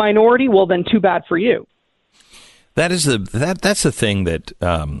be in the minority, well, then too bad for you. That's the thing that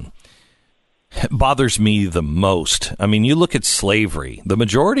bothers me the most. I mean, you look at slavery. The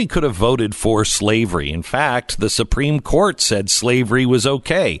majority could have voted for slavery. In fact, the Supreme Court said slavery was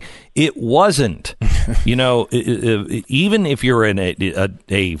okay. It wasn't. You know, even if you're in a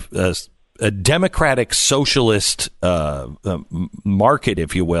democratic socialist market,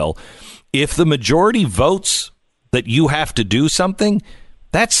 if you will, if the majority votes that you have to do something,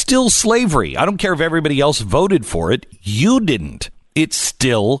 that's still slavery. I don't care if everybody else voted for it. You didn't. It's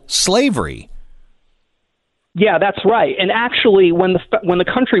still slavery. Yeah, that's right. And actually, when the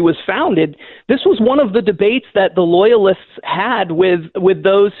country was founded, this was one of the debates that the loyalists had with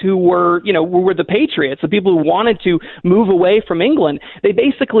those who were the patriots, the people who wanted to move away from England. They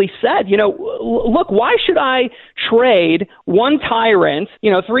basically said, look, why should I trade one tyrant,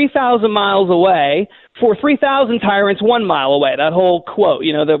 3,000 miles away for 3,000 tyrants 1 mile away? That whole quote,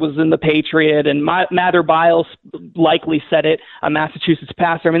 that was in the Patriot, and Mather Byles likely said it, a Massachusetts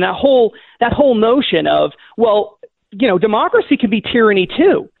pastor. I mean, that whole notion of, well, democracy can be tyranny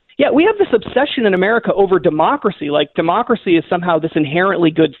too. Yeah, we have this obsession in America over democracy, like democracy is somehow this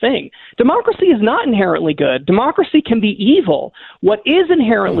inherently good thing. Democracy is not inherently good. Democracy can be evil. What is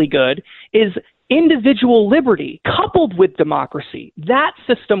inherently good is individual liberty coupled with democracy. That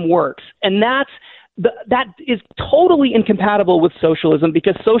system works, and that is totally incompatible with socialism,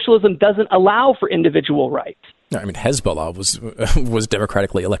 because socialism doesn't allow for individual rights. I mean, Hezbollah was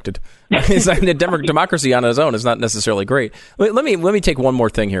democratically elected. Democracy on its own is not necessarily great. Let me take one more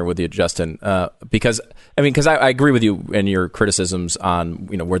thing here with you, Justin, because I agree with you and your criticisms on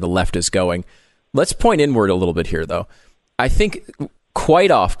where the left is going. Let's point inward a little bit here, though. I think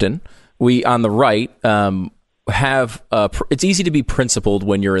quite often we on the right it's easy to be principled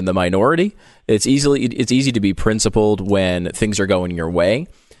when you're in the minority. It's easy to be principled when things are going your way,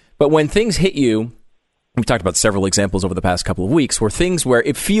 but when things hit you. We've talked about several examples over the past couple of weeks where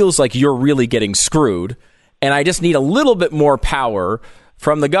it feels like you're really getting screwed, and I just need a little bit more power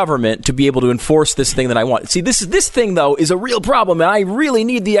from the government to be able to enforce this thing that I want. See, this thing, though, is a real problem, and I really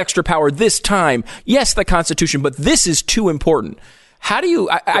need the extra power this time. Yes, the Constitution, but this is too important. How do you...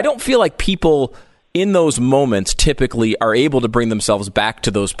 I don't feel like people in those moments typically are able to bring themselves back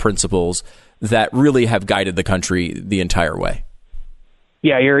to those principles that really have guided the country the entire way.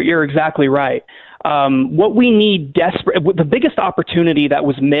 Yeah, you're exactly right. What we need the biggest opportunity that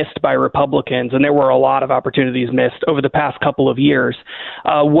was missed by Republicans, and there were a lot of opportunities missed over the past couple of years,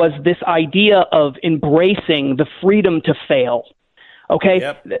 was this idea of embracing the freedom to fail. Okay,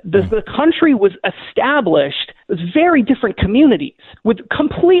 yep. The country was established as very different communities with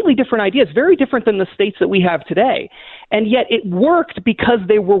completely different ideas, very different than the states that we have today. And yet it worked because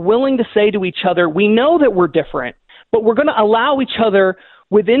they were willing to say to each other, we know that we're different, but we're going to allow each other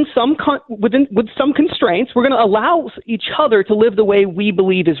with some constraints. We're going to allow each other to live the way we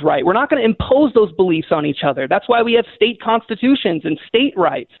believe is right. We're not going to impose those beliefs on each other. That's why we have state constitutions and state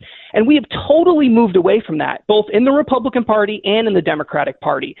rights. And we have totally moved away from that, both in the Republican Party and in the Democratic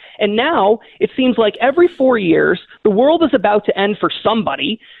Party. And now it seems like every 4 years, the world is about to end for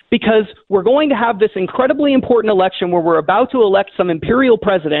somebody, because we're going to have this incredibly important election where we're about to elect some imperial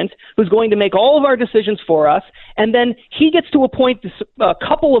president who's going to make all of our decisions for us. And then he gets to appoint a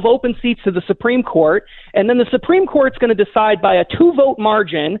couple of open seats to the Supreme Court. And then the Supreme Court's going to decide by a 2-vote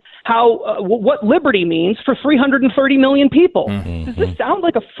margin what liberty means for 330 million people. Mm-hmm. Does this sound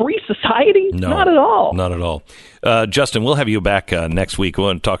like a free society? No, not at all. Not at all. Justin, we'll have you back next week. We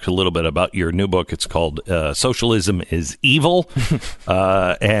want to talk a little bit about your new book. It's called Socialism is Evil.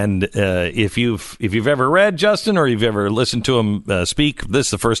 And if you've ever read Justin, or you've ever listened to him speak, this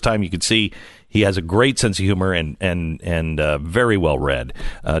is the first time you could see he has a great sense of humor and very well read.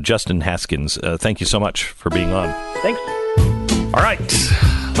 Justin Haskins, thank you so much for being on. Thanks. All right.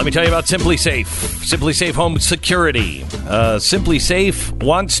 Let me tell you about Simply Safe. Simply Safe Home Security. Simply Safe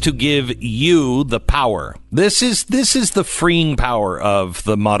wants to give you the power. This is the freeing power of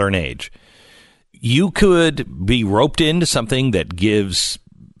the modern age. you could be roped into something that gives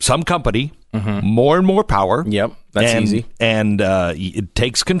some company more and more power. Yep, that's easy. And it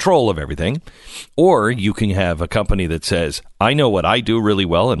takes control of everything. Or you can have a company that says, I know what I do really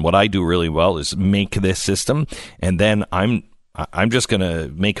well, and what I do really well is make this system, and then I'm just going to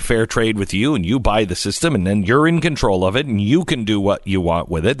make a fair trade with you, and you buy the system, and then you're in control of it, and you can do what you want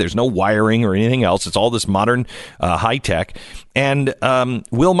with it. There's no wiring or anything else. It's all this modern high tech. And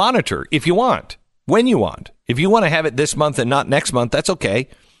we'll monitor if you want, when you want. If you want to have it this month and not next month, that's okay.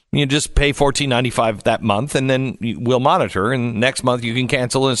 You just pay $14.95 that month, and then we'll monitor, and next month you can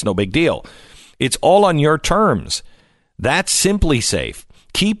cancel, and it's no big deal. It's all on your terms. That's Simply Safe.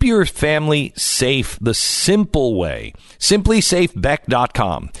 Keep your family safe the simple way.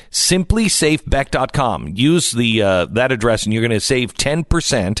 SimplySafeBeck.com. SimplySafeBeck.com. Use that address, and you're going to save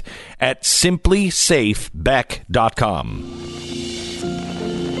 10% at SimplySafeBeck.com.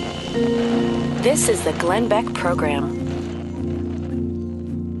 This is the Glenn Beck Program.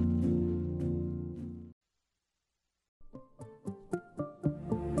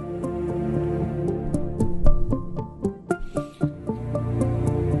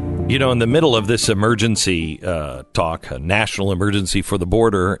 You know, in the middle of this emergency talk, a national emergency for the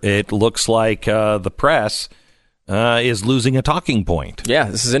border, it looks like the press is losing a talking point. Yeah,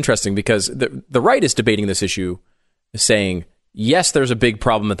 this is interesting because the right is debating this issue, saying, yes, there's a big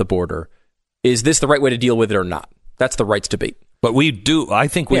problem at the border. Is this the right way to deal with it or not? That's the right's debate. But I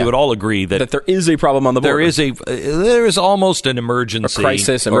think we would all agree that there is a problem on the border. There is almost an emergency. A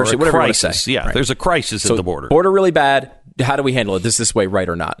crisis, emergency, whatever you want to say. Yeah, right. There's a crisis at the border. Border really bad. How do we handle it? This way, right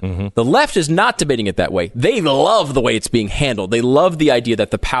or not? The left is not debating it that way. They love the way it's being handled. They love the idea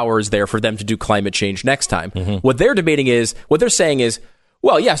that the power is there for them to do climate change next time. What they're saying is,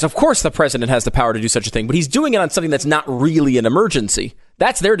 well, yes, of course the president has the power to do such a thing, but he's doing it on something that's not really an emergency.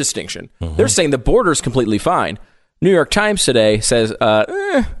 That's their distinction. They're saying the border is completely fine. New York Times today says,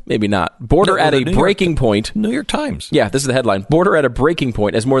 maybe not. Border at a breaking point. New York Times. Yeah, this is the headline. Border at a breaking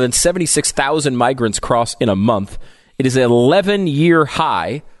point as more than 76,000 migrants cross in a month. It is an 11-year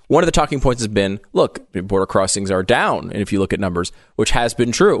high. One of the talking points has been, look, border crossings are down, and if you look at numbers, which has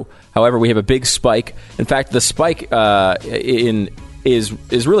been true. However, we have a big spike. In fact, the spike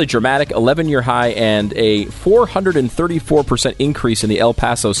is really dramatic, 11-year high, and a 434% increase in the El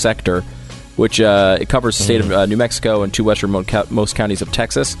Paso sector, which it covers the state of New Mexico and two westernmost counties of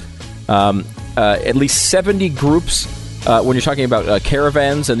Texas. At least 70 groups, when you're talking about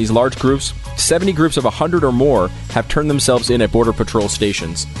caravans and these large groups, 70 groups of 100 or more have turned themselves in at Border Patrol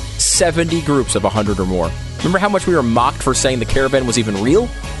stations. 70 groups of 100 or more. Remember how much we were mocked for saying the caravan was even real?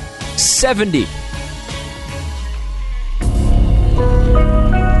 70.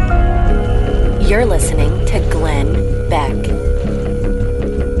 You're listening to Glenn Beck.